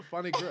tweets. It was a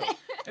funny group.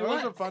 It was.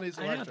 was a funny I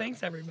selection. know.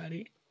 Thanks,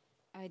 everybody.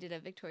 I did a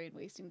Victorian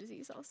wasting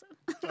disease also.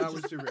 That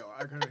was too real.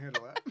 I couldn't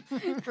handle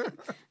that.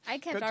 I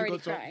kept Bet you already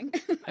both don't- crying.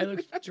 I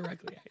looked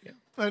directly at you.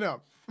 I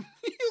know.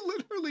 You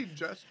literally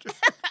gestured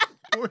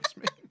towards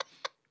me.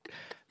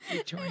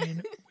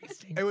 Victorian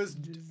wasting. It was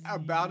disease.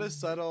 about as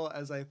subtle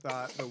as I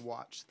thought the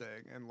watch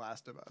thing in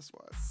Last of Us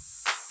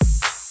was.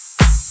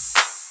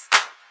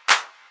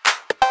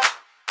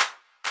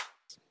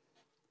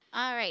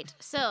 All right,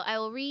 so I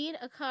will read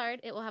a card.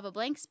 It will have a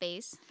blank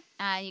space.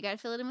 You got to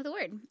fill it in with a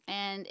word.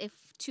 And if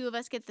two of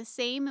us get the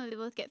same, we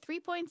both get 3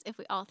 points. If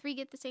we all three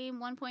get the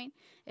same, 1 point.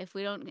 If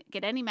we don't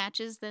get any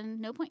matches,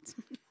 then no points.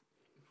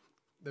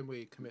 Then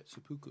we commit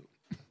seppuku.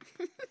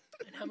 And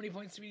how many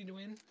points do we need to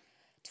win?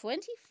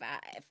 25.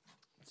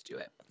 Let's do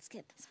it. Let's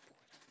get this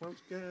board.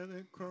 Let's get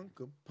it crunk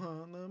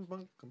upon a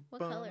bunk What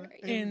color upon are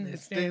you? In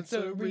this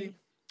dancery.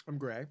 I'm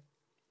gray.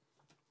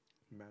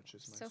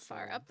 Matches my So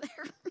far soul. up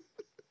there.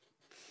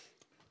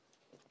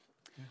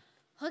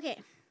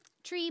 Okay.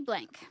 Tree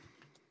blank.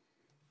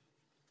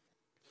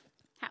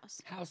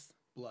 House. House.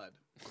 Blood.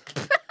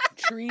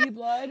 Tree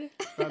blood.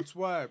 That's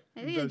what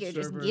I think the you're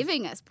just servers-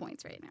 giving us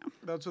points right now.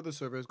 That's what the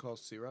servers call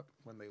syrup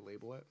when they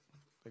label it.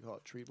 They call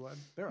it tree blood.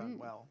 They're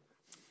unwell.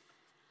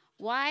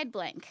 Wide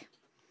blank.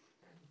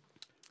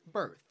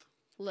 Birth.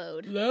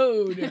 Load.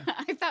 Load.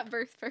 I thought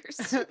birth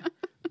first.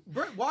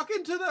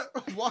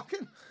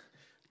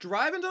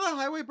 Drive into the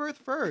highway birth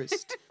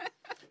first.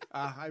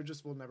 I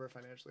just will never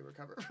financially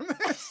recover from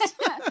this.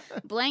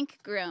 Blank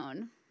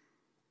grown.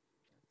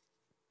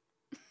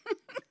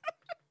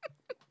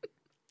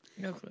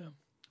 No clue.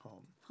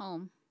 Home.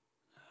 Home.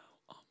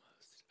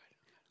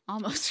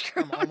 Almost. Almost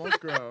grown. I'm almost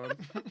grown.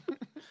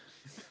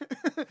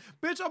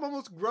 Bitch, I'm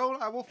almost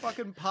grown. I will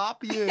fucking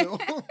pop you.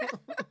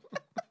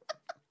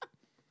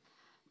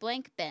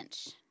 Blank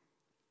bench.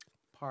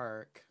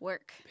 Park.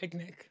 Work.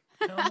 Picnic.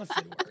 I almost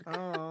did work.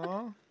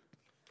 Oh.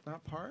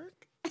 Not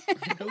park?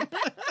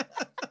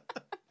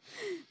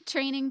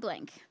 Training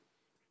blank.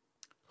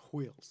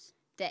 Wheels.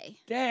 Day.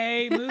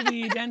 Day.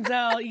 Movie.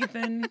 Denzel.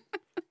 Ethan.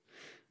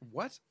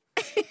 What?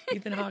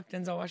 Ethan Hawke.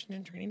 Denzel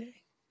Washington. Training Day.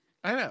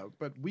 I know,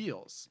 but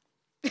wheels.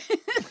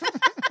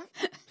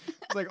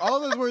 It's like all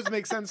those words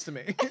make sense to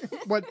me.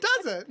 What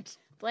doesn't?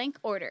 Blank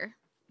order.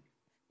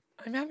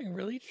 I'm having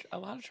really a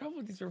lot of trouble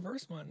with these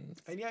reverse ones.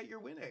 And yet you're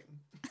winning.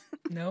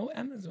 No,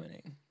 Emma's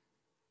winning.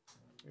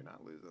 You're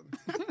not losing.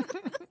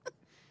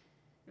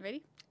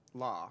 Ready?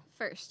 Law.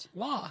 First.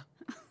 Law.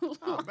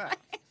 Oh, man.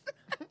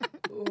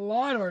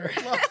 Law and order.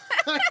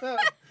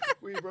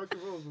 We broke the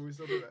rules, but we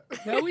still did it.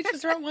 No, we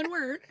just wrote one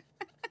word.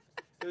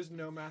 There's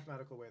no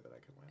mathematical way that I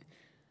can win.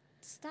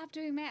 Stop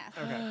doing math.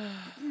 Okay.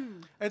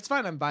 It's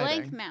fine. I'm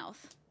biting. Blank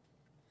mouth.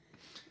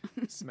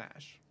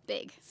 Smash.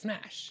 Big.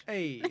 Smash.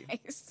 Hey.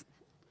 Nice.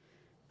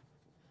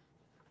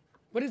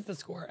 What is the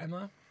score,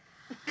 Emma?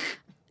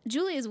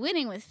 Julie is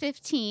winning with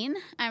 15.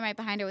 I'm right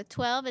behind her with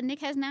 12, and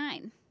Nick has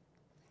 9.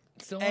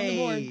 Still on the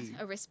board. Hey.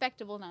 A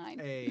respectable 9.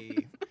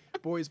 Hey.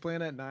 Boys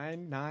playing at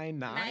 9,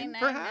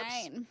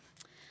 perhaps? 9.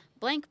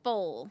 Blank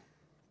bowl.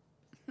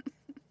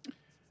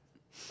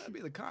 That'd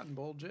be the Cotton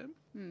Bowl, Jim.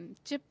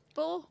 Chip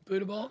bowl.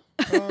 Buddha bowl.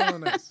 Oh,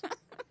 nice.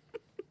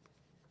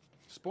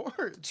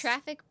 Sports.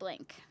 Traffic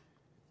blank.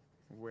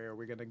 Where are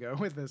we going to go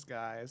with this,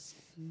 guys?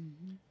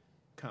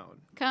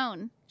 Cone.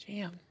 Cone.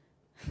 Jam.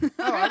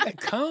 Oh, A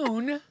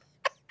cone.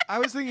 I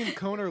was thinking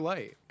cone or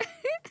light.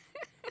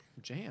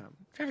 Jam.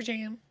 Trevor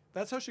Jam.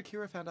 That's how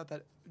Shakira found out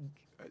that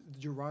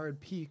Gerard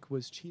Pique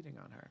was cheating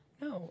on her.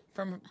 No,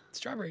 from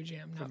Strawberry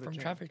Jam, not the from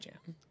jam. Traffic Jam.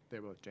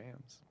 They're both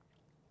jams.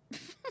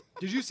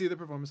 Did you see the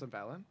performance on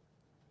Fallon?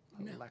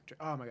 No. Electric.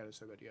 Oh my god, it's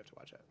so good. You have to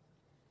watch it.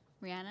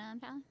 Rihanna on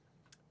Fallon?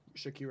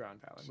 Shakira on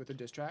Fallon with a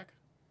diss track.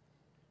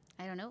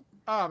 I don't know.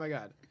 Oh my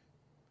god.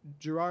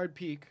 Gerard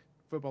Pique,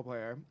 football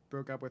player,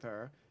 broke up with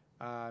her,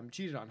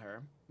 cheated on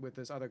her with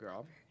this other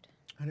girl.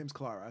 Her name's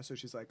Clara, so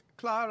she's like,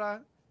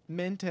 Clara,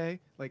 mente,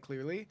 like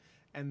clearly.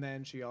 And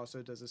then she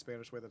also does a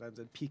Spanish word that ends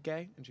in pique,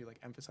 and she like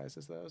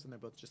emphasizes those, and they're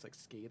both just like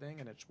scathing,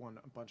 and it's won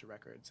a bunch of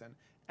records. And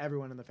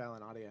everyone in the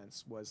Fallon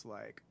audience was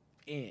like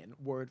in,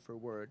 word for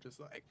word, just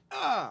like,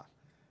 ah!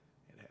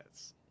 It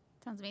hits.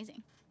 Sounds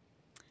amazing.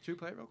 Should we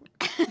play it real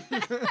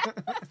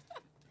quick?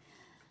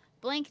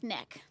 Blank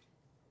neck.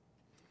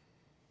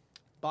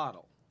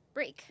 Bottle.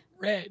 Break.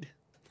 Red.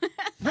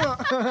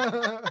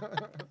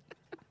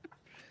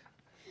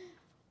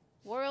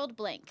 World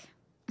blank.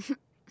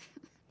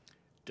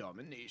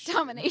 Domination.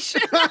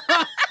 Domination.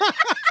 I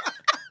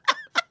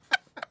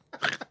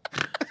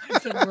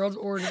said world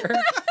order.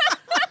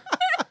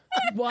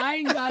 Why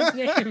in God's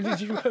name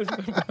did you go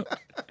to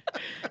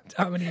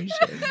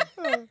domination?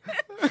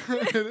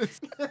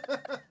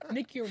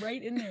 Nick, you're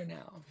right in there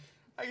now.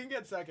 I can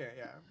get second,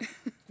 yeah.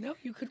 No,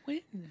 you could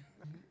win.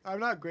 I'm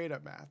not great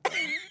at math.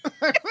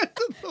 I went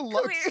to the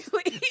Lux.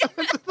 Clearly. I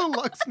went to the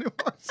Lux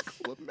Noir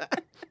School of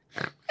Math.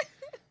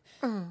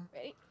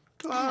 Ready?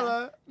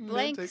 Clara,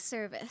 Blank Mente-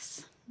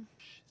 service.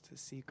 It's a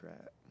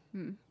secret.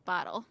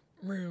 Bottle.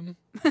 Room.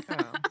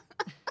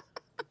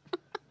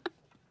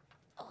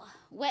 Oh.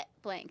 Wet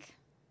blank.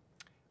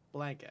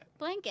 Blanket.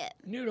 Blanket.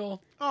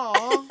 Noodle.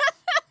 Aw.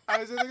 I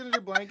was either going to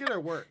do blanket or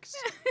works.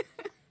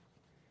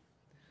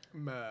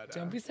 Murder.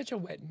 Don't be such a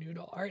wet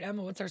noodle. All right,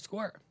 Emma, what's our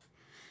score?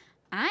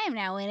 I am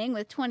now winning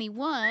with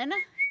 21.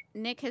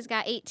 Nick has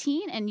got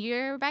 18, and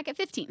you're back at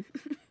 15.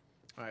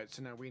 All right,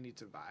 so now we need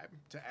to vibe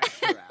to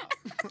ask her out.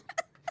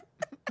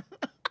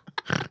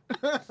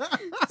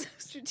 So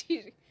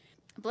strategic.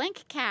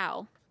 Blank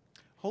cow.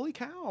 Holy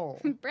cow.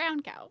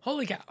 Brown cow.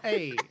 Holy cow.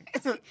 Hey.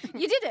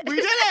 You did it. We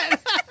did it!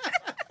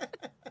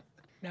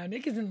 Now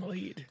Nick is in the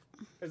lead.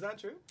 Is that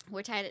true?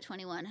 We're tied at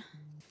 21.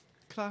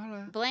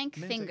 Clara. Blank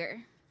Mente-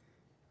 finger.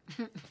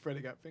 Freddie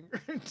got fingered.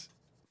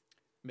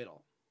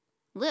 Middle.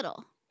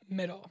 Little.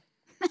 Middle.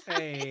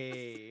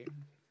 Hey. Oh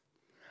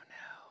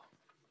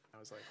no. I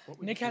was like, what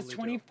would Nick has Julie do?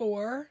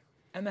 24.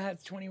 Emma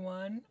has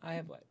 21. I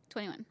have what?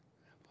 21.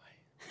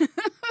 Oh,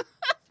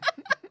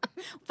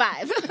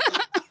 5.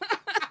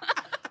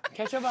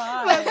 Catch a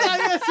vibe.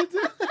 Yes, you do.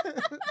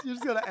 You're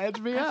just going to edge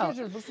me I out. was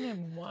just listening to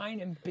him whine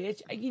and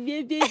bitch.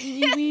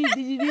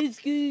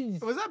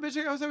 Was that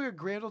bitching? I was having a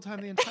grand old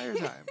time the entire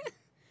time.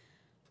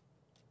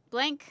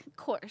 Blank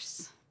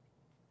course.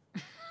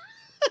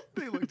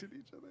 They looked at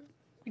each other.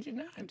 We did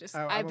not.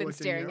 I've been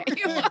staring at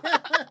you.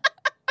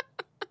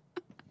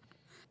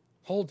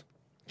 Hold.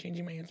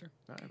 Changing my answer.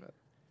 I bet.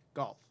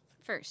 Golf.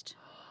 First.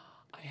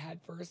 I had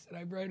first and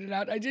I wrote it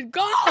out. I did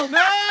golf. No!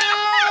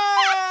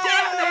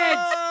 Damn it!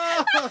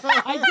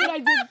 I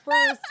did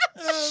first.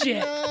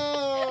 Shit.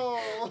 No!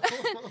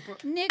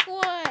 Nick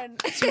won.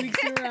 2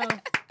 weeks in a row.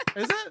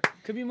 Is it?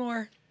 Could be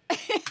more.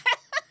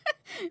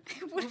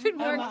 It would have been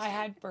more. Emma, I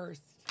had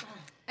first.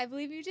 I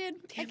believe you did.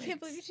 Damn I can't it.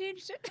 believe you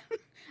changed it.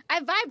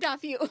 I vibed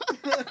off you.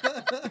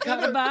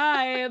 Got a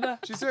vibe.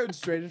 She stared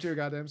straight into your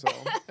goddamn soul.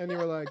 And you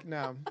were like,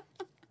 no.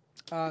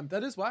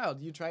 That is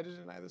wild. You tried to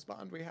deny this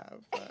bond we have,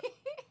 but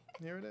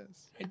here it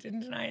is. I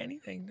didn't deny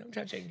anything. Don't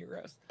touch it. You're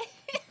gross.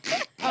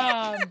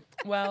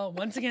 Well,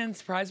 once again,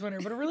 surprise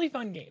winner, but a really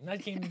fun game.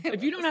 That game,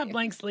 if you don't have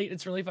blank slate,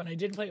 it's really fun. I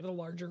did play it with a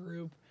larger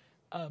group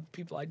of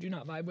people I do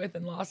not vibe with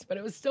and lost, but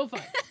it was still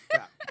fun.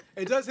 Yeah.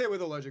 It does hit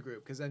with a larger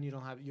group because then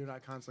you're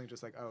not constantly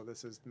just like, oh,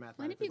 this is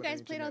mathematically. When have you what I guys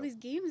need to played all know. these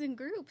games in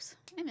groups?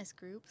 I miss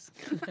groups.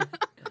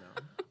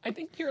 I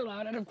think you're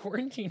allowed out of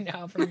quarantine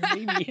now from your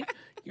baby.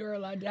 You're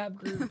allowed to have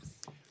groups.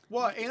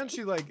 Well, and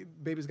she like,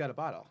 baby's got a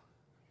bottle.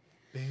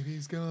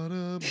 Baby's got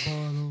a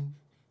bottle.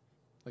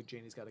 Like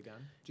Janie's got a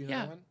gun. Do you know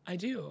Yeah, that one? I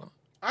do.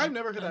 I've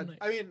never heard I'm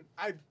that. like- I mean,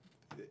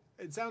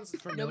 it sounds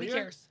familiar. Nobody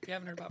cares if you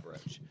haven't heard about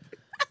Roach.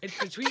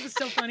 The tweet was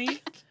still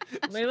funny.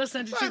 Layla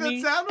sent it to The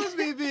me. sound was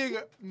me being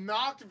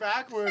knocked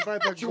backward by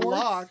the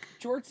clock.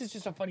 Jorts is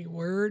just a funny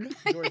word.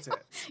 Jorts it.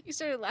 You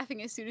started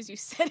laughing as soon as you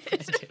said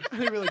it. I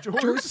didn't really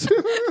jorts.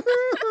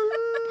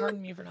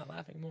 Pardon me for not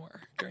laughing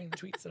more during the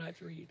tweets that I have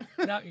to read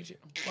without you two.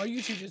 While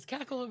you two just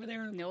cackle over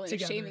there No one is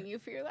together. shaming you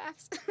for your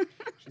laughs.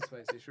 She's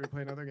spicy. Should we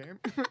play another game?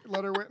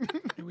 Let her win.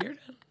 Weird.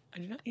 I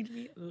do not need to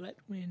be let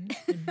win.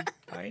 I'm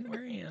fine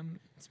where I am.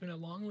 It's been a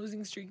long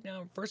losing streak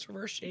now. First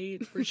reverse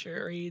shade for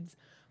charades.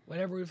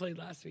 Whatever we played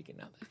last week and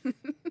nothing.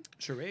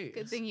 Charades.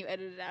 Good thing you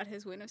edited out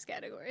his win of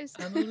categories.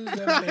 I'm a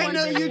loser. I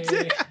know you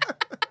did.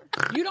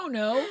 You don't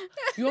know.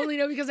 You only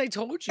know because I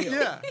told you.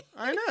 Yeah,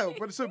 I know.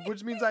 But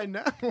which means I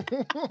know.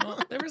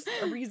 Well, there was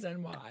a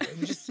reason why. It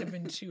would just have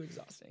been too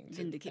exhausting. to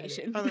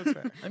Vindication. Oh, that's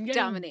fair. I'm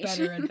getting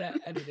Domination. better at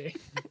that editing.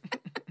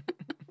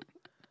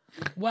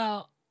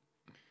 Well,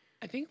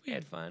 I think we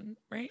had fun,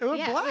 right? It was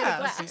Yeah, we had a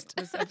blast. blast.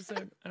 This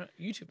episode,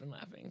 you two have been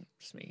laughing.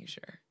 Just making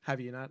sure. Have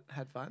you not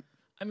had fun?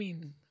 I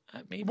mean,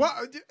 maybe.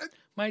 What?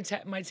 My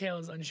tail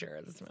is unsure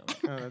at this moment.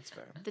 Oh, that's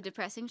fair. The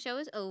depressing show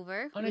is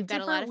over. On a We've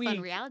got a lot of different fun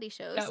week, reality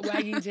shows. That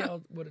wagging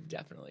tail would have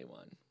definitely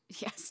won.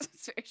 Yes,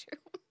 that's very true.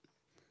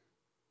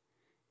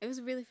 It was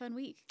a really fun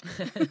week.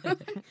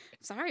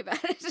 Sorry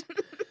about it.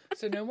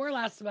 So no more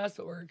Last of Us,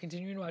 but we're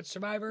continuing to watch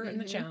Survivor and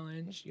The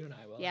Challenge. You and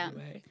I will Yeah.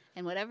 anyway.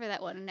 And whatever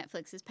that one on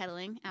Netflix is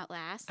peddling,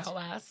 Outlast.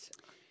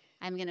 Outlast.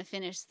 I'm going to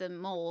finish The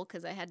Mole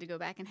because I had to go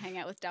back and hang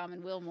out with Dom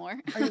and Will more.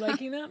 Are you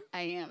liking them?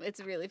 I am.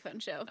 It's a really fun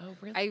show. Oh,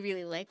 really? I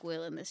really like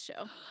Will in this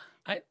show.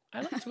 I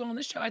liked Will on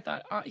this show. I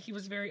thought he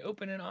was very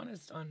open and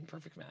honest on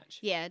Perfect Match.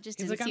 Yeah, it just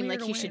He's didn't like, I'm seem here like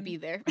to he should win. be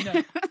there.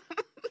 No.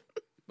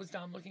 Was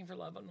Dom looking for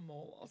love on The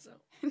Mole also?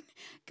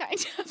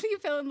 Kind of. He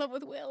fell in love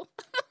with Will.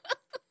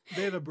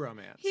 They had a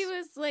bromance. He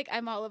was like,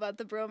 I'm all about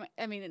the bromance.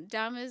 I mean,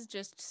 Dom is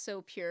just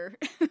so pure.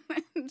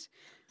 and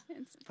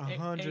it's,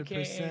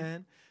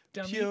 100%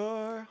 Dummy.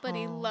 pure. but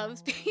he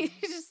loves he's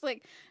just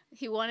like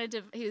he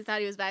thought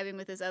he was vibing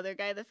with this other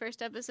guy the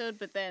first episode,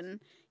 but then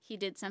he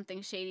did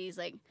something shady. He's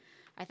like,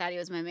 I thought he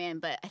was my man,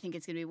 but I think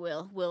it's gonna be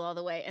Will all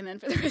the way. And then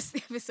for the rest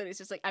of the episode, he's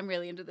just like, I'm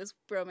really into this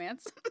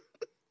bromance.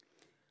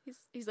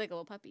 he's like a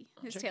little puppy.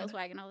 His check tail's it.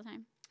 wagging all the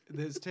time.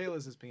 His tail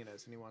is his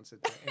penis, and he wants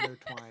it to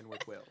intertwine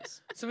with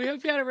Will's. So we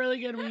hope you had a really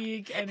good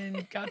week and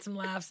then got some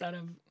laughs out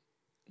of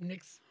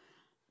Nick's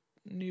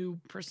new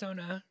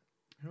persona.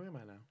 Who am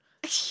I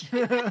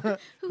now?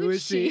 Who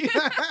is she?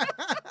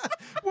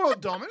 World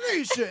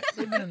domination.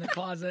 They've been in the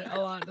closet a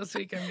lot this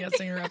week. I'm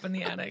guessing or up in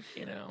the attic,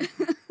 you know.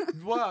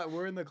 What?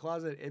 We're in the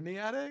closet in the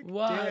attic?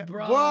 What, Damn.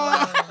 bro?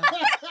 What?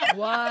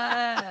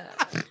 What?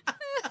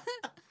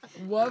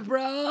 What,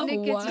 bro?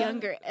 Nick gets What?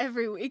 younger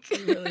every week.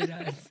 He really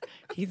does.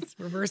 He's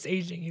reverse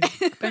aging.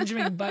 He's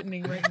Benjamin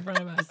Buttoning right in front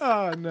of us.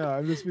 Oh, no.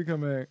 I'm just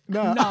becoming...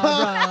 No.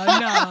 Nah, bro.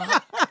 Nah.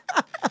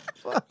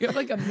 You have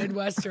like a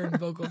Midwestern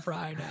vocal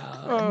fry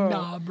now. Oh.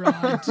 Nah, bro.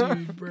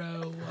 Dude,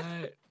 bro.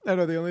 What? I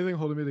know. The only thing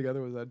holding me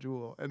together was that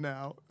jewel. And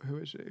now, who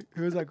is she?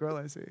 Who is that girl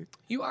I see?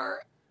 You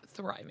are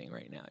thriving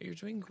right now. You're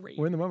doing great.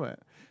 We're in the moment.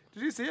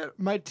 Did you see it?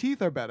 My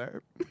teeth are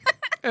better.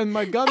 And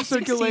my gum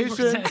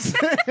circulation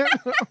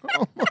 16%.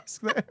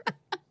 almost there.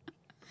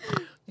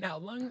 Now,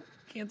 lung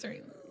cancer,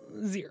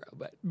 0,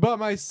 but But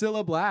my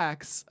cilla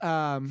blacks,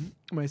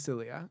 my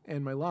cilia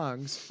and my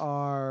lungs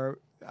are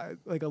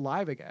like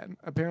alive again.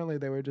 Apparently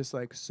they were just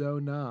like so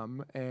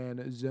numb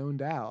and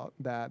zoned out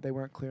that they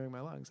weren't clearing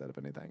my lungs out of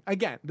anything.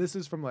 Again, this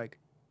is from like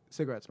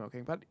cigarette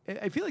smoking, but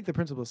I feel like the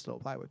principles still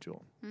apply with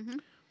Jewel.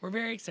 we're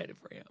very excited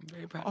for you. I'm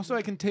very proud. Also, of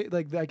I can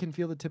I can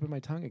feel the tip of my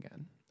tongue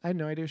again. I had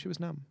no idea she was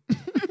numb.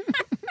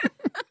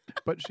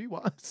 But she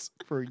was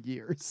for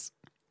years.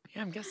 you.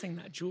 Yeah, I'm guessing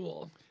that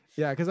Jewel.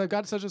 Yeah, because I've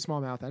got such a small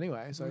mouth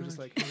anyway, so I just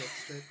like hit it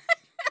straight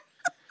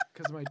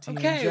because of my TMJ.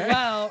 Okay,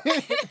 well,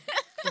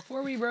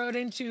 before we rode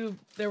into,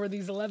 there were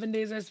these 11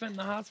 days I spent in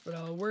the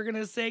hospital. We're going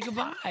to say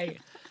goodbye.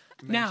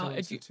 Now, Mental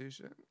if you,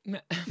 institution.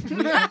 we're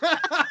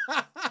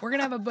going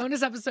to have a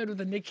bonus episode with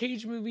a Nick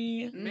Cage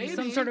movie, Maybe.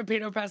 some sort of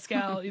Pedro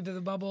Pascal, either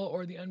The Bubble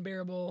or The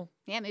Unbearable,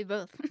 Yeah, maybe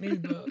both. maybe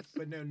both.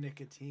 But no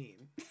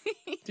nicotine.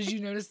 Did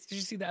you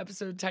see the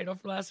episode title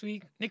for last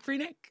week? Nick Free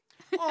Nick?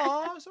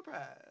 Oh,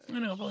 surprise. I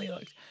know, if only you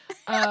looked.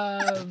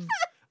 I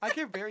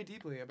care very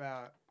deeply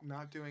about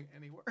not doing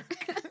any work.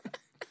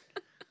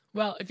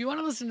 Well, if you want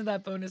to listen to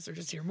that bonus or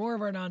just hear more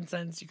of our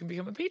nonsense, you can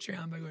become a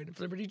Patreon by going to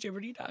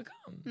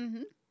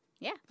flibbertyjibberty.com.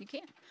 Yeah, you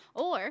can.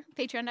 Or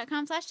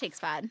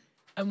patreon.com/takespod.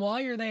 And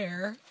while you're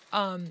there,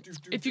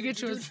 if you get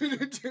to us... Sorry,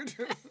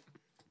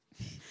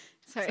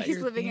 that he's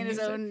your living in theme his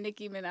music? own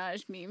Nicki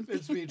Minaj meme.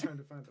 It's me trying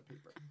to find the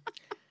paper.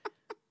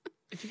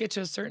 If you get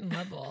to a certain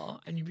level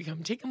and you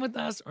become taken with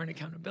us or an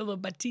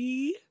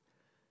accountability,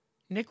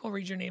 Nick will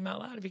read your name out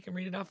loud if he can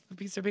read it off of a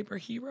piece of paper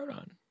he wrote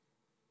on.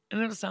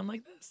 And it'll sound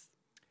like this.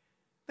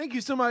 Thank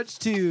you so much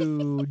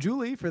to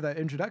Julie for that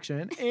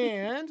introduction,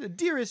 and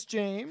dearest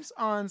James,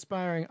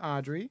 awe-inspiring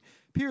Audrey,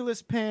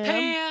 peerless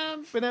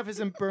Pam,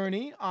 beneficent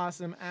Bernie,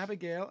 awesome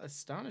Abigail,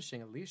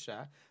 astonishing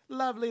Alicia,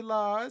 lovely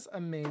Lars,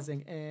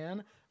 amazing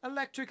Anne,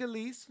 electric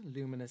Elise,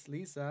 luminous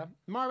Lisa,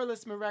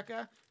 marvelous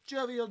Mareka,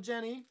 jovial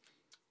Jenny,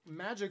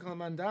 Magical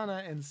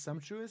Mandana, and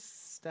sumptuous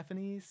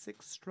Stephanie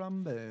Six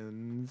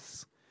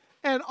Trombones.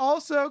 And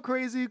also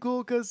Crazy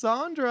Cool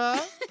Cassandra.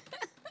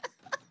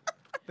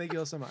 Thank you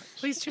all so much.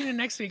 Please tune in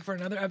next week for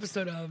another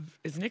episode of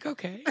Is Nick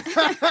Okay?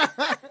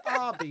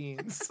 Ah,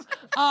 beans.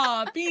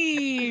 Aw,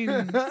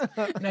 Beans.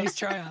 Nice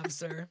try,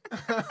 officer.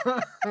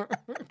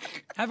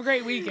 Have a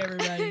great week,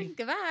 everybody.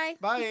 Goodbye.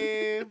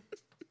 Bye.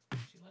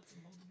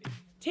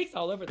 Takes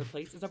All Over the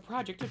Place is a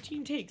project of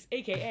Team Takes,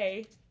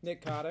 a.k.a.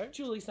 Nick Cotter.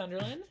 Julie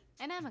Sunderland,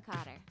 And Emma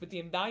Cotter. with the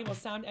invaluable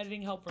sound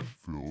editing help from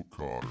Phil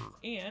Cotter.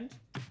 and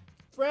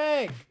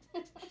Frank.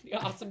 the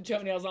awesome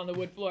toenails on the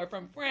wood floor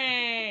from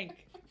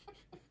Frank.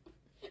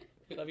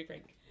 We love you,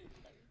 Frank.